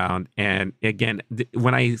all around. And again,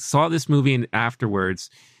 when I saw this movie and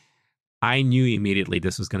afterwards, I knew immediately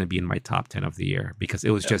this was going to be in my top 10 of the year, because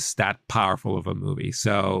it was just that powerful of a movie.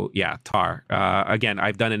 So yeah, Tar. Again,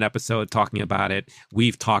 I've done an episode talking about it.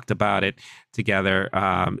 We've talked about it together,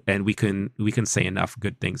 and we can say enough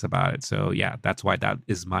good things about it. So yeah, that's why that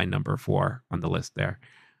is my number 4 on the list there.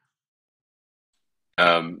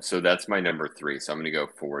 So that's my number 3. So I'm going to go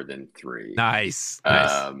 4, then 3. Nice.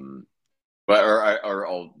 Um, But or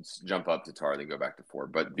I'll jump up to Tar, then go back to 4.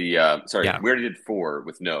 But the sorry, Yeah. we already did 4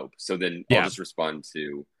 with Nope. So then I'll Yeah. just respond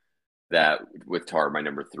to that with Tar, my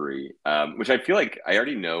number 3, which I feel like I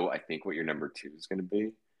already know. I think what your number 2 is going to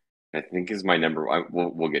be. I think is my number one.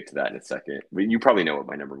 We'll get to that in a second. But you probably know what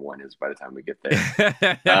my number 1 is by the time we get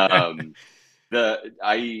there.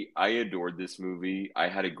 I adored this movie. I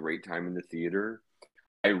had a great time in the theater.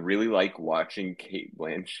 I really like watching Cate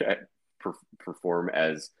Blanchett perform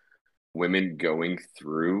as women going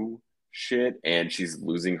through shit, and she's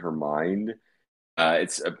losing her mind.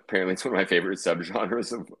 It's apparently it's one of my favorite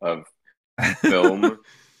subgenres of film.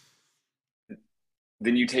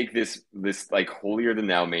 Then you take this like holier than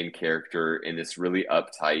thou main character in this really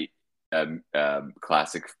uptight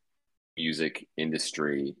classic music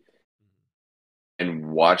industry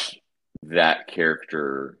and watch that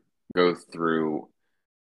character go through.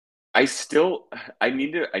 I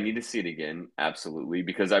need to see it again, absolutely,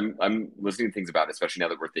 because I'm listening to things about it, especially now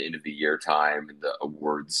that we're at the end of the year time and the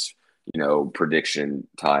awards, prediction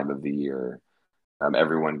time of the year.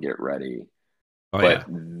 Everyone get ready. Oh, But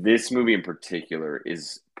yeah. this movie in particular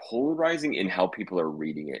is polarizing in how people are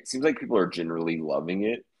reading it. It seems like people are generally loving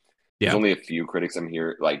it. There's Yeah. only a few critics I'm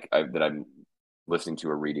here that I'm listening to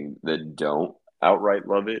or reading that don't outright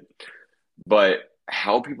love it. But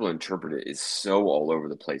how people interpret it is so all over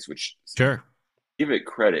the place, which Sure. give it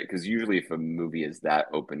credit, because usually if a movie is that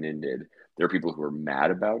open-ended, there are people who are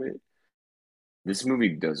mad about it. This movie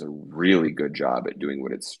does a really good job at doing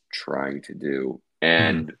what it's trying to do. Mm.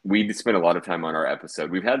 And we spent a lot of time on our episode.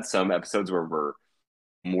 We've had some episodes where we're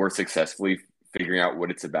more successfully figuring out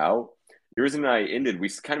what it's about. Yours and I we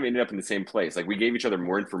kind of ended up in the same place. Like we gave each other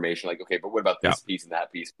more information, like, okay, but what about Yeah. this piece and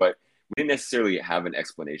that piece? But we didn't necessarily have an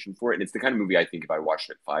explanation for it. And it's the kind of movie I think if I watched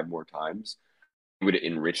it 5 more times, it would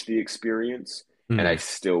enrich the experience. And I Mm.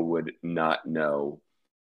 still would not know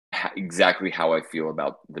exactly how I feel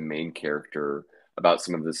about the main character, about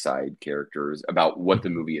some of the side characters, about what the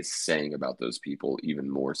Mhm. movie is saying about those people, even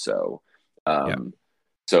more so. Yeah.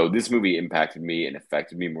 So this movie impacted me and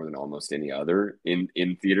affected me more than almost any other in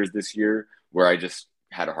theaters this year, where I just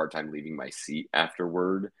had a hard time leaving my seat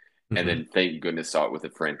afterward. And Mhm. then thank goodness saw it with a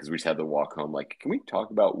friend, because we just had to walk home. Like, can we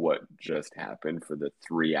talk about what just happened for the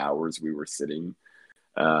 3 hours we were sitting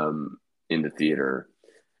in the theater?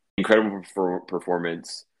 Incredible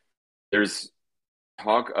performance. There's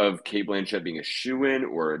talk of Cate Blanchett being a shoe-in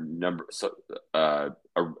or at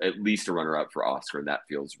least a runner-up for Oscar, and that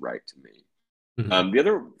feels right to me. Mhm. The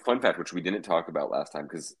other fun fact, which we didn't talk about last time,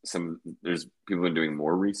 because there's people been doing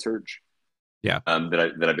more research, Yeah. that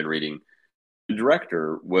I've been reading. The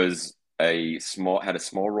director had a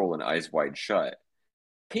small role in Eyes Wide Shut.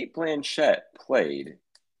 Cate Blanchett played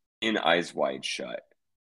in Eyes Wide Shut.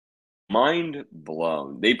 Mind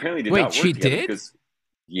blown. They apparently did Wait, not she work together did? because,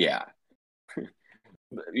 yeah.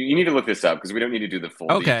 You need to look this up because we don't need to do the full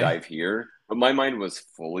deep Okay. dive here. But my mind was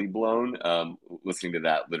fully blown listening to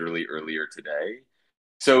that literally earlier today.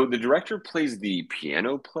 So the director plays the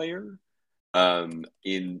piano player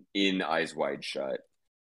in Eyes Wide Shut,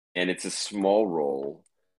 and it's a small role.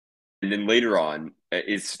 And then later on,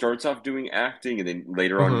 it starts off doing acting, and then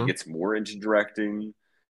later on, he Uh-huh. gets more into directing.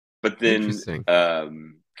 But then Interesting.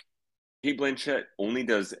 Kate Blanchett only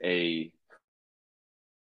does a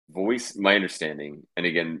voice, my understanding, and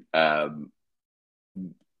again,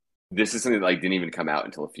 this is something that like didn't even come out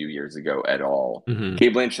until a few years ago at all. Mhm.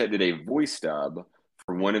 Kate Blanchett did a voice dub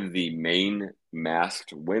for one of the main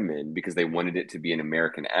masked women because they wanted it to be an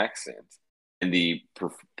American accent, and the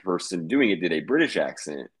person doing it did a British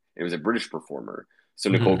accent. It was a British performer. So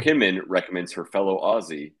Nicole Mhm. Kidman recommends her fellow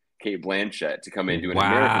Aussie, Kate Blanchett, to come in and do an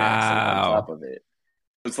American accent on top Wow. of it.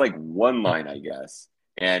 It's like one line, I guess.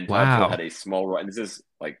 And Todd Field had Wow. a small role, and this is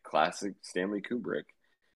like classic Stanley Kubrick.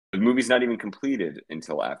 The movie's not even completed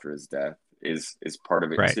until after his death is part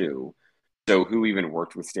of it Right. too. So who even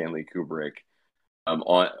worked with Stanley Kubrick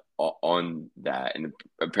on that? And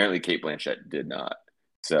apparently Kate Blanchett did not.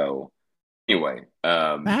 So anyway,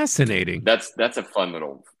 Fascinating. that's a fun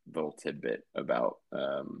little tidbit about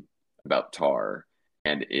Tar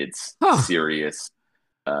and its Huh. serious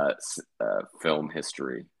film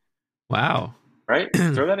history. Wow. Right?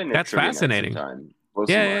 Throw that in a That's trivia night fascinating. sometime. Blow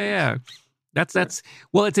some Yeah, yeah, minds. yeah. Yeah. That's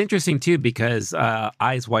well, it's interesting too because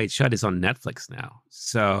Eyes Wide Shut is on Netflix now.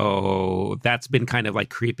 So that's been kind of like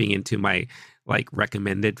creeping into my like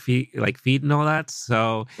recommended feed and all that.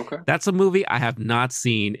 So Okay. that's a movie I have not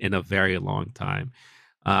seen in a very long time.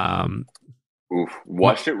 Um Oof, What?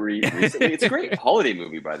 watched it recently. It's a great holiday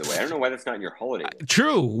movie, by the way. I don't know why that's not in your holiday list.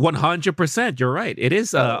 True, 100%. You're right. It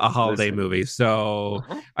is a Oh, holiday listen. movie. So,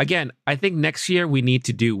 Uh-huh. again, I think next year we need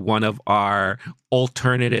to do one of our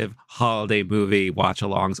alternative holiday movie watch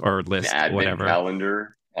alongs or An list, advent whatever.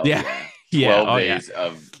 calendar. Hell Yeah. yeah. Yeah. 12 Oh, yeah. days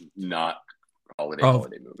of not Of,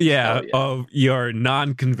 holiday movies. yeah, Hell yeah. of your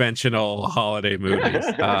non conventional holiday movies.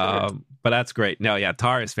 But that's great. No, yeah,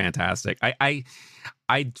 Tar is fantastic. I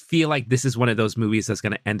feel like this is one of those movies that's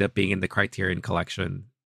going to end up being in the Criterion Collection,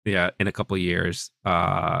 yeah, in a couple of years.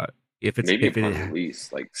 Maybe If upon it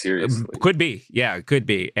release, like seriously. could be, yeah, it could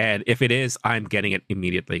be, and if it is, I'm getting it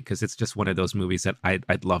immediately because it's just one of those movies that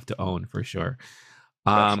I'd love to own for sure.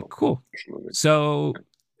 Cool. Special movie. So,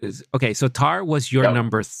 okay, so Tar was your Yep.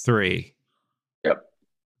 number 3. Yep.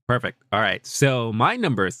 Perfect. All right, so my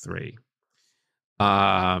number 3.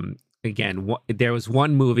 Again, there was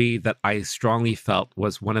one movie that I strongly felt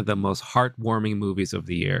was one of the most heartwarming movies of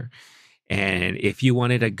the year. And if you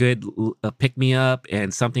wanted a good pick me up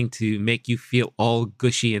and something to make you feel all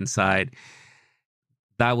gushy inside,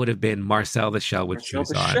 that would have been Marcel the Shell with Marcel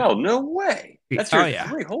the Truzan. Shell. No way. That's Oh your yeah,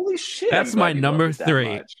 3. Holy shit. that's I'm my glad you loved number it that 3.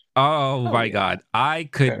 much. Oh Hell my yeah. God, I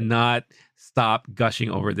could Okay. not stop gushing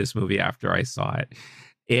over this movie after I saw it.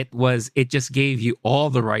 It just gave you all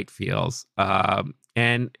the right feels.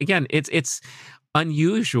 And again, it's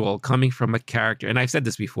unusual coming from a character, and I've said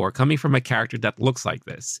this before, coming from a character that looks like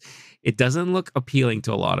this. It doesn't look appealing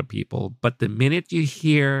to a lot of people, but the minute you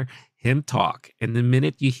hear him talk and the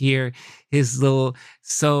minute you hear his little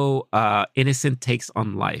innocent takes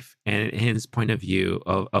on life and his point of view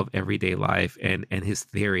of everyday life and his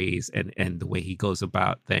theories and the way he goes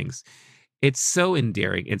about things, it's so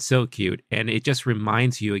endearing and so cute, and it just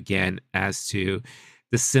reminds you again as to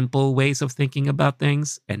the simple ways of thinking about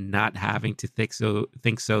things and not having to think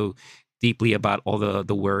so deeply about all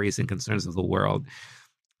the worries and concerns of the world.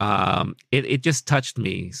 It just touched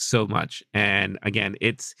me so much, and again,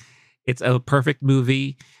 it's a perfect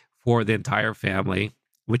movie for the entire family,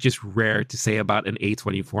 which is rare to say about an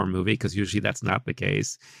A24 movie because usually that's not the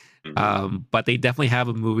case. But they definitely have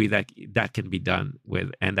a movie that can be done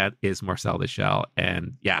with, and that is Marcel the Shell.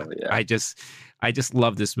 And yeah, Yeah. I just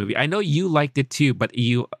love this movie. I know you liked it too, but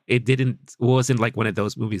wasn't like one of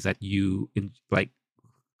those movies that you like.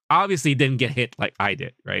 Obviously, didn't get hit like I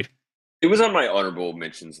did, right? It was on my honorable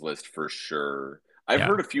mentions list for sure. I've Yeah.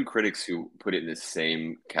 heard a few critics who put it in the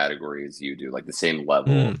same category as you do, like the same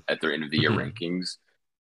level Mm, at their end of the year hmm. rankings.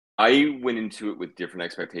 I went into it with different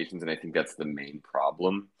expectations, and I think that's the main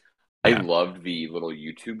problem. I Yeah. loved the little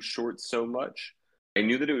YouTube shorts so much. I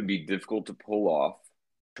knew that it would be difficult to pull off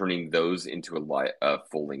turning those into a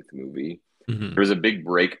full length movie. Hmm. There was a big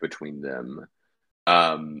break between them.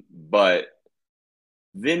 But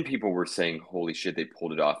then people were saying, "Holy shit, they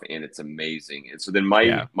pulled it off, and it's amazing." And so then my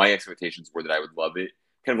Yeah. my expectations were that I would love it,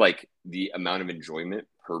 kind of like the amount of enjoyment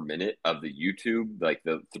per minute of the YouTube, like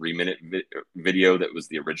the 3 minute video that was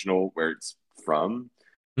the original where it's from,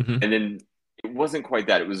 Hmm. and then it wasn't quite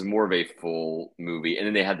that. It was more of a full movie, and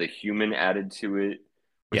then they had the human added to it,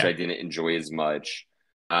 which Yeah. I didn't enjoy as much.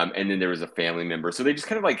 And then there was a family member, so they just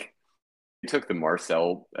kind of like took the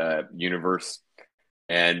Marcel universe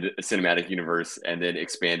and cinematic universe and then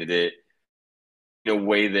expanded it in a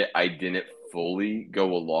way that I didn't fully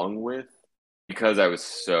go along with because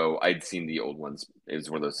I'd seen the old ones. It was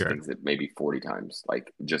one of those Sure. things that maybe 40 times,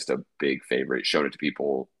 like just a big favorite, showed it to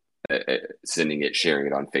people, sending it, sharing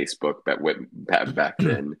it on Facebook back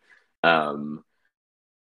then. Um,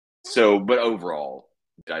 but overall,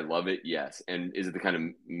 did I love it? Yes. And is it the kind of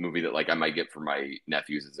movie that like I might get for my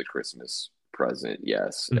nephews as a Christmas present?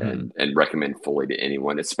 Yes. Hmm. And recommend fully to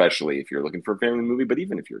anyone, especially if you're looking for a family movie, but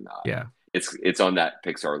even if you're not. Yeah. It's on that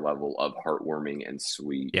Pixar level of heartwarming and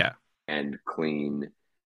sweet Yeah. and clean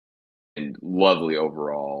and lovely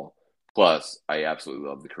overall. Plus, I absolutely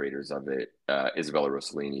love the creators of it, Isabella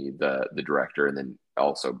Rossellini, the director, and then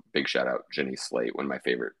also big shout out Jenny Slate, one of my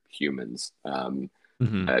favorite humans. Hmm.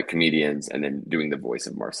 Comedians, and then doing the voice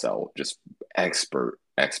of Marcel, just expert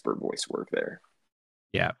voice work there.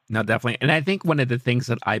 Yeah, no, definitely. And I think one of the things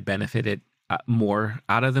that I benefited more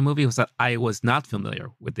out of the movie was that I was not familiar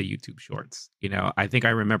with the YouTube shorts. I think I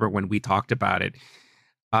remember when we talked about it,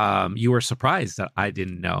 you were surprised that I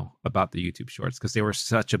didn't know about the YouTube shorts because they were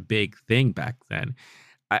such a big thing back then.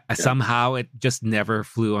 Yeah. Somehow it just never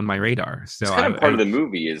flew on my radar. So It's kind of part of the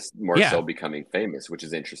movie is yeah, Marcel becoming famous, which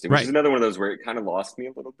is interesting, which is right. another one of those where it kind of lost me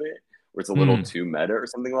a little bit, where it's a little Mm, too meta or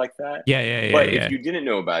something like that. yeah, yeah, yeah, But if yeah, you didn't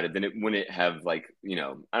know about it, then it wouldn't have like,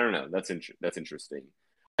 I don't know. That's interesting.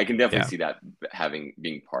 I can definitely yeah. see that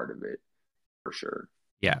being part of it for sure.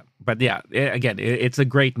 Yeah, but yeah, again, it's a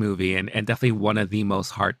great movie and definitely one of the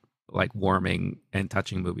most heart like warming and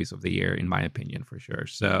touching movies of the year, in my opinion, for sure.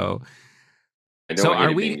 So, I don't so want you are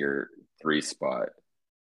to be in we? your three spot.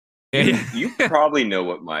 Yeah. You probably know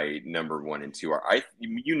what my number one and two are.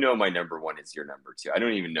 You know my number one is your number two. I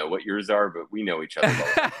don't even know what yours are, but we know each other well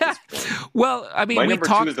enough at this point. Well, I mean, My we number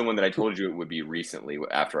two is talked. the one that I told you it would be recently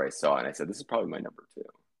after I saw it, and I said this is probably my number two.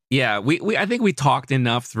 Yeah, we I think we talked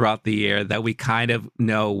enough throughout the year that we kind of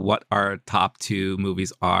know what our top two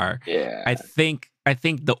movies are. Yeah, I think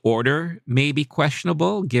the order may be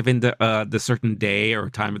questionable given the certain day or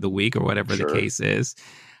time of the week or whatever the sure, case is.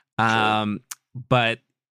 sure. But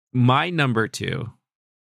my number two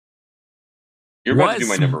You're about to do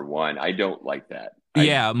my was number one. I don't like that. I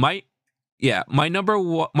yeah, my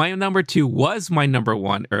number two was my number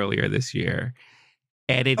one earlier this year,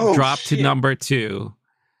 and it oh dropped to shit. number two,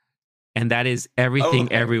 and that is Oh, Everything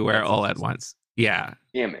okay, Everywhere that's All at interesting. Once. Yeah.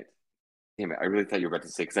 Damn it, damn it. I really thought you were about to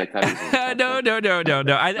say because I thought it was in the top No, ten. no, no, no,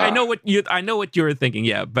 no. I know Ah, what you were thinking.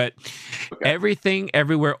 Yeah, but okay. Everything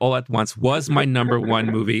Everywhere All at Once was my number one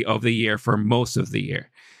movie of the year for most of the year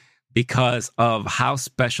because of how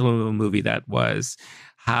special of a movie that was,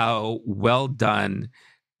 how well done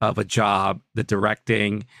of a job, the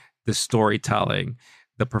directing, the storytelling,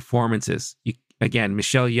 the performances. Again,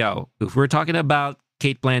 Michelle Yeoh. If we're talking about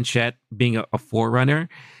Kate Blanchett being a forerunner,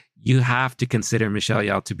 you have to consider Michelle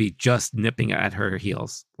Yeoh to be just nipping at her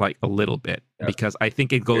heels like a little bit Yep, because I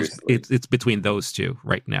think seriously. it's between those two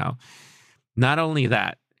right now. Not only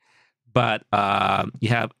that, but you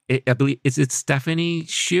have I believe is it Stephanie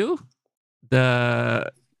Shu?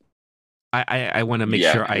 The I want to make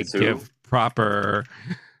Yeah, sure I because who? give proper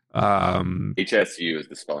um HSU is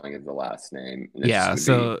the spelling of the last name, and it's just yeah, going to be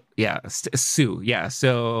so yeah, Sue. Yeah,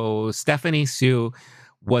 so Stephanie Sue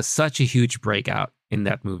was such a huge breakout in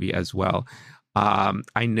that movie as well.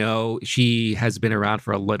 I know she has been around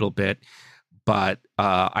for a little bit, but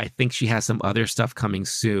I think she has some other stuff coming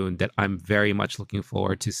soon that I'm very much looking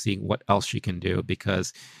forward to seeing what else she can do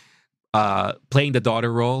because playing the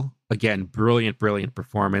daughter role again, brilliant, brilliant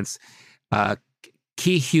performance. Uh,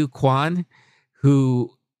 Ki Hugh Kwan,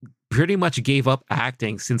 who pretty much gave up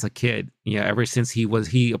acting since a kid. Yeah, ever since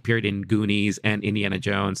he appeared in Goonies and Indiana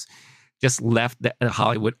Jones, just left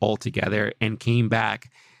Hollywood altogether and came back,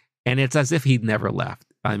 and it's as if he'd never left.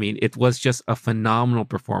 I mean, it was just a phenomenal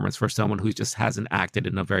performance for someone who just hasn't acted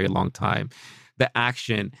in a very long time. The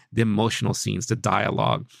action, the emotional scenes, the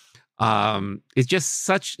dialogue. It's just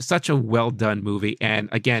such a well done movie. And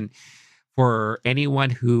again, for anyone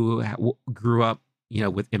who grew up,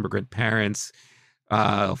 with immigrant parents,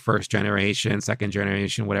 first generation, second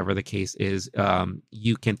generation, whatever the case is,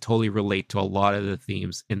 you can totally relate to a lot of the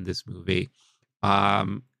themes in this movie.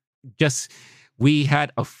 Um, just we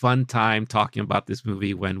had a fun time talking about this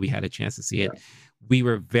movie when we had a chance to see yeah. it. We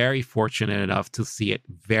were very fortunate enough to see it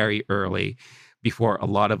very early before a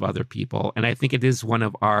lot of other people. And I think it is one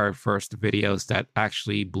of our first videos that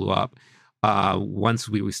actually blew up once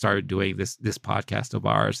we started doing this podcast of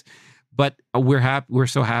ours. But we're happy. We're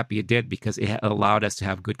so happy it did because it allowed us to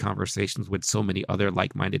have good conversations with so many other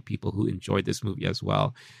like-minded people who enjoyed this movie as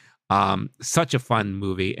well. Such a fun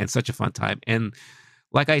movie and such a fun time. And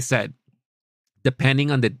like I said, depending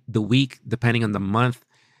on the week, depending on the month,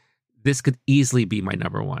 this could easily be my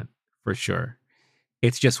number one for sure.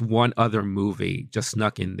 It's just one other movie just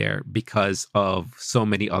snuck in there because of so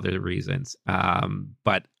many other reasons.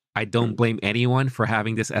 But I don't blame anyone for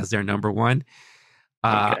having this as their number one.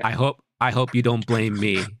 Okay, I hope you don't blame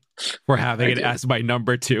me for having I it do. as my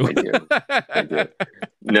number two. I do. I do.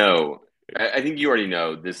 No, I think you already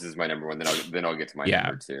know this is my number one. Then I'll get to my Yeah,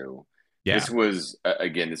 number two. yeah, This was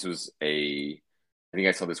again. This was a. I think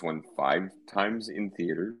I saw this one 5 times in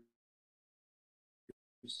theaters.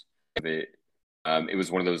 It it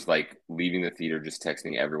was one of those like leaving the theater, just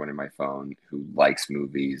texting everyone in my phone who likes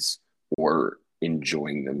movies or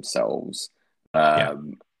enjoying themselves. yeah,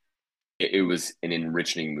 Um, it was an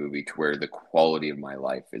enriching movie to where the quality of my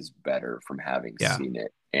life is better from having yeah. seen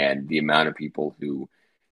it, and the amount of people who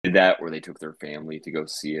did that where they took their family to go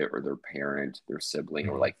see it or their parent, their sibling,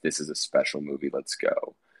 or Mhm. like this is a special movie, let's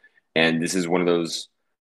go. And this is one of those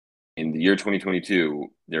in the year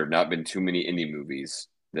 2022, there have not been too many indie movies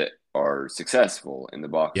that are successful in the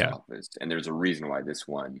box Yeah. office. And there's a reason why this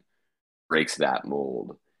one breaks that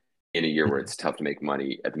mold in a year where Mhm. it's tough to make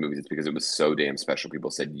money at the movies. It's because it was so damn special. People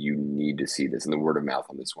said, you need to see this. And the word of mouth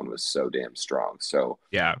on this one was so damn strong. So,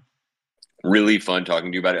 Yeah. really fun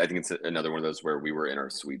talking to you about it. I think it's another one of those where we were in our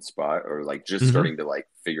sweet spot or like just Hmm. starting to like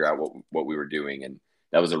figure out what we were doing. And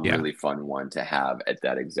that was a Yeah. really fun one to have at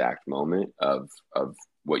that exact moment of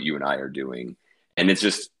what you and I are doing. And it's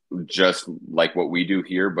just like what we do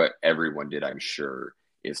here, but everyone did, I'm sure,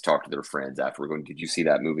 is talk to their friends after we're going, did you see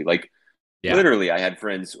that movie? Like Yeah. literally, I had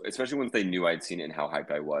friends, especially once they knew I'd seen it and how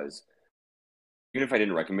hyped I was. Even if I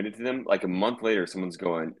didn't recommend it to them, like a month later, someone's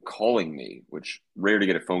calling me, which rare to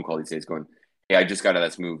get a phone call these days, going, "Hey, I just got out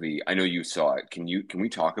of this movie. I know you saw it. Can we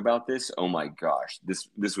talk about this? Oh my gosh,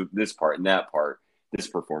 this part and that part, this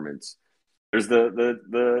performance." There's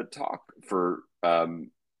the talk for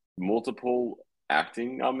multiple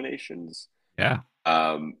acting nominations. Yeah.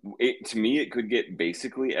 To me, it could get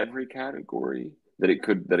basically every category that it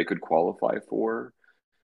could qualify for.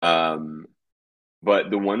 Um, but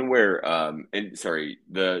the one where and sorry,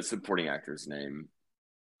 the supporting actor's name.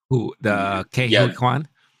 Who, the Ke Huy Yeah, Quan?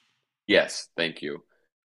 yes, thank you.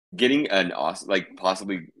 Getting an Oscar, like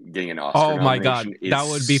possibly getting an Oscar Oh my God, nomination is that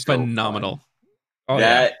would be so fun. phenomenal. Oh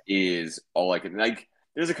yeah. That is all I can like.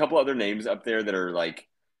 There's a couple other names up there that are like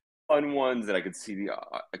fun ones that I could see the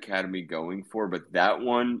Academy going for, but that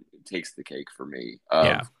one takes the cake for me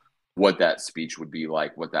Yeah. of what that speech would be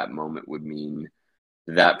like, what that moment would mean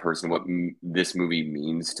to that person, what this movie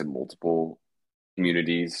means to multiple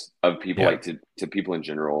communities of people, Yeah. like to people in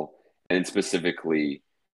general, and specifically,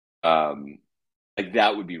 um, like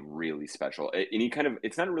that would be really special. Any kind of,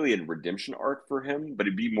 it's not really a redemption arc for him, but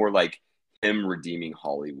it'd be more like him redeeming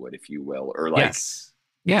Hollywood, if you will, or like Yes.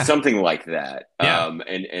 Yeah. something like that. Yeah.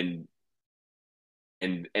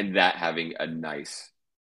 And that having a nice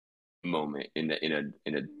moment in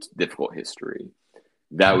a difficult history,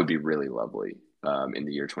 that Yeah. would be really lovely in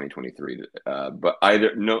the year 2023. But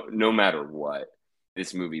either no matter what,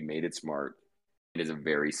 this movie made its mark. It is a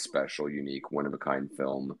very special, unique, one of a kind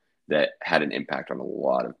film that had an impact on a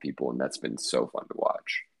lot of people, and that's been so fun to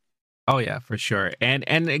watch. Oh yeah, for sure. And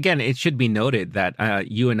again, it should be noted that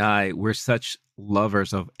you and I we're such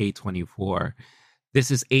lovers of A24. This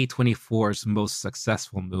is A24's most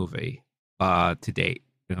successful movie to date,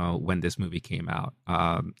 you know, when this movie came out.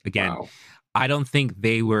 Again, Wow. I don't think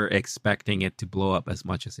they were expecting it to blow up as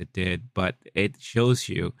much as it did, but it shows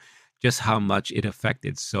you just how much it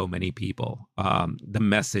affected so many people. The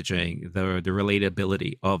messaging, the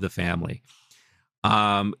relatability of the family.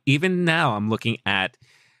 Even now, I'm looking at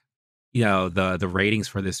the ratings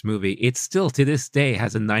for this movie. It still to this day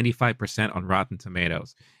has a 95% on Rotten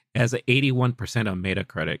Tomatoes, it has an 81% on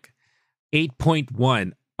Metacritic,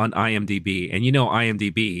 8.1 on IMDb. And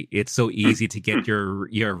IMDb, it's so easy to get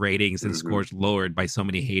your ratings and Mm-hmm. scores lowered by so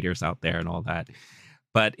many haters out there and all that.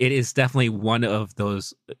 But it is definitely one of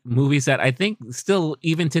those movies that I think still,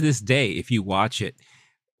 even to this day, if you watch it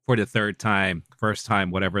for the third time, first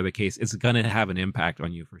time, whatever the case, it's going to have an impact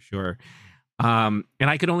on you for sure. And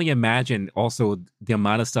I could only imagine also the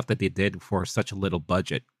amount of stuff that they did for such a little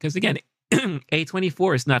budget. Because again,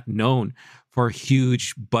 A24 is not known for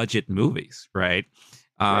huge budget movies, right?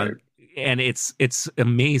 Right. And it's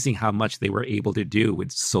amazing how much they were able to do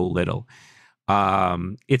with so little.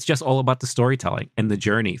 It's just all about the storytelling and the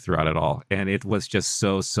journey throughout it all. And it was just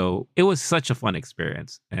it was such a fun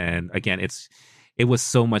experience. And again, it was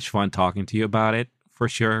so much fun talking to you about it for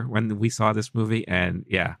sure when we saw this movie. And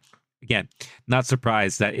yeah, again, not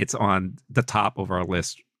surprised that it's on the top of our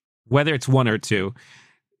list. Whether it's one or two,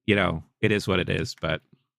 it is what it is. But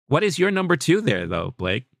what is your number two there, though,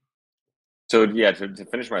 Blake? So yeah, to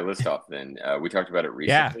finish my list off, then we talked about it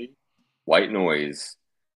Yeah. recently. White Noise,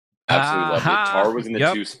 absolutely loved it. Aha. Tar was in the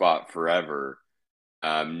Yep. two spot forever.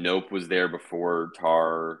 Nope was there before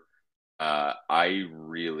Tar. I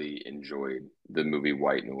really enjoyed the movie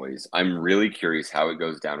White Noise. I'm really curious how it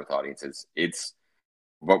goes down with audiences.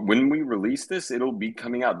 But when we release this, it'll be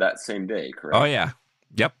coming out that same day, Oh, correct? yeah.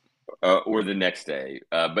 Yep. Or the next day.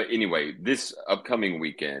 But anyway, this upcoming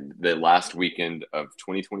weekend, the last weekend of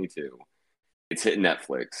 2022, it's hitting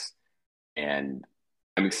Netflix, and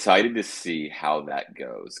I'm excited to see how that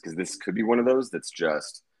goes because this could be one of those that's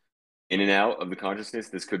just in and out of the consciousness.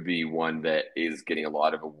 This could be one that is getting a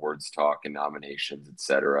lot of awards talk and nominations,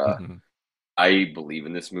 etc. Hmm. I believe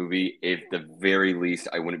in this movie. If the very least,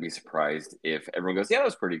 I wouldn't be surprised if everyone goes, "Yeah, that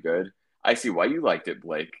was pretty good." I see why you liked it,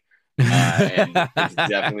 Blake. And it's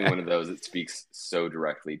definitely one of those that speaks so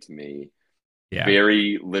directly to me. Yeah.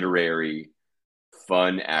 Very literary,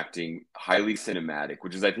 fun acting, highly cinematic,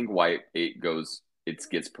 which is I think why it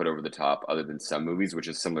gets put over the top other than some movies, which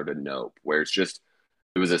is similar to Nope, where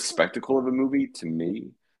it was a spectacle of a movie to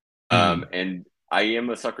me. Mm. And I am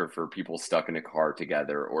a sucker for people stuck in a car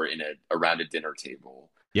together or around a dinner table.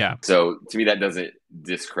 Yeah. So to me, that doesn't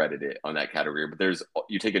discredit it on that category. But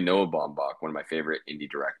you take a Noah Baumbach, one of my favorite indie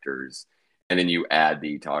directors, and then you add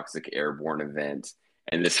the Toxic Airborne event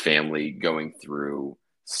and this family going through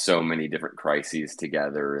so many different crises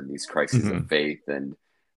together, and these crises Mm-hmm. of faith and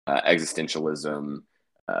existentialism,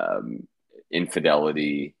 um,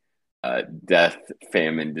 infidelity, death,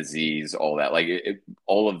 famine, disease, all that. Like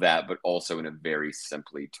all of that, but also in a very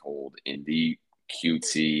simply told indie,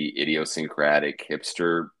 cutesy, idiosyncratic,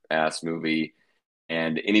 hipster ass movie.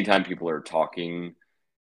 And anytime people are talking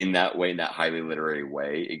in that way, in that highly literary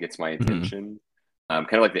way, it gets my attention. Kind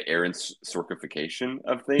of like the Aaron Sorkification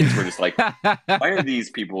of things. We're just like, why are these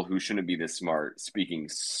people who shouldn't be this smart speaking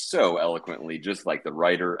so eloquently, just like the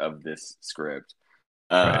writer of this script?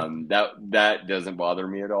 Right. That doesn't bother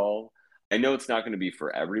me at all. I know it's not going to be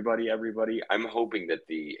for everybody. I'm hoping that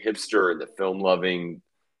the hipster and the film loving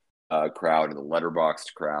crowd and the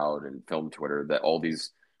letterboxed crowd and film Twitter, that all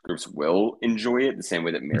these groups will enjoy it the same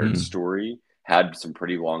way that Marriage Mm-hmm. Story had some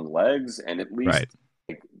pretty long legs, and at least Right.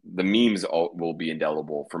 like, the memes will be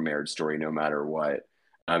indelible for Marriage Story no matter what.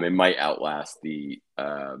 It might outlast the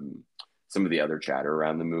some of the other chatter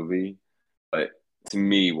around the movie, but to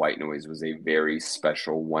me, White Noise was a very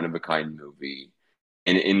special, one of a kind movie.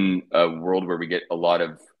 And in a world where we get a lot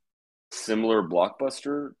of similar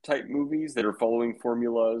blockbuster type movies that are following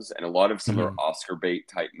formulas and a lot of similar Mm-hmm. Oscar bait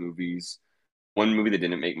type movies, one movie that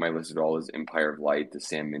didn't make my list at all is Empire of Light, the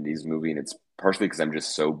Sam Mendes movie. And it's partially because I'm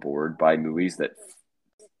just so bored by movies that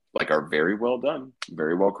like are very well done,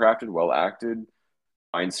 very well crafted, well acted,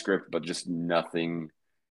 fine script, but just nothing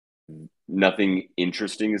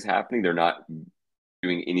interesting is happening. They're not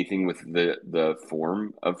doing anything with the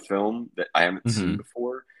form of film that I haven't Mm-hmm. seen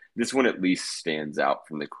before. This one at least stands out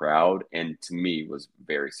from the crowd, and to me was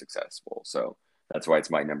very successful. So that's why it's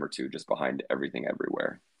my number two, just behind Everything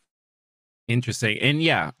Everywhere. Interesting. And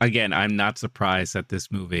yeah, again, I'm not surprised that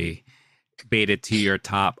this movie made it to your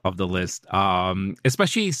top of the list.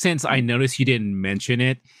 Especially since I noticed you didn't mention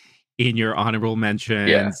it in your honorable Yeah,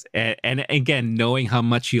 mentions. And again, knowing how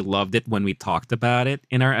much you loved it when we talked about it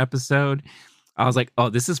in our episode, I was like, oh,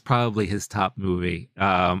 this is probably his top movie.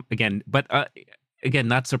 Again,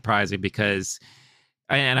 not surprising because,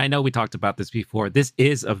 and I know we talked about this before, this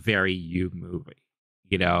is a very you movie,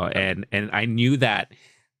 and I knew that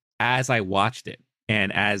as I watched it,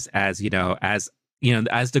 and as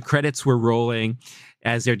the credits were rolling,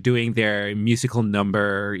 as they're doing their musical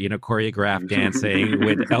number, choreographed dancing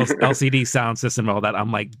with LCD sound system and all that,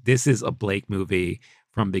 I'm like, this is a Blake movie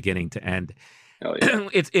from beginning to end. hell yeah.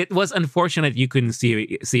 It was unfortunate you couldn't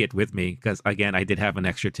see it with me because again I did have an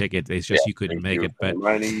extra ticket. It's just you couldn't Thank make you it, for but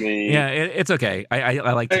reminding me. yeah, it's okay. I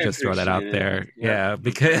like I to just throw that out appreciate there. it. Yeah. Yeah,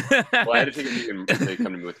 because Well, I had a ticket to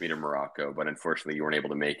come with me to Morocco, but unfortunately you weren't able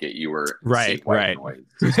to make it. You were right, seeing White right.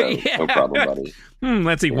 Noise, so no Yeah. problem, buddy.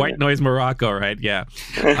 Let's see, Damn White Noise Morocco, right? Yeah,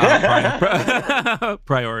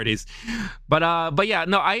 priorities. But yeah,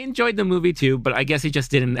 no, I enjoyed the movie too. But I guess it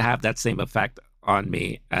just didn't have that same effect on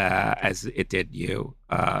me as it did you.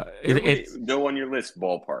 It's Go on your list,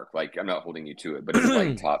 ballpark. Like, I'm not holding you to it, but is it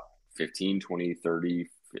like top 15, 20, 30?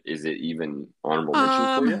 Is it even honorable mention for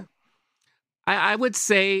um, you? I would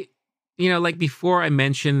say, like before I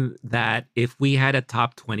mentioned that if we had a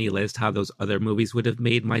top 20 list, how those other movies would have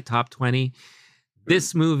made my top 20.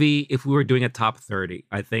 This movie, if we were doing a top 30,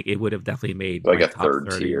 I think it would have definitely made Like my a top third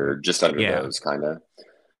 30. tier, just under Yeah. those, kind of.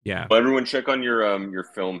 Yeah. Well, everyone, check on your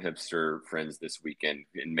film hipster friends this weekend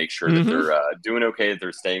and make sure that Mm-hmm. they're doing okay, that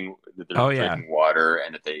they're Oh, yeah. drinking water,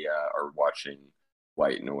 and that they are watching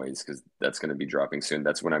White Noise, because that's going to be dropping soon.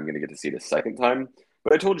 That's when I'm going to get to see it a second time.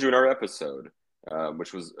 But I told you in our episode,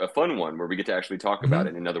 which was a fun one, where we get to actually talk about Mm-hmm. it,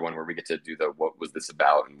 and another one where we get to do the what was this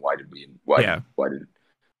about and why did Yeah.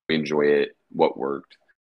 we enjoy it, what worked.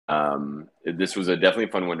 This was a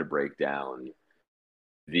definitely fun one to break down.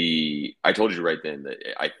 I told you right then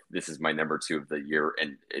that this is my number two of the year,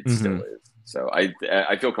 and it still Mm-hmm. is. So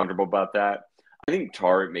I feel comfortable about that. I think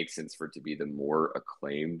Tar, it makes sense for it to be the more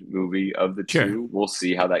acclaimed movie of the Sure. two. We'll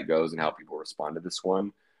see how that goes and how people respond to this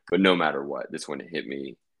one. But no matter what, this one hit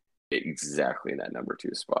me exactly in that number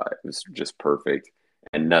two spot. It was just perfect,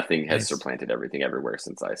 and nothing has Nice. supplanted Everything Everywhere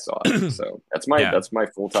since I saw it. So that's my Yeah. that's my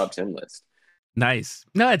full top 10 list. Nice.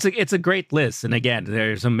 No, it's a great list. And again,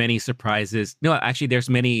 there's so many surprises. No, actually, there's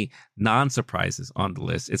many non-surprises on the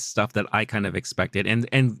list. It's stuff that I kind of expected.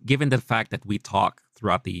 And given the fact that we talk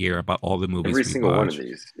throughout the year about all the movies Every we single one watch, of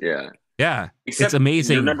these, yeah. yeah, Except it's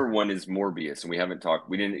amazing. your number one is Morbius, and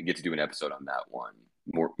we didn't get to do an episode on that one.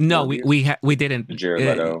 No, we didn't. The Jared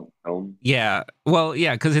Leto film. Yeah. Well,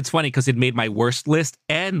 yeah, because it's funny because it made my worst list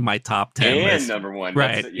and my top 10 and list. Number one.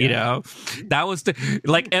 Right. You know, that was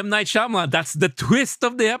like M. Night Shyamalan. That's the twist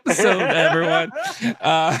of the episode, everyone.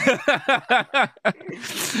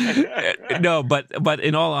 No, but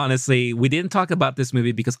in all honesty, we didn't talk about this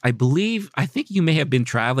movie because I think you may have been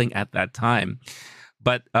traveling at that time.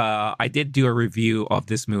 But I did do a review of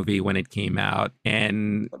this movie when it came out.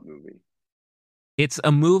 And what movie? It's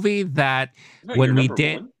a movie that when we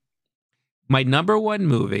did, my number one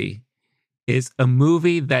movie is a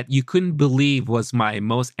movie that you couldn't believe was my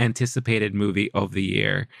most anticipated movie of the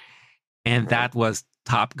year. And that was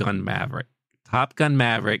Top Gun Maverick. Top Gun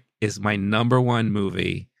Maverick is my number one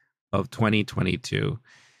movie of 2022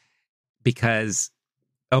 because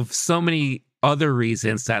of so many other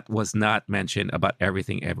reasons that was not mentioned about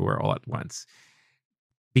Everything Everywhere All at Once.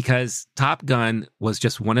 Because Top Gun was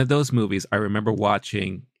just one of those movies I remember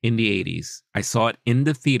watching in the 80s. I saw it in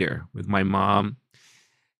the theater with my mom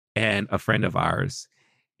and a friend of ours.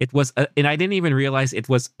 It was, and I didn't even realize it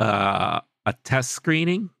was a test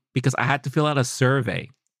screening because I had to fill out a survey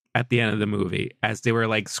at the end of the movie as they were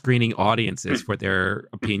like screening audiences for their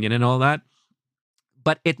opinion and all that.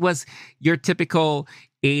 But it was your typical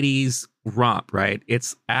 80s romp, right?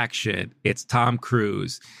 It's action. It's Tom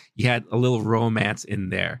Cruise. You had a little romance in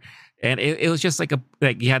there. And it was just like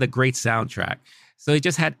you had a great soundtrack. So it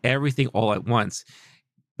just had everything all at once.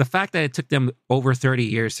 The fact that it took them over 30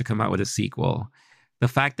 years to come out with a sequel, the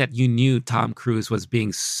fact that you knew Tom Cruise was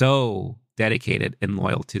being so dedicated and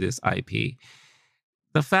loyal to this IP,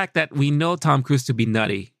 the fact that we know Tom Cruise to be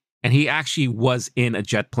nutty, and he actually was in a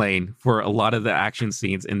jet plane for a lot of the action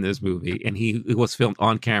scenes in this movie. And it was filmed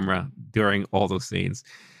on camera during all those scenes.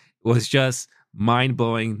 It was just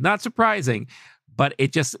mind-blowing, not surprising, but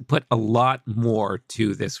it just put a lot more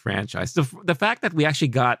to this franchise. The fact that we actually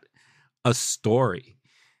got a story,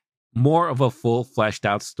 more of a full fleshed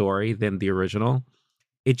out story than the original,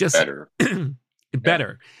 it just...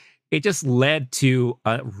 Better. It just led to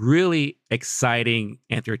a really exciting,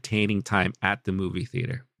 entertaining time at the movie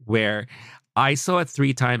theater, where I saw it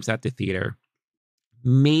 3 times at the theater,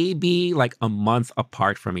 maybe like a month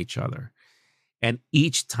apart from each other. And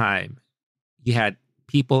each time you had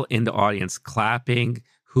people in the audience clapping,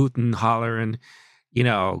 hooting, hollering,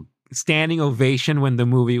 standing ovation when the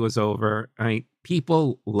movie was over. I mean,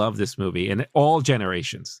 people love this movie, and all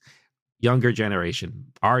generations, younger generation,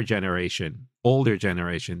 our generation, older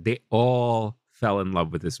generation, they all fell in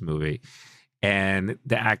love with this movie. And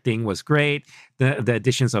the acting was great. The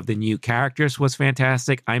additions of the new characters was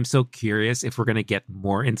fantastic. I'm so curious if we're going to get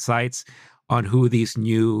more insights on who these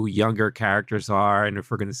new younger characters are and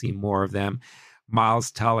if we're going to see more of them.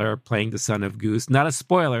 Miles Teller playing the son of Goose. Not a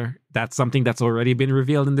spoiler. That's something that's already been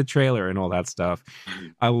revealed in the trailer and all that stuff.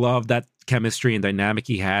 I love that chemistry and dynamic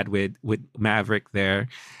he had with Maverick there.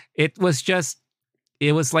 It was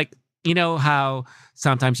like, how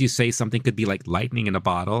sometimes you say something could be like lightning in a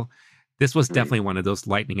bottle. This was definitely one of those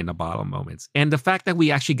lightning in a bottle moments. And the fact that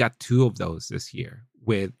we actually got 2 of those this year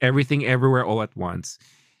with Everything Everywhere All at Once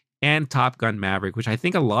and Top Gun Maverick, which I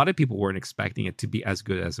think a lot of people weren't expecting it to be as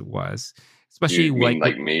good as it was. Especially you mean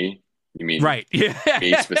like me? You mean right?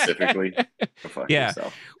 Me specifically? Yeah.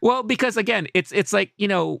 Yourself. Well, because again, it's like,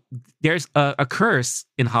 there's a curse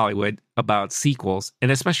in Hollywood about sequels,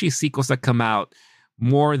 and especially sequels that come out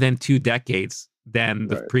more than 2 decades than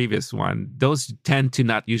the previous one. Those tend to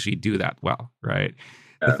not usually do that well, right?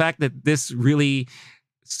 Yeah. The fact that this really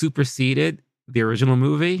superseded the original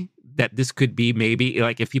movie, that this could be maybe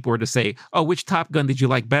like if people were to say, oh, which Top Gun did you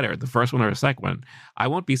like better, the first one or the second one? I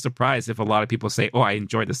won't be surprised if a lot of people say, oh, I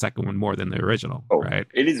enjoyed the second one more than the original, right?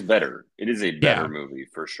 It is better. It is a better movie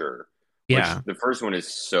for sure. Yeah. The first one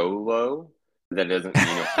is so low that doesn't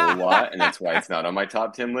mean a whole lot, and that's why it's not on my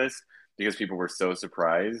top 10 list, because people were so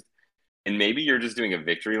surprised. And maybe you're just doing a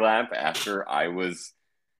victory lap after I was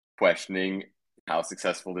questioning how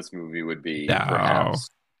successful this movie would be. No.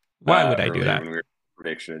 Perhaps. Why would I do that? When we were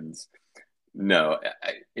predictions. No,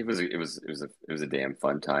 it was a damn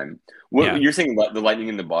fun time. You're saying the lightning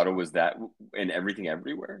in the bottle was that in Everything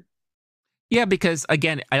Everywhere? Yeah, because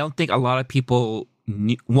again, I don't think a lot of people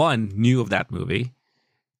knew of that movie.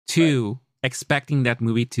 2, expecting that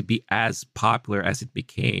movie to be as popular as it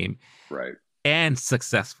became, right, and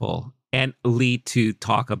successful, and lead to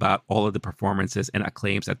talk about all of the performances and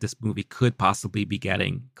acclaims that this movie could possibly be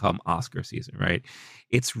getting come Oscar season, right?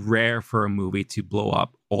 It's rare for a movie to blow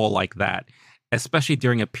up all like that, especially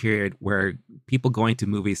during a period where people going to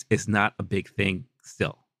movies is not a big thing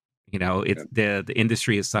still. It's the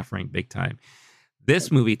industry is suffering big time.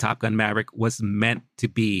 This movie, Top Gun Maverick, was meant to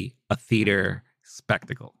be a theater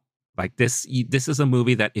spectacle. Like this is a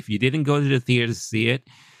movie that if you didn't go to the theater to see it,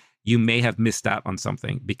 you may have missed out on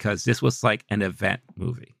something, because this was like an event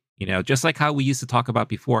movie. You know, just like how we used to talk about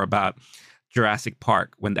before about Jurassic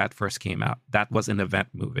Park when that first came out. That was an event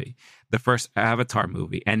movie. The first Avatar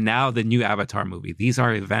movie, and now the new Avatar movie. These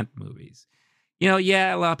are event movies. You know,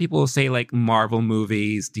 yeah, a lot of people will say like Marvel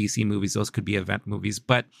movies, DC movies, those could be event movies,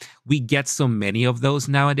 but we get so many of those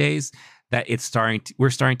nowadays that we're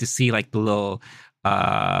starting to see like the little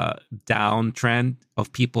downtrend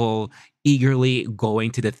of people eagerly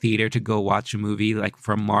going to the theater to go watch a movie like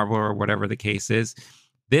from Marvel or whatever the case is.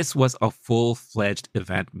 This was a full-fledged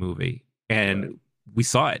event movie, and we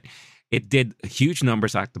saw it. It did huge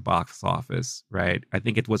numbers at the box office, right? I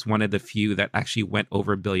think it was one of the few that actually went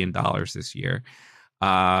over $1 billion this year.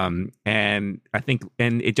 And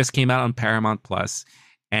it just came out on Paramount Plus.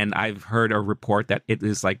 And I've heard a report that it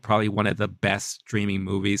is like probably one of the best streaming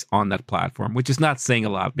movies on that platform, which is not saying a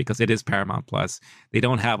lot because it is Paramount Plus. They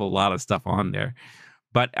don't have a lot of stuff on there.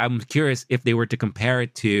 But I'm curious if they were to compare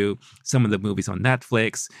it to some of the movies on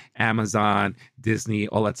Netflix, Amazon, Disney,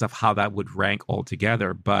 all that stuff, how that would rank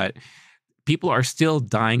altogether. But people are still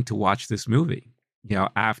dying to watch this movie, you know,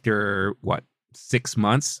 after 6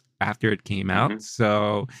 months after it came out. Mm-hmm.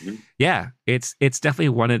 So yeah, it's definitely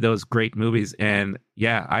one of those great movies. And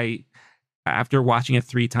yeah, after watching it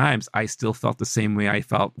 3 times, I still felt the same way I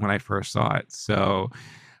felt when I first saw it. So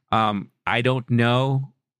I don't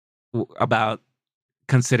know about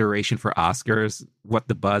consideration for Oscars, what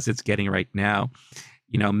the buzz it's getting right now.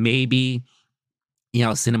 You know, maybe, you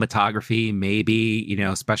know, cinematography, maybe, you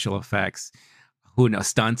know, special effects, who knows,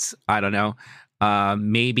 stunts, I don't know.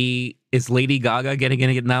 Maybe is Lady Gaga gonna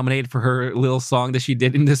get nominated for her little song that she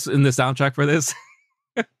did in the soundtrack for this?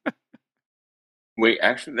 Wait,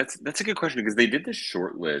 actually, that's a good question, because they did this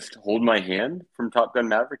short list. Hold My Hand from Top Gun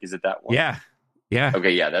Maverick. Is it that one? Yeah.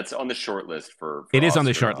 Okay, yeah, that's on the short list for it is Oscar on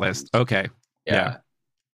the short list. Okay. Yeah.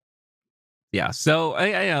 So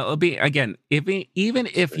it'll be, again, even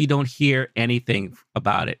if you don't hear anything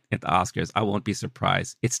about it at the Oscars, I won't be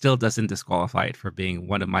surprised. It still doesn't disqualify it for being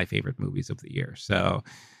one of my favorite movies of the year. So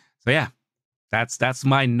yeah, that's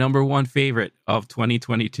my number one favorite of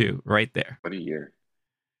 2022 right there. What a year.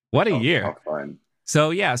 What a year. How fun. So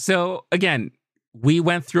yeah. So again, we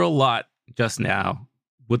went through a lot just now.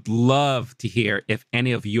 Would love to hear if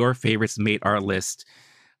any of your favorites made our list.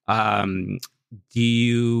 Do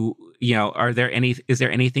you know, is there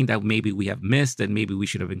anything that maybe we have missed that maybe we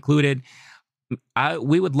should have included?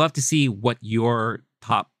 We would love to see what your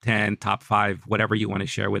top 10, top 5, whatever you want to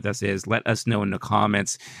share with us is. Let us know in the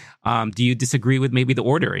comments. Do you disagree with maybe the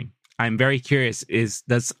ordering? I'm very curious.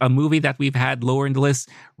 Does a movie that we've had lower in the list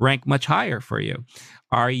rank much higher for you?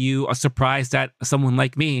 Are you surprised that someone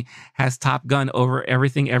like me has Top Gun over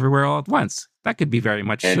Everything Everywhere All at Once? That could be very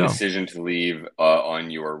much and so. Decision to Leave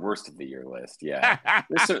on your worst of the year list. Yeah.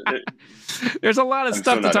 There's a lot of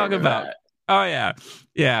stuff to talk about. That. Oh, yeah.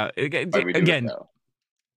 Yeah. Again,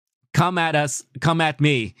 come at us. Come at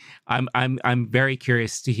me. I'm very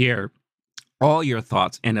curious to hear all your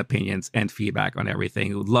thoughts and opinions and feedback on everything.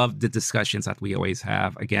 We love the discussions that we always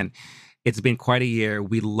have. Again, it's been quite a year.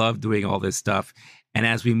 We love doing all this stuff. And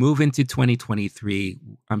as we move into 2023,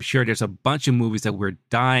 I'm sure there's a bunch of movies that we're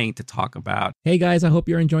dying to talk about. Hey guys, I hope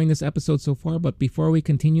you're enjoying this episode so far. But before we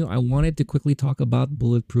continue, I wanted to quickly talk about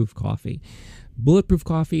Bulletproof Coffee. Bulletproof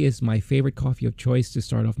Coffee is my favorite coffee of choice to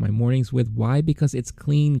start off my mornings with. Why? Because it's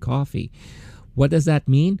clean coffee. What does that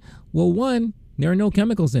mean? Well, one, there are no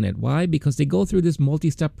chemicals in it. Why? Because they go through this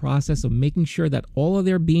multi-step process of making sure that all of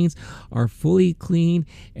their beans are fully clean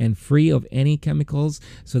and free of any chemicals,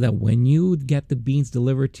 so that when you get the beans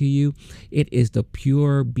delivered to you, it is the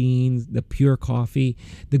pure beans, the pure coffee,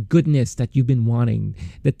 the goodness that you've been wanting,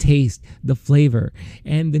 the taste, the flavor,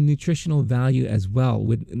 and the nutritional value as well,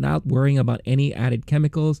 without worrying about any added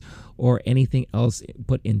chemicals or anything else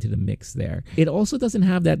put into the mix there. It also doesn't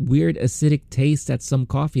have that weird acidic taste that some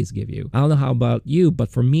coffees give you. I don't know how about you, but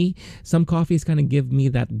for me, some coffees kind of give me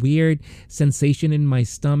that weird sensation in my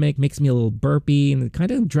stomach, makes me a little burpy, and it kind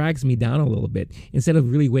of drags me down a little bit instead of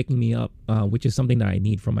really waking me up, which is something that I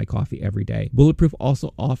need from my coffee every day. Bulletproof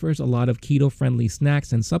also offers a lot of keto-friendly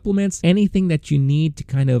snacks and supplements, anything that you need to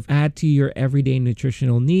kind of add to your everyday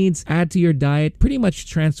nutritional needs, add to your diet, pretty much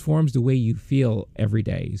transforms the way you feel every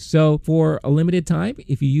day. So for a limited time,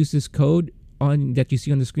 if you use this code that you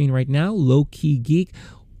see on the screen right now, Low Key Geek,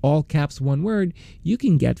 all caps, one word, you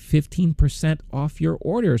can get 15% off your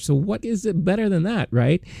order. So what is it better than that,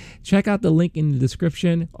 right? Check out the link in the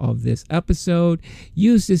description of this episode.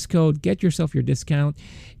 Use this code, get yourself your discount,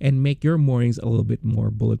 and make your mornings a little bit more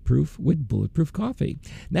bulletproof with Bulletproof Coffee.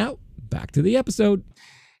 Now, back to the episode.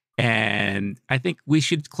 And I think we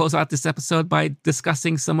should close out this episode by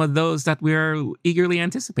discussing some of those that we're eagerly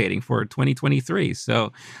anticipating for 2023.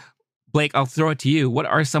 So, Blake, I'll throw it to you. What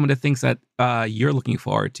are some of the things that you're looking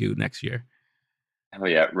forward to next year? Oh,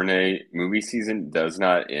 yeah. Renee, movie season does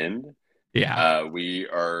not end. Yeah. We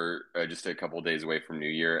are just a couple days away from New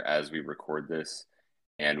Year as we record this.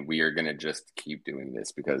 And we are going to just keep doing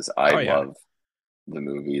this because I love the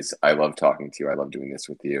movies. I love talking to you. I love doing this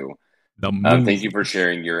with you. Thank you for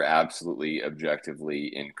sharing your absolutely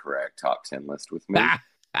objectively incorrect top 10 list with me.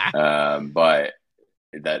 But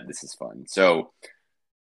this is fun. So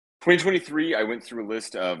 2023, I went through a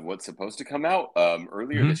list of what's supposed to come out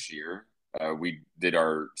earlier this year. We did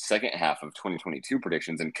our second half of 2022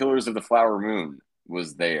 predictions, and Killers of the Flower Moon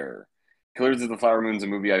was there. Killers of the Flower Moon is a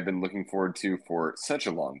movie I've been looking forward to for such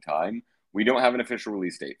a long time. We don't have an official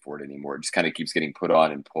release date for it anymore. It just kind of keeps getting put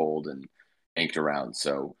on and pulled and yanked around.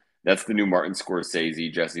 So that's the new Martin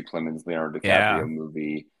Scorsese, Jesse Plemons, Leonardo DiCaprio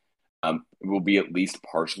movie. It will be at least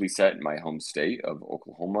partially set in my home state of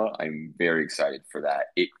Oklahoma. I'm very excited for that.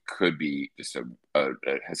 It could be just a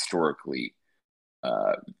historically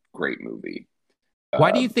great movie.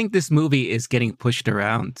 Why do you think this movie is getting pushed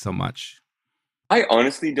around so much? I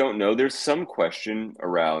honestly don't know. There's some question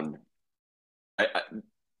around.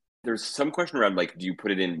 There's some question around, like, do you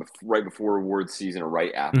put it in right before awards season or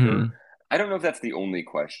right after? I don't know if that's the only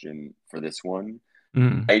question for this one.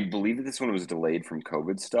 I believe that this one was delayed from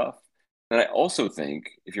COVID stuff. And I also think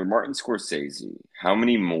if you're Martin Scorsese, how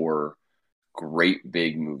many more great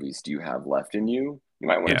big movies do you have left in you? You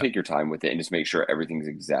might want to take your time with it and just make sure everything's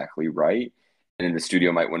exactly right. And then the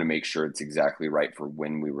studio might want to make sure it's exactly right for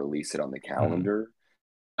when we release it on the calendar.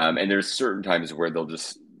 And there's certain times where they'll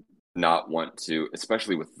just not want to,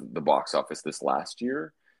 especially with the box office this last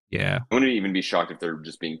year. Yeah. I wouldn't even be shocked if they're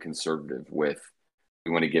just being conservative with,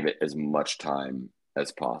 we want to give it as much time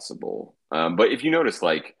as possible. But if you notice,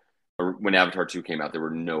 like, when Avatar 2 came out, there were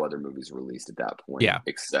no other movies released at that point.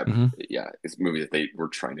 Except, it's movies that they were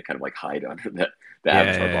trying to kind of like hide under the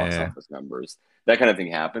Avatar box office numbers. That kind of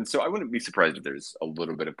thing happens. So I wouldn't be surprised if there's a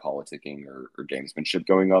little bit of politicking or gamesmanship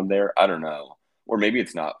going on there. I don't know. Or maybe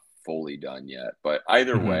it's not fully done yet. But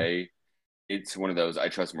either way, it's one of those, I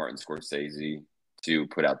trust Martin Scorsese to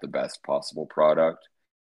put out the best possible product.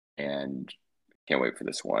 And can't wait for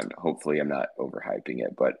this one. Hopefully I'm not overhyping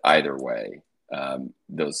it. But either way, I've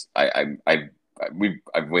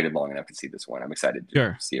waited long enough to see this one. I'm excited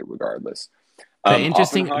to see it regardless. The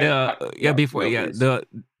interesting,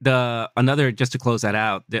 another, just to close that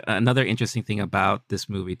out, another interesting thing about this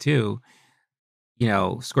movie too, you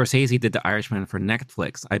know, Scorsese did The Irishman for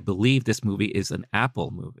Netflix. I believe this movie is an Apple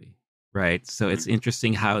movie, right? So it's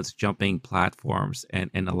interesting how it's jumping platforms and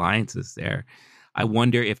alliances there. I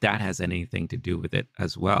wonder if that has anything to do with it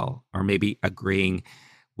as well, or maybe agreeing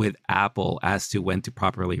with Apple as to when to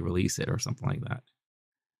properly release it or something like that.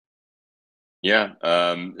 Yeah.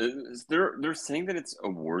 They're saying that it's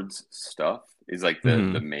awards stuff is like the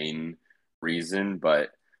main reason,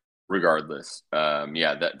 but regardless,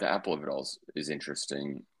 the Apple of it all is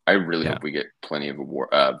interesting. I really hope we get plenty of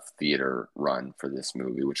theater run for this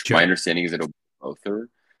movie, which my understanding is it'll be both,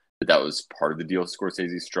 that was part of the deal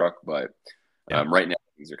Scorsese struck, but right now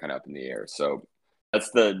things are kind of up in the air. So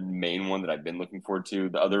that's the main one that I've been looking forward to.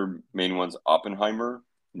 The other main one's Oppenheimer,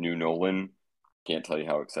 new Nolan. Can't tell you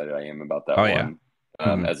how excited I am about that one.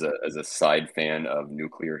 As a side fan of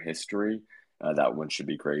nuclear history, that one should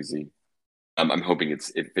be crazy. I'm hoping if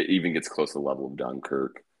it even gets close to the level of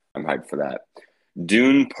Dunkirk, I'm hyped for that.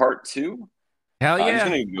 Dune Part 2. Hell yeah. I'm just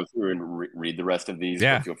going to go through and read the rest of these,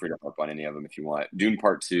 but feel free to harp on any of them if you want. Dune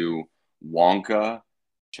Part 2, Wonka,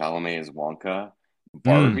 Chalamet is Wonka,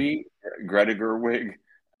 Barbie, Greta Gerwig,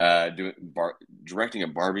 directing a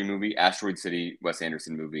Barbie movie, Asteroid City, Wes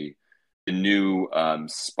Anderson movie, the new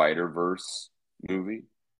Spider-Verse movie.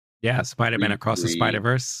 Yeah, Spider-Man Across the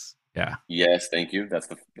Spider-Verse. Yeah. Yes, thank you.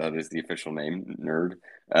 That is the official name, nerd.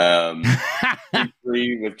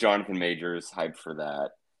 3 with Jonathan Majors, hyped for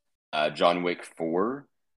that. John Wick 4.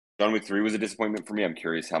 John Wick 3 was a disappointment for me. I'm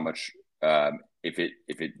curious how much if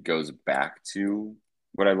it goes back to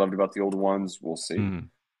what I loved about the old ones. We'll see.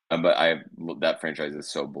 But that franchise is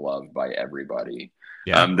so beloved by everybody.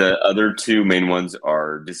 Yeah. The other 2 main ones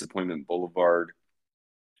are Disappointment Boulevard,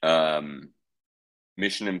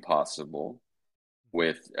 Mission Impossible.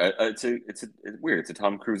 With it's weird. It's a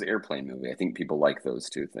Tom Cruise airplane movie. I think people like those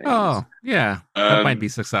 2 things. Oh yeah, that might be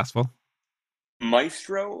successful.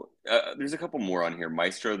 Maestro. There's a couple more on here.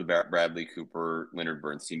 Maestro, the Bradley Cooper, Leonard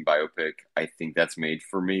Bernstein biopic. I think that's made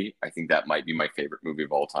for me. I think that might be my favorite movie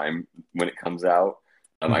of all time when it comes out.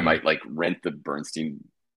 I might like rent the Bernstein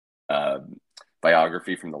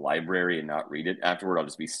biography from the library and not read it afterward. I'll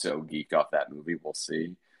just be so geeked off that movie. We'll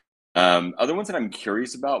see. Other ones that I'm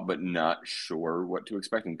curious about, but not sure what to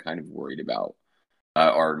expect and kind of worried about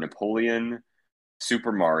are Napoleon,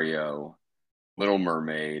 Super Mario, Little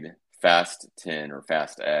Mermaid, Fast 10 or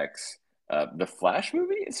Fast X. The Flash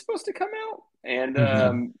movie is supposed to come out.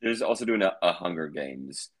 And there's also doing a Hunger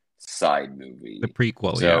Games side movie. The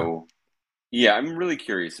prequel, so, yeah, I'm really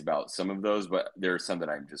curious about some of those, but there are some that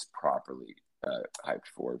I'm just properly hyped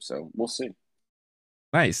for. So we'll see.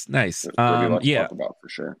 Nice. There's a lot to talk about for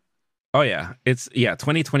sure. Oh yeah,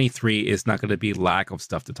 2023 is not going to be lack of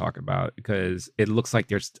stuff to talk about because it looks like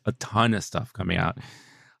there's a ton of stuff coming out.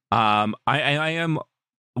 I am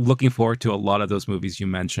looking forward to a lot of those movies you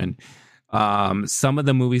mentioned. Some of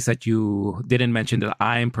the movies that you didn't mention that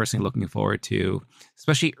I am personally looking forward to,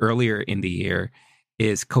 especially earlier in the year,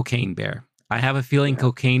 is Cocaine Bear. I have a feeling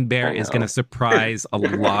Cocaine Bear is going to surprise a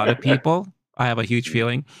lot of people. I have a huge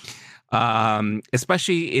feeling.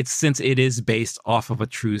 Especially since it is based off of a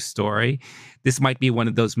true story. This might be one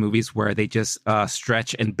of those movies where they just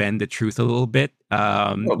stretch and bend the truth a little bit,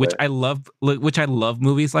 which I love. Which I love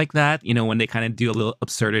movies like that. You know, when they kind of do a little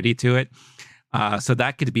absurdity to it. So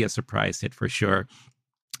that could be a surprise hit for sure.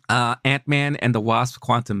 Ant-Man and the Wasp: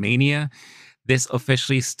 Quantumania. This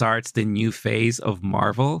officially starts the new phase of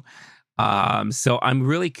Marvel. So I'm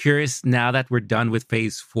really curious now that we're done with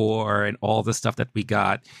Phase 4 and all the stuff that we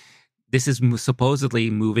got. This is supposedly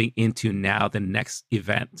moving into now the next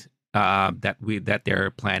event that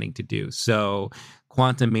they're planning to do. So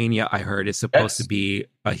Quantumania, I heard, is supposed to be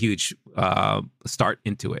a huge start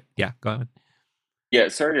into it. Yeah, go ahead. Yeah,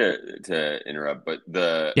 sorry to interrupt, but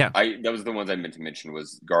that was the ones I meant to mention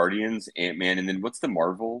was Guardians, Ant-Man, and then what's the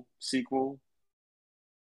Marvel sequel?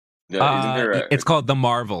 It's called The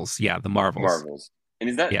Marvels. Yeah, The Marvels. Marvels. And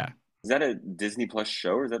is that a Disney Plus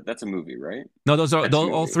show or that's a movie, right? No,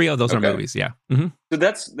 all three of those are movies. Yeah. Mm-hmm. So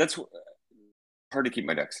that's hard to keep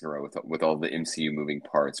my ducks in a row with all the MCU moving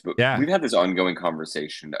parts. But we've had this ongoing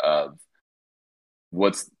conversation of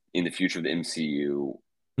what's in the future of the MCU.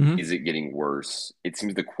 Mm-hmm. Is it getting worse? It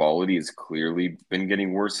seems the quality has clearly been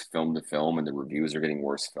getting worse film to film, and the reviews are getting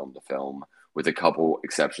worse film to film, with a couple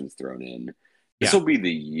exceptions thrown in. This will be the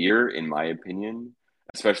year, in my opinion,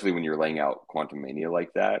 especially when you're laying out Quantumania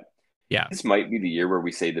like that. Yeah. This might be the year where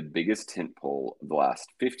we say the biggest tentpole of the last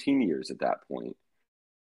 15 years at that point.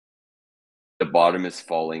 The bottom is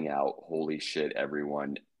falling out. Holy shit,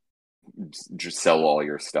 everyone. Just sell all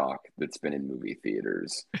your stock that's been in movie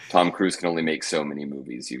theaters. Tom Cruise can only make so many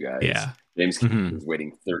movies, you guys. Yeah. James Cameron is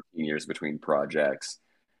waiting 13 years between projects.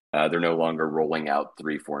 They're no longer rolling out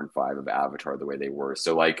 3, 4, and 5 of Avatar the way they were.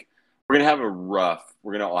 So, like, we're going to have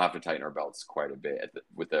we're going to all have to tighten our belts quite a bit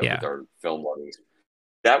with our film loadings.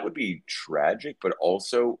 That would be tragic, but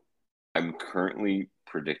also I'm currently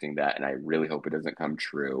predicting that, and I really hope it doesn't come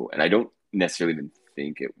true. And I don't necessarily even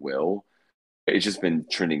think it will. It's just been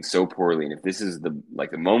trending so poorly. And if this is the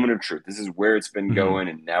moment of truth, this is where it's been going,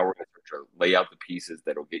 and now we're going to start to lay out the pieces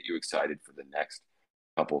that'll get you excited for the next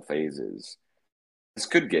couple phases. This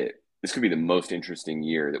could be the most interesting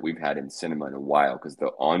year that we've had in cinema in a while, because the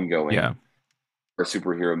ongoing are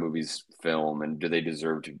superhero movies film, and do they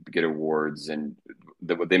deserve to get awards, and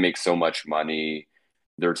they make so much money,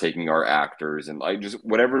 they're taking our actors, and like just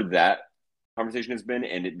whatever that conversation has been,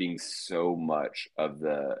 and it being so much of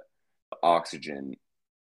the oxygen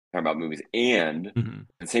talking about movies, and at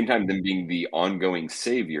the same time them being the ongoing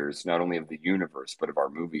saviors not only of the universe but of our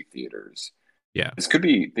movie theaters. Things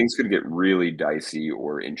could get really dicey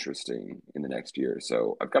or interesting in the next year.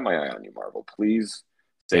 So I've got my eye on you, Marvel. Please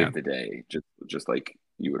save the day, just like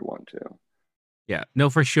you would want to. Yeah, no,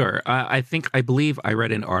 for sure. I believe I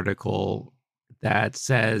read an article that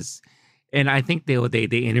says, and I think they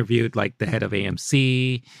interviewed like the head of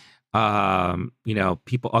AMC, other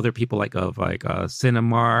people like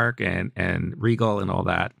Cinemark and Regal and all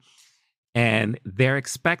that, and they're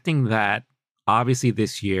expecting that obviously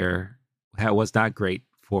this year was not great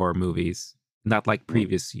for movies, not like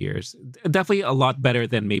previous years. Definitely a lot better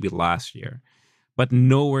than maybe last year, but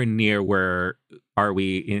nowhere near where are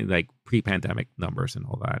we in like pre-pandemic numbers and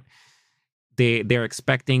all that. They're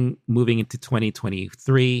expecting moving into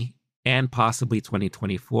 2023 and possibly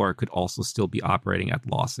 2024 could also still be operating at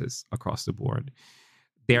losses across the board.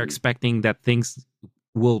 They're expecting that things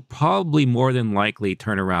will probably more than likely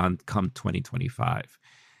turn around come 2025.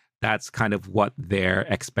 That's kind of what their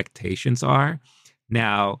expectations are.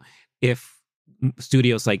 Now, if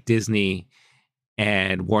studios like Disney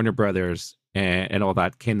and Warner Brothers and all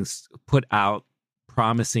that can put out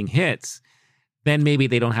promising hits, then maybe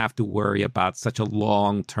they don't have to worry about such a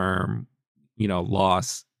long-term,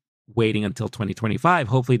 loss waiting until 2025,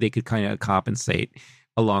 hopefully they could kind of compensate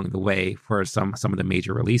along the way for some of the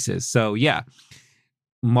major releases. So yeah,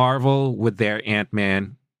 Marvel with their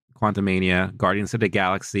Ant-Man, Quantumania, Guardians of the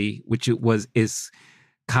Galaxy, which is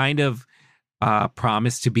kind of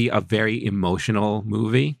promised to be a very emotional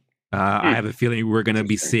movie. I have a feeling we're going to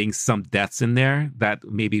be seeing some deaths in there that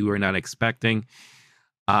maybe we're not expecting.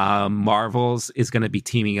 Marvel's is going to be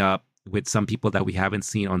teaming up with some people that we haven't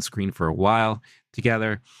seen on screen for a while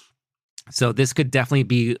together. So this could definitely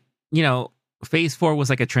be, Phase 4 was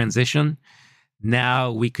like a transition.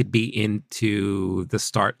 Now we could be into the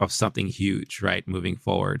start of something huge, right, moving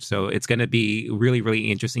forward. So it's going to be really, really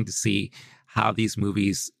interesting to see how these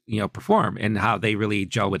movies, perform and how they really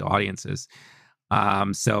gel with audiences.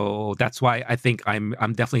 So that's why I think I'm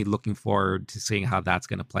definitely looking forward to seeing how that's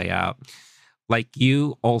going to play out. Like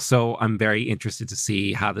you, also, I'm very interested to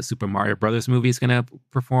see how the Super Mario Brothers movie is going to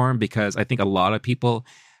perform, because I think a lot of people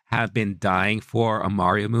have been dying for a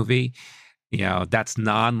Mario movie, that's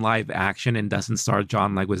non-live action and doesn't star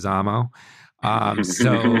John Leguizamo.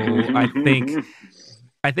 So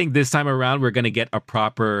I think this time around we're going to get a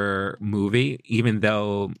proper movie, even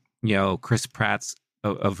though Chris Pratt's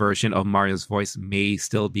a version of Mario's voice may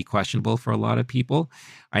still be questionable for a lot of people.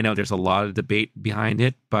 I know there's a lot of debate behind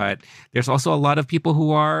it, but there's also a lot of people who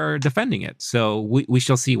are defending it. So we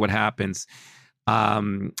shall see what happens.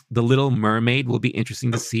 The Little Mermaid will be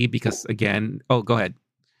interesting to see because, again, go ahead.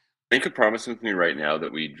 You could promise with me right now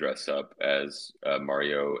that we dress up as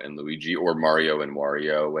Mario and Luigi, or Mario and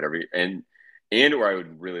Wario, whatever, or I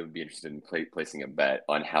would really be interested in placing a bet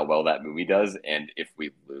on how well that movie does, and if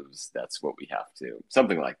we lose, that's what we have to.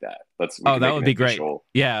 Something like that. That would be great.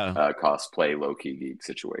 Yeah, cosplay low-key geek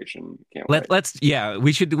situation.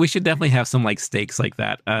 We should definitely have some like stakes like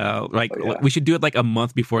that. We should do it like a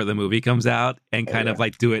month before the movie comes out and kind of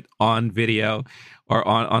like do it on video or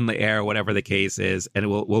on the air, whatever the case is, and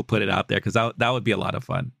we'll put it out there, because that would be a lot of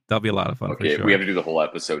fun. That'll be a lot of fun. Okay, for sure. We have to do the whole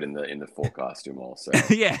episode in the full costume also.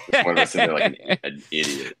 Yeah, one of us in there like an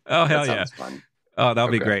idiot. Oh, hell yeah! Fun. Oh,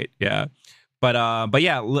 that'll be great. Yeah, but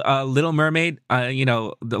yeah, Little Mermaid. A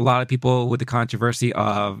lot of people with the controversy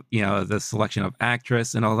of the selection of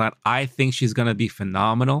actress and all that. I think she's gonna be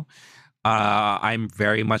phenomenal. I'm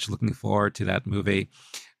very much looking forward to that movie.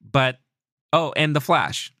 But and The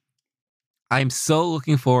Flash. I'm so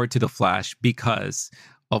looking forward to The Flash because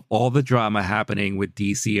of all the drama happening with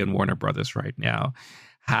DC and Warner Brothers right now.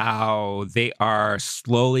 How they are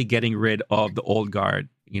slowly getting rid of the old guard.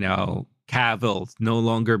 Cavill no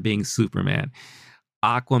longer being Superman.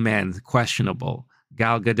 Aquaman, questionable.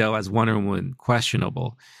 Gal Gadot as Wonder Woman,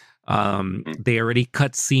 questionable. They already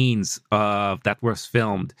cut scenes that was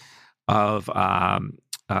filmed of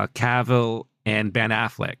Cavill and Ben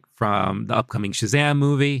Affleck from the upcoming Shazam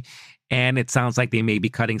movie. And it sounds like they may be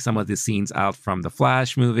cutting some of the scenes out from the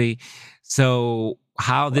Flash movie. So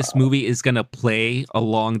how this movie is going to play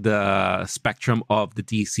along the spectrum of the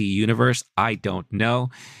DC universe, I don't know.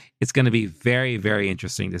 It's going to be very, very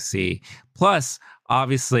interesting to see. Plus,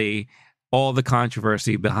 obviously, all the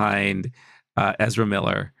controversy behind Ezra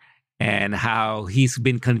Miller and how he's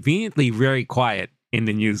been conveniently very quiet in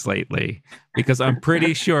the news lately, because I'm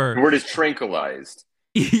pretty sure... The word is tranquilized.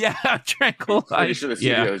 Yeah, tranquilized. I'm pretty sure the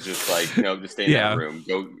studio is just like, just stay in that room.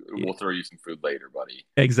 We'll throw you some food later, buddy.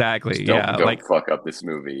 Exactly. Just don't fuck up this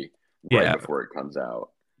movie right before it comes out.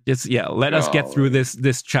 Just let us get through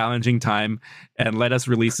this challenging time and let us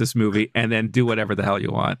release this movie and then do whatever the hell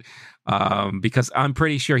you want. Because I'm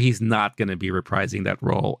pretty sure he's not going to be reprising that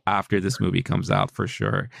role after this movie comes out for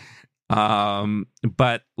sure.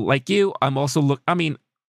 But like you, I'm also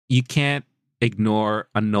you can't ignore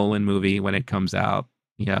a Nolan movie when it comes out.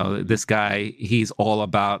 This guy, he's all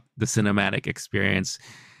about the cinematic experience.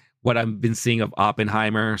 What I've been seeing of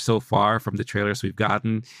Oppenheimer so far from the trailers we've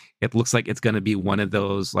gotten, it looks like it's going to be one of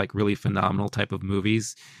those like really phenomenal type of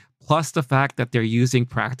movies. Plus the fact that they're using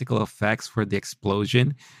practical effects for the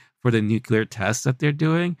explosion, for the nuclear tests that they're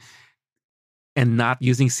doing, and not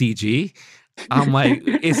using CG. I'm like,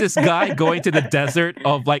 is this guy going to the desert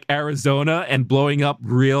of like Arizona and blowing up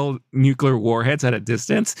real nuclear warheads at a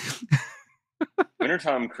distance? When are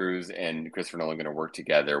Tom Cruise and Christopher Nolan going to work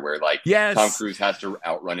together where yes, Tom Cruise has to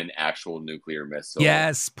outrun an actual nuclear missile?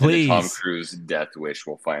 Yes, please. And the Tom Cruise death wish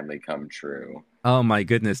will finally come true. Oh my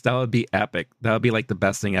goodness, that would be epic. That would be like the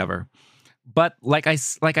best thing ever. But like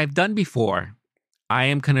I've done before, I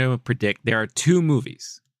am going to predict there are two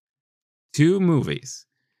movies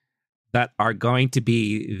that are going to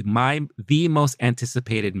be the most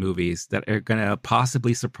anticipated movies that are going to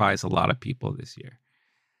possibly surprise a lot of people this year.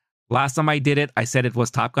 Last time I did it, I said it was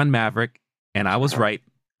Top Gun Maverick, and I was right.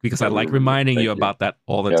 because I like reminding you about that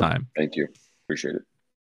all the time. Thank you. Appreciate it.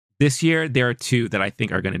 This year, there are two that I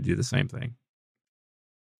think are going to do the same thing.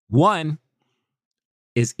 One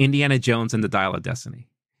is Indiana Jones and the Dial of Destiny.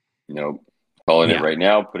 Nope. Calling it right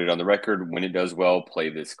now. Put it on the record. When it does well, play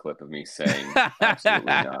this clip of me saying absolutely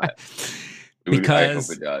not. Because I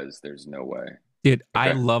hope it does. There's no way. Dude, okay.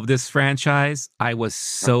 I love this franchise. I was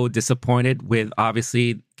so disappointed with,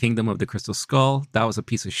 obviously, Kingdom of the Crystal Skull. That was a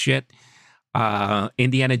piece of shit.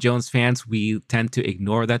 Indiana Jones fans, we tend to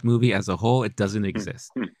ignore that movie as a whole. It doesn't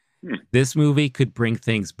exist. This movie could bring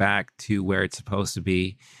things back to where it's supposed to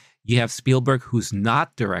be. You have Spielberg, who's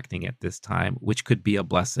not directing it this time, which could be a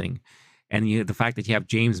blessing. And the fact that you have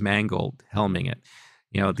James Mangold helming it.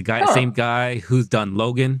 The same guy who's done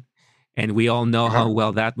Logan. And we all know how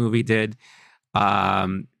well that movie did.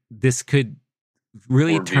 This could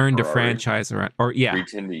really turn the franchise around. Or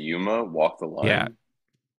Reach into Yuma, Walk the Line. Yeah.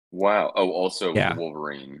 Wow. Oh, also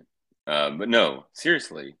Wolverine. But no,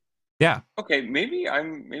 seriously. Yeah. Okay, maybe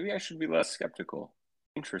I should be less skeptical.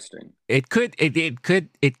 Interesting. It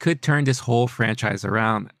could turn this whole franchise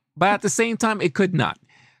around, but at the same time, it could not.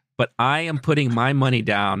 But I am putting my money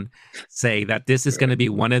down, say that this is going to be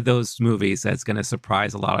one of those movies that's going to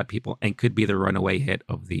surprise a lot of people and could be the runaway hit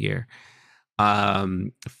of the year.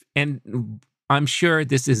 And I'm sure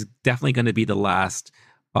this is definitely going to be the last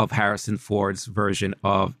of Harrison Ford's version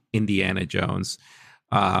of Indiana Jones,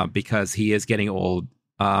 because he is getting old.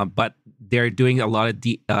 But they're doing a lot of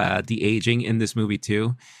de-aging in this movie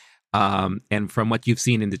too. And from what you've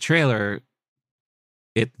seen in the trailer,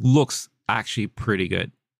 it looks actually pretty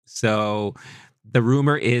good. So the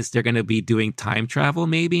rumor is they're going to be doing time travel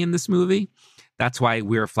maybe in this movie. That's why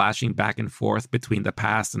we're flashing back and forth between the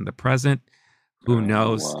past and the present. Who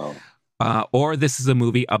knows? Wow. Or this is a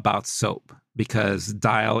movie about soap, because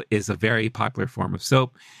Dial is a very popular form of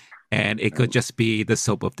soap, and it could just be the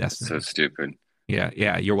soap of destiny. So stupid.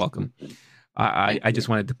 Yeah, you're welcome. I just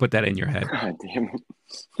wanted to put that in your head. God damn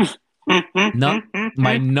it.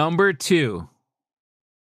 My number 2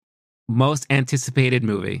 most anticipated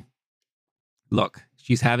movie. Look,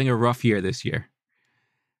 she's having a rough year this year.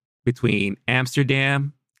 Between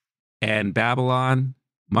Amsterdam and Babylon,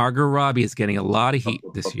 Margot Robbie is getting a lot of heat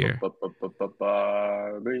this year.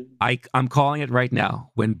 I'm calling it right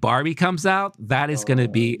now. When Barbie comes out, that is going to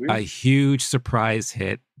be a huge surprise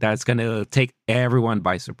hit. That's going to take everyone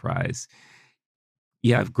by surprise.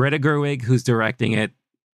 You have Greta Gerwig, who's directing it.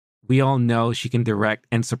 We all know she can direct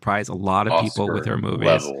and surprise a lot of people with her movies.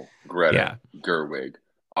 Level, Greta Gerwig,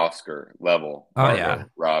 Oscar level, Margot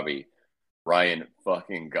Robbie, Ryan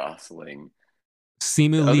fucking Gosling.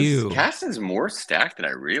 Simu Liu. This cast is more stacked than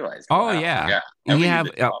I realized. Oh, wow. Yeah. You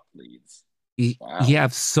have top leads. You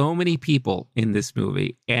have so many people in this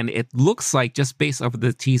movie, and it looks like, just based off of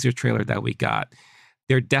the teaser trailer that we got,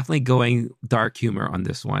 they're definitely going dark humor on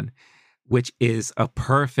this one, which is a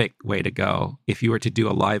perfect way to go if you were to do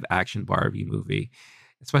a live action Barbie movie,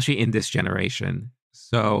 especially in this generation.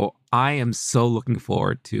 So I am so looking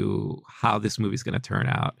forward to how this movie is going to turn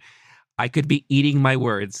out. I could be eating my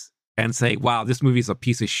words and say, wow, this movie is a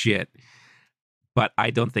piece of shit, but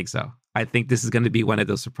I don't think so. I think this is going to be one of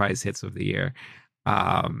those surprise hits of the year.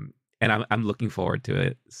 And I'm looking forward to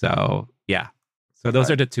it. So yeah. So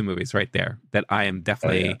those are the 2 movies right there that I am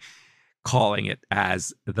definitely calling it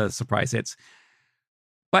as the surprise hits.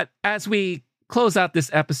 But as we close out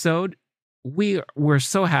this episode, we're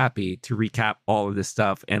so happy to recap all of this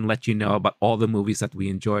stuff and let you know about all the movies that we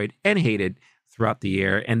enjoyed and hated throughout the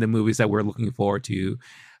year, and the movies that we're looking forward to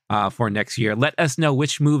for next year. Let us know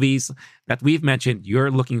which movies that we've mentioned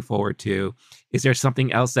you're looking forward to. Is there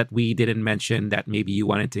something else that we didn't mention that maybe you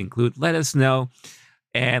wanted to include? Let us know.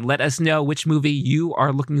 And let us know which movie you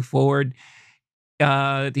are looking forward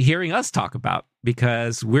to hearing us talk about,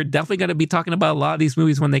 because we're definitely going to be talking about a lot of these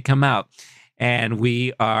movies when they come out. And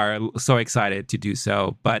we are so excited to do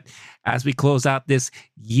so. But as we close out this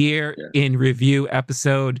year in review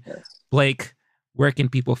episode, Blake, where can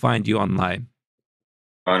people find you online?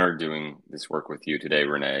 Honored doing this work with you today,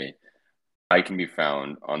 Renee. I can be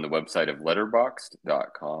found on the website of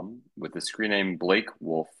letterboxd.com with the screen name Blake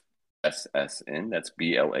Wolf SSN. That's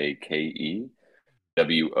BLAKEWOLF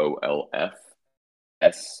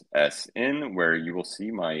SSN, where you will see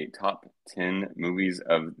my top 10 movies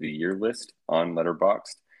of the year list on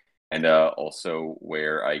Letterboxd, and also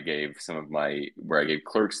where I gave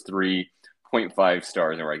Clerks 3.5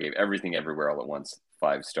 stars, and where I gave Everything Everywhere All at Once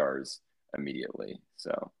 5 stars immediately.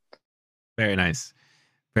 So very nice.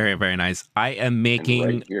 Very, very nice. I am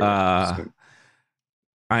making a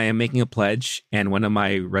pledge, and one of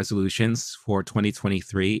my resolutions for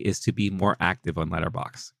 2023 is to be more active on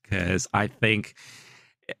Letterboxd, because I think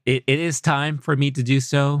it is time for me to do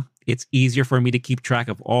so. It's easier for me to keep track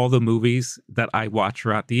of all the movies that I watch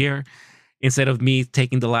throughout the year instead of me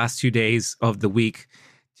taking the last 2 days of the week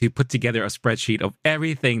to put together a spreadsheet of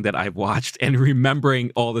everything that I've watched and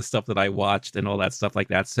remembering all the stuff that I watched and all that stuff like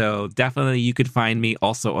that. So definitely you could find me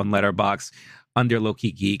also on Letterboxd under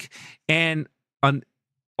Low-Key Geek, and on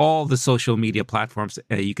all the social media platforms.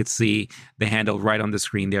 You could see the handle right on the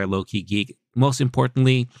screen there, Low-Key Geek. Most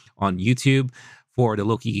importantly, on YouTube for the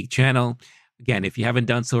Low-Key Geek channel. Again, if you haven't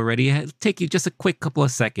done so already, it'll take you just a quick couple of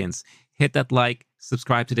seconds. Hit that like,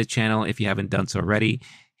 subscribe to the channel if you haven't done so already.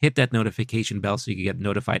 Hit that notification bell so you can get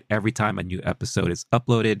notified every time a new episode is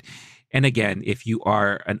uploaded. And again, if you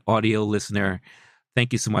are an audio listener,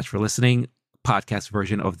 thank you so much for listening. Podcast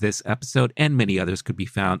version of this episode and many others could be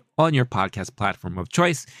found on your podcast platform of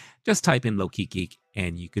choice. Just type in Low-Key Geek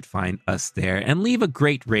and you could find us there, and leave a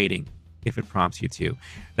great rating if it prompts you to.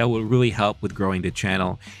 That will really help with growing the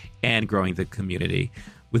channel and growing the community.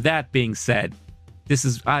 With that being said,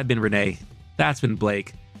 I've been Renee. That's been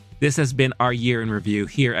Blake. This has been our year in review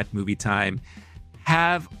here at Movie Time.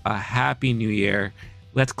 Have a happy new year.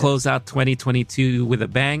 Let's close out 2022 with a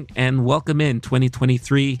bang and welcome in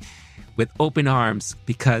 2023 with open arms,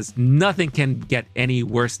 because nothing can get any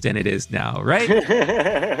worse than it is now, right?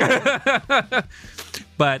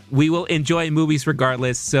 But we will enjoy movies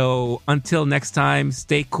regardless. So until next time,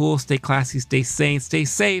 stay cool, stay classy, stay sane, stay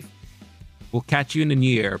safe. We'll catch you in the new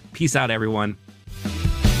year. Peace out, everyone.